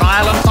get having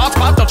violent thoughts,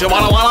 but don't you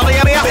wanna be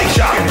any big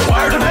shot in the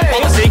wire today.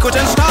 All the secret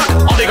in stock,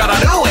 all you gotta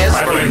do is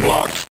Brain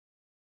blocked.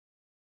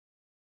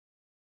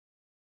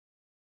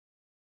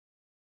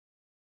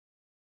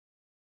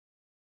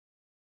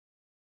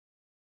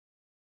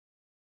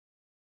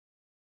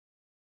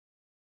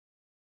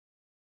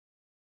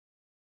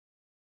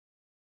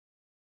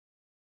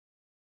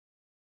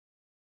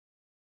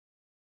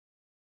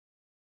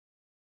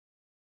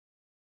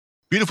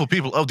 Beautiful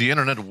people of the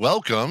internet,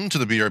 welcome to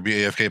the BRB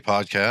AFK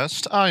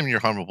podcast. I'm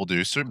your humble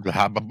producer.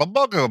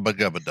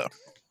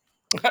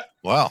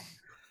 Wow,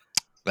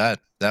 that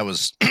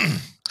was.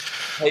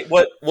 Hey,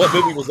 what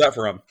movie was that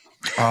from?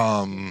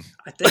 I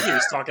think he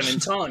was talking in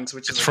tongues,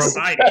 which is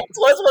exciting. That's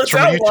what it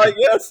sounds like.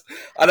 Yes,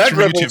 it's from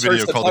a YouTube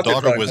video called "The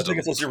Dog of Wisdom."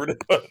 I think it's what you were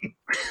doing.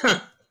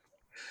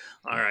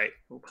 All right,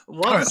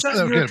 what was that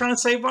you were trying to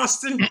say,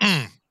 Boston?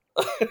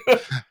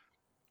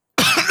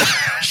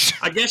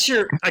 I guess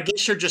you're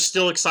just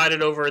still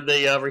excited over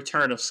the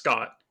return of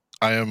Scott.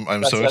 I am.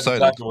 I'm so excited.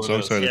 Exactly so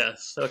excited.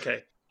 Yes.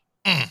 Okay.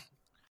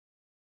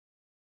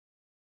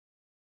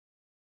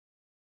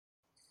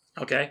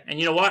 Okay. And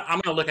you know what? I'm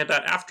going to look at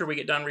that after we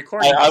get done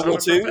recording. I will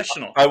too.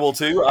 I will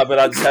too. But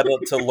I just had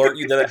to alert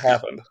you that it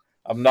happened.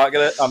 I'm not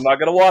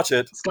gonna watch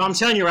it. Scott, I'm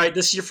telling you, right?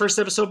 This is your first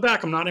episode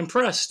back. I'm not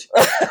impressed.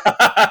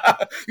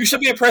 You should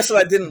be impressed that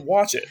I didn't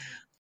watch it.